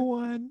number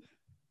 1,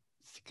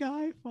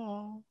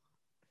 Skyfall.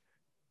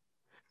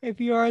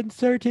 If you are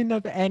uncertain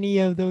of any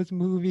of those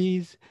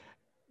movies,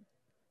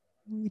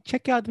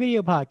 check out the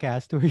video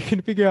podcast where you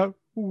can figure out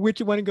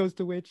which one goes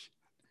to which.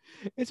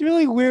 It's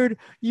really weird.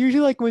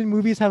 Usually, like when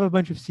movies have a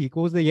bunch of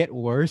sequels, they get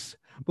worse.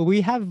 But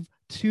we have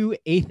 2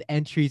 eighth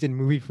entries in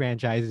movie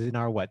franchises in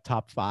our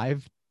top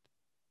 5.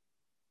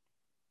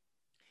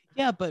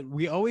 Yeah, but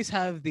we always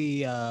have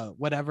the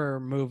whatever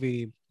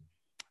movie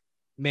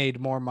made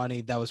more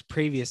money that was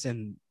previous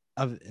in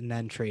of an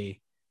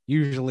entry,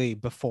 usually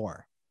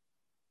before.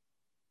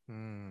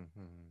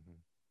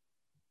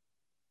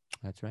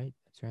 That's right.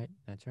 That's right.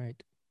 That's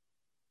right.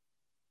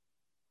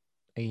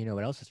 And you know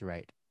what else is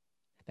right?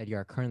 That you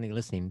are currently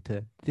listening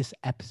to this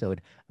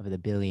episode of the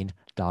 $1 Billion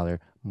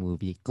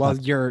Movie Club.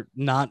 Well, you're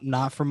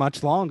not for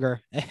much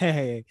longer.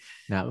 Hey,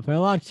 Not for a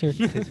long time.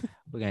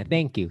 We're gonna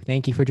thank you.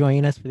 Thank you for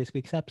joining us for this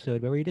week's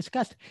episode where we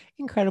discussed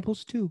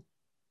Incredibles 2.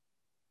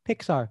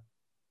 Pixar.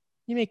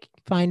 You make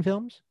fine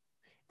films.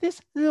 This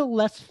is a little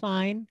less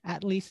fine,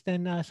 at least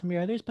than some of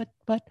your others, but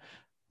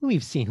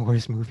we've seen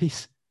worse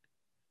movies.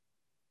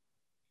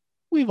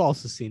 we've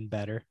also seen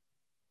better.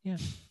 Yeah.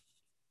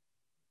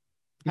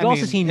 You've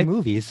also seen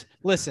movies.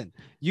 Listen,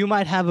 you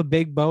might have a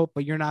big boat,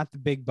 but you're not the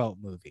big boat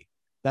movie.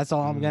 That's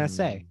all I'm gonna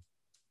say.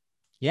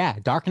 Yeah,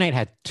 Dark Knight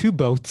had 2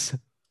 boats,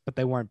 But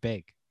they weren't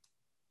big.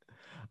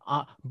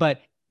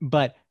 but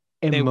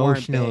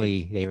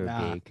emotionally they were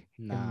Nah, big.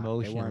 nah,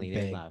 Emotionally, they weren't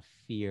there's big. a lot of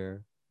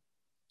fear.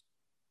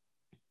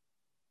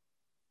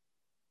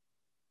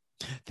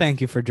 Thank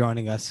you for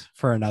joining us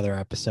for another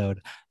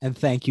episode, and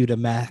thank you to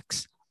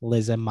Max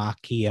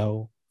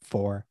Lizamacchio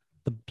for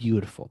the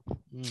beautiful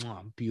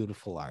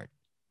art.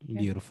 Yeah.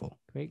 Beautiful.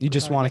 Great You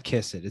just art. want to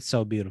kiss it. It's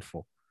so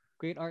beautiful.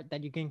 Great art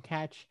that you can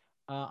catch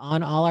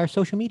on all our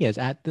social medias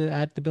at the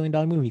 $1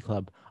 Billion Movie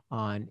Club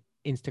on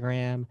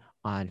Instagram,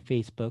 on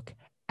Facebook,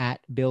 at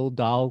Bill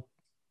Doll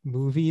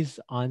Movies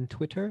on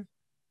Twitter.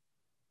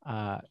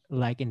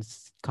 Like and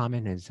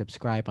comment and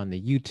subscribe on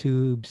the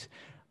YouTubes.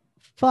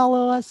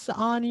 Follow us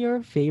on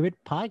your favorite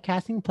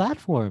podcasting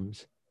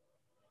platforms: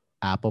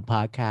 Apple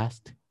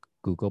Podcast,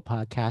 Google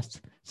Podcasts,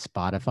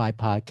 Spotify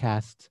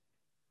Podcasts,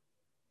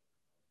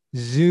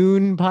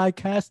 Zune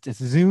Podcast.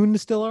 Is Zune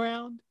still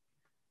around?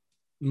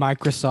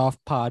 Microsoft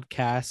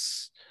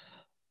podcasts,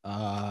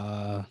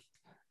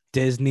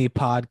 Disney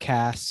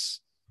podcasts.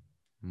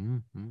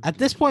 At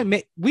this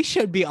point, we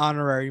should be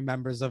honorary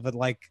members of it.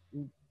 Like,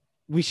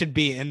 we should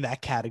be in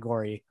that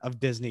category of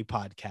Disney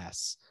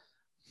podcasts.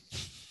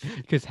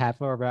 Because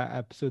half of our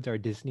episodes are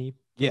Disney.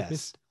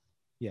 Yes.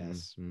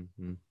 Yes.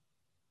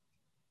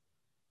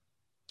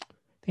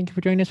 Thank you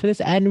for joining us for this.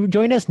 And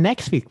join us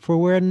next week for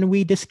when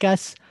we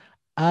discuss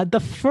the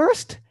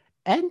first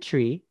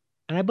entry,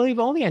 and I believe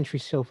only entry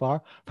so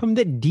far, from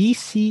the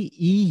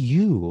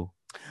DCEU.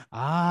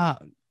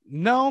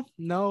 No,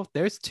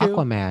 there's 2.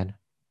 Aquaman.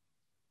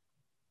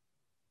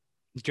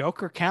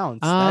 Joker counts.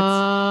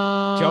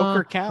 That's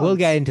Joker counts. We'll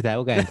get into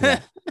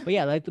that. But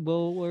yeah,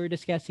 we're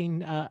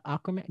discussing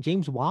Aquaman.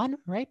 James Wan,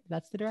 right?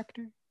 That's the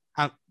director.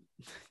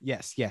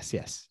 Yes.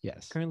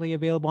 Currently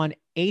available on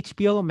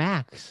HBO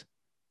Max.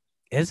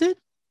 Is it?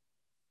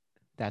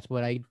 That's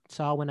what I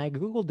saw when I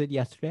Googled it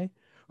yesterday.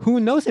 Who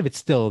knows if it's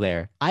still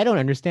there? I don't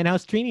understand how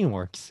streaming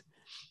works.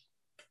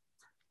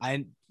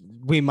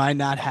 We might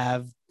not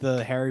have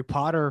the Harry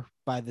Potter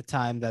by the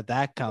time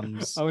that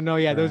comes. Oh no,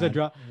 yeah, those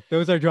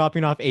are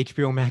dropping off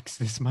HBO Max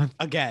this month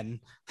again.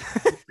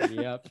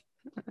 Yep.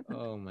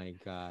 Oh my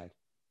god.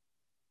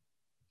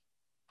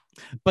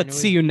 But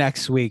see you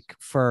next week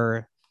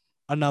for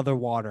another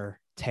water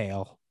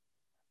tale.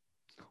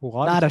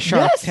 Not a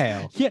shark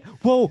tale. Yeah.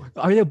 Whoa,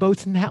 are there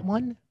boats in that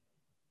one?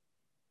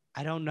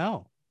 I don't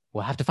know.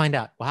 We'll have to find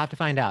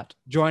out.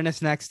 Join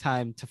us next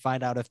time to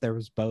find out if there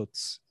was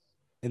boats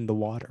in the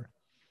water.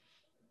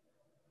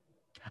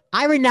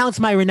 I renounce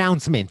my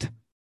renouncement.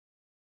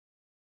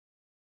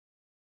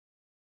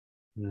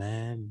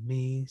 Let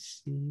me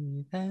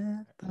see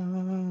that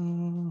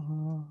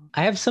thought.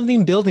 I have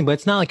something building, but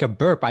it's not like a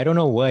burp. I don't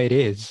know what it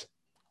is.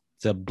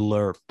 It's a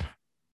blurp.